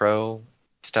Joshi Pro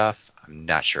stuff. I'm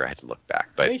not sure. I had to look back,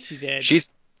 I but think she did.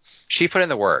 She put in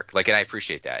the work. Like, and I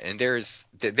appreciate that. And there has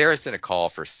been a call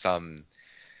for some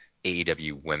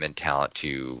AEW women talent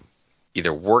to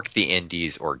either work the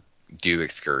indies or do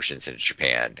excursions into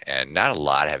Japan, and not a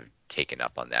lot have taken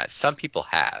up on that. Some people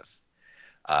have.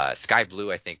 Sky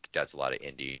Blue, I think, does a lot of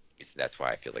indies. That's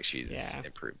why I feel like she's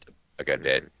improved a good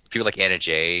bit. People like Anna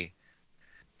Jay,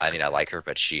 I mean, I like her,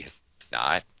 but she has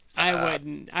not. I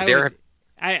wouldn't.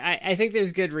 I think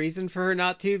there's good reason for her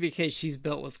not to, because she's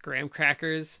built with graham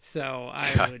crackers. So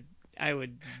I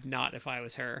would not if I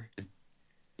was her.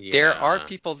 Yeah. There are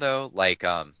people though, like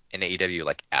in AEW,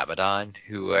 like Abaddon,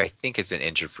 who I think has been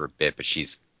injured for a bit, but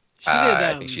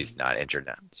I think she's not injured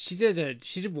now. She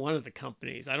did one of the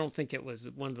companies. I don't think it was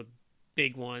one of the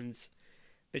big ones,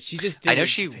 but she just did. I know a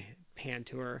she Japan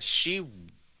tour. She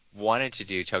wanted to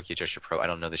do Tokyo Joshi Pro. I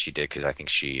don't know that she did, because I think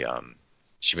she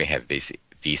may have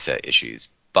visa issues,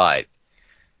 but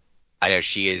I know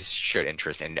she showed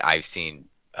interest, and I've seen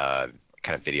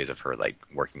kind of videos of her like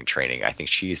working training. I think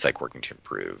she's like working to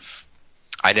improve.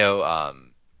 I know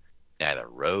Nyla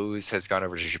Rose has gone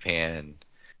over to Japan.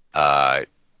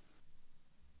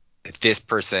 This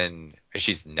person,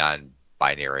 she's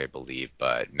non-binary, I believe,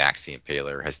 but Max the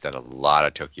Impaler has done a lot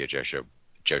of Tokyo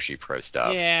Joshi Pro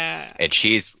stuff. Yeah.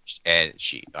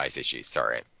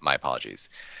 Sorry, my apologies.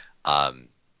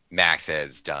 Max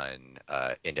has done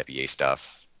NWA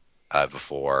stuff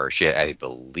before. I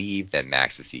believe that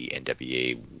Max is the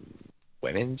NWA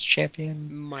Women's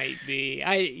Champion. Might be.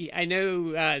 I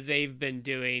know they've been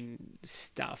doing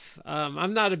stuff.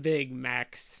 I'm not a big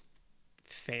Max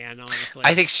fan, honestly.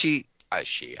 I think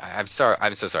I'm sorry.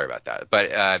 I'm so sorry about that.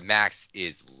 But Max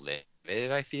is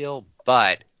limited, I feel.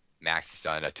 But Max has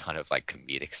done a ton of like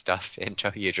comedic stuff in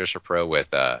Tokyo Joshi Pro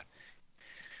with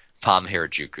Palm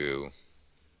Harajuku.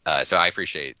 So I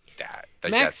appreciate that.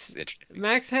 Like, that's interesting.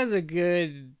 Max has a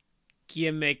good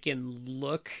gimmick and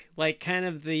look, like kind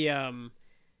of the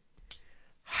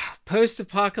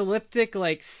post-apocalyptic,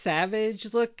 like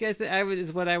savage look.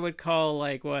 Is what I would call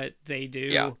like what they do.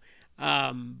 Yeah.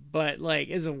 But like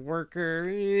as a worker,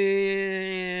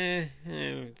 they're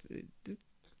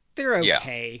okay.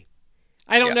 Yeah.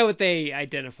 I don't know what they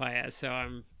identify as, so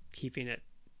I'm keeping it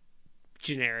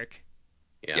generic.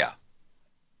 Yeah.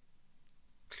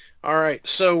 All right,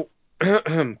 so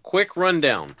quick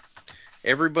rundown.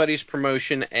 Everybody's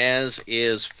promotion as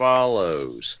is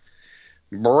follows.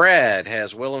 Brad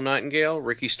has Willow Nightingale,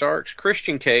 Ricky Starks,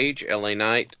 Christian Cage, LA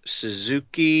Knight,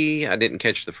 Suzuki. I didn't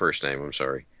catch the first name. I'm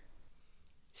sorry.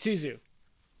 Suzu.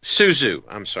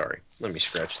 I'm sorry. Let me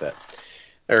scratch that.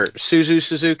 Or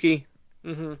Suzuki.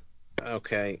 Mm-hmm.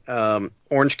 Okay.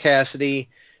 Orange Cassidy,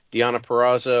 Deonna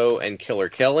Purrazzo, and Killer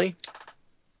Kelly.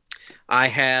 I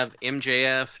have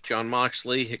MJF, John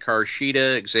Moxley, Hikaru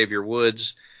Shida, Xavier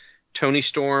Woods, Tony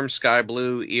Storm, Sky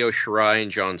Blue, Io Shirai,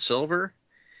 and John Silver.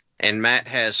 And Matt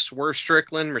has Swerve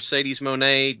Strickland, Mercedes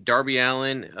Moné, Darby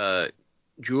Allin,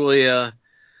 Julia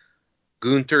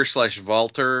Gunther /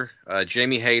 Walter,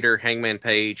 Jamie Hayter, Hangman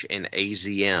Page, and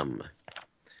AZM.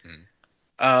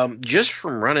 Just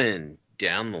from running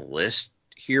down the list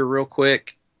here real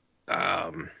quick,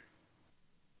 I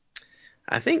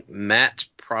think Matt's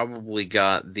probably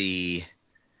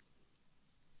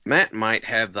Matt might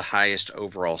have the highest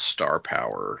overall star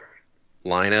power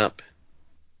lineup.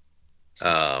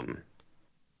 I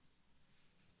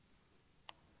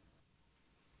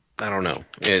don't know.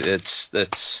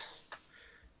 That's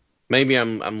maybe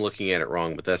I'm looking at it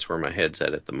wrong, but that's where my head's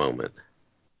at the moment.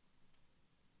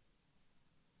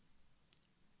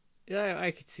 Yeah,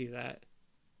 I could see that.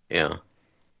 Yeah.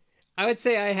 I would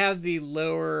say I have the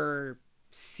lower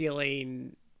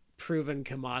ceiling proven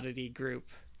commodity group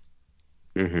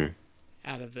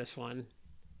out of this one.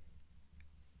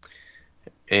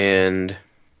 And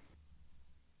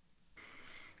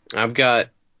I've got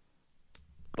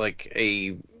like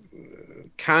a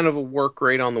kind of a work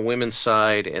rate on the women's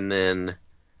side, and then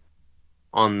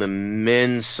on the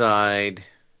men's side,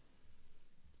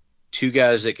 two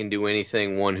guys that can do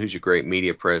anything, one who's a great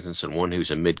media presence and one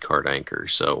who's a mid-card anchor.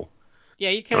 So yeah,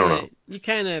 you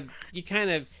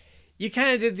You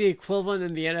kind of did the equivalent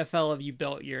in the NFL of you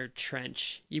built your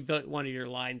trench. You built one of your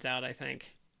lines out, I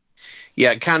think.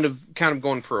 Yeah, kind of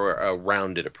going for a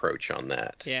rounded approach on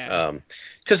that. Yeah.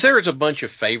 Because there was a bunch of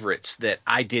favorites that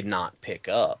I did not pick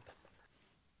up.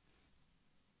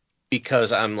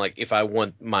 Because I'm like, if I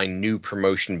want my new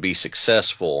promotion to be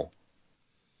successful,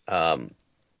 I'm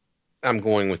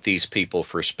going with these people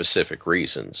for specific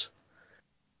reasons.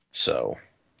 So,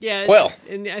 yeah, well,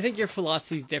 and I think your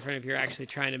philosophy is different if you're actually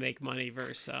trying to make money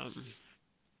versus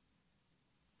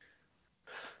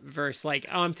like,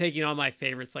 oh, I'm taking all my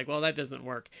favorites. Like, well, that doesn't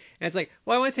work. And it's like,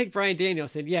 well, I want to take Bryan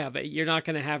Danielson. Yeah, but you're not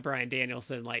going to have Bryan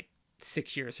Danielson like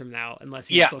 6 years from now unless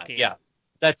he's booking. Yeah.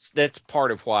 That's part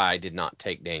of why I did not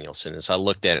take Danielson. Is I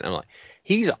looked at it and I'm like,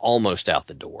 he's almost out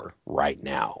the door right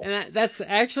now. And that's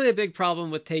actually a big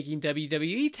problem with taking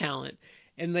WWE talent.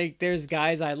 And like, there's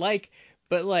guys I like,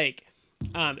 but like,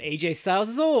 AJ Styles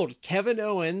is old. Kevin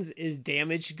Owens is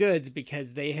damaged goods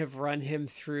because they have run him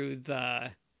through the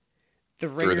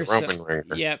ringer. Through the Roman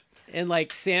ringer. Yep. And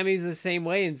like Sammy's the same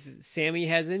way, and Sammy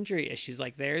has injury issues.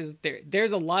 Like there's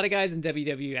a lot of guys in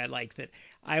WWE I like that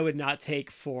I would not take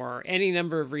for any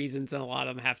number of reasons, and a lot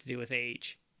of them have to do with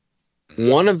age.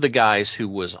 One of the guys who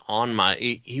was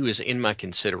he was in my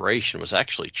consideration was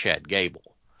actually Chad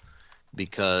Gable,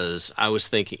 because I was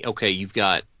thinking, okay, you've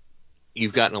got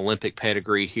an Olympic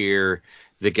pedigree here.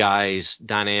 The guy's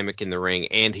dynamic in the ring,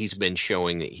 and he's been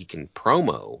showing that he can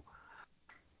promo.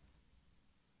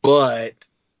 But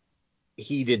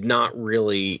he did not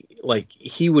really, like,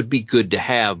 he would be good to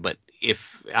have, but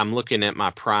if I'm looking at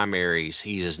my primaries,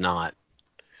 he's not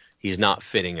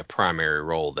fitting a primary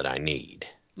role that I need.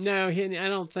 No, I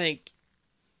don't think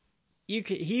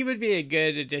he would be a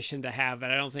good addition to have,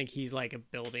 but I don't think he's like a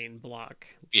building block.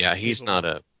 Yeah, he's not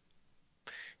a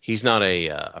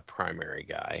primary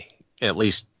guy, at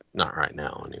least not right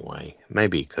now anyway.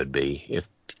 Maybe he could be if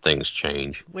things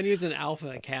change. When he was in Alpha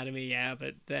Academy, yeah,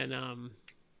 but then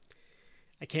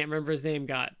I can't remember his name,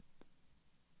 got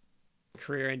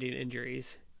career-ending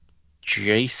injuries.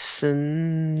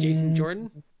 Jason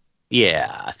Jordan?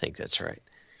 Yeah, I think that's right.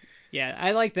 Yeah,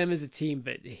 I like them as a team,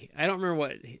 but I don't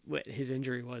remember what his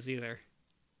injury was either.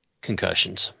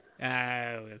 Concussions. Oh,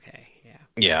 okay, yeah.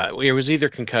 Yeah, it was either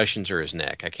concussions or his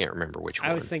neck. I can't remember which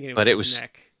one. I was thinking it was his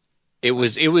neck. It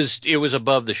was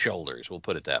above the shoulders. We'll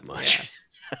put it that much. Yeah.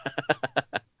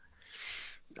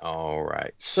 All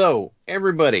right. So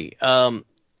everybody, what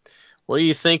do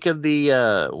you think of the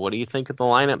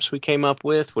lineups we came up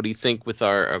with? What do you think with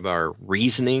our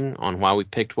reasoning on why we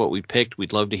picked what we picked?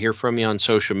 We'd love to hear from you on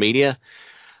social media.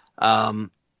 I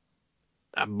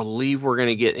believe we're going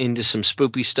to get into some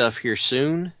spoopy stuff here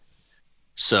soon.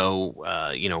 So,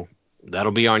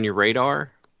 that'll be on your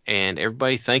radar. And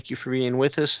everybody, thank you for being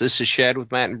with us. This is Shad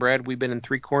with Matt and Brad. We've been in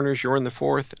 3 Corners. You're in the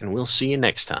 4th, and we'll see you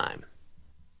next time.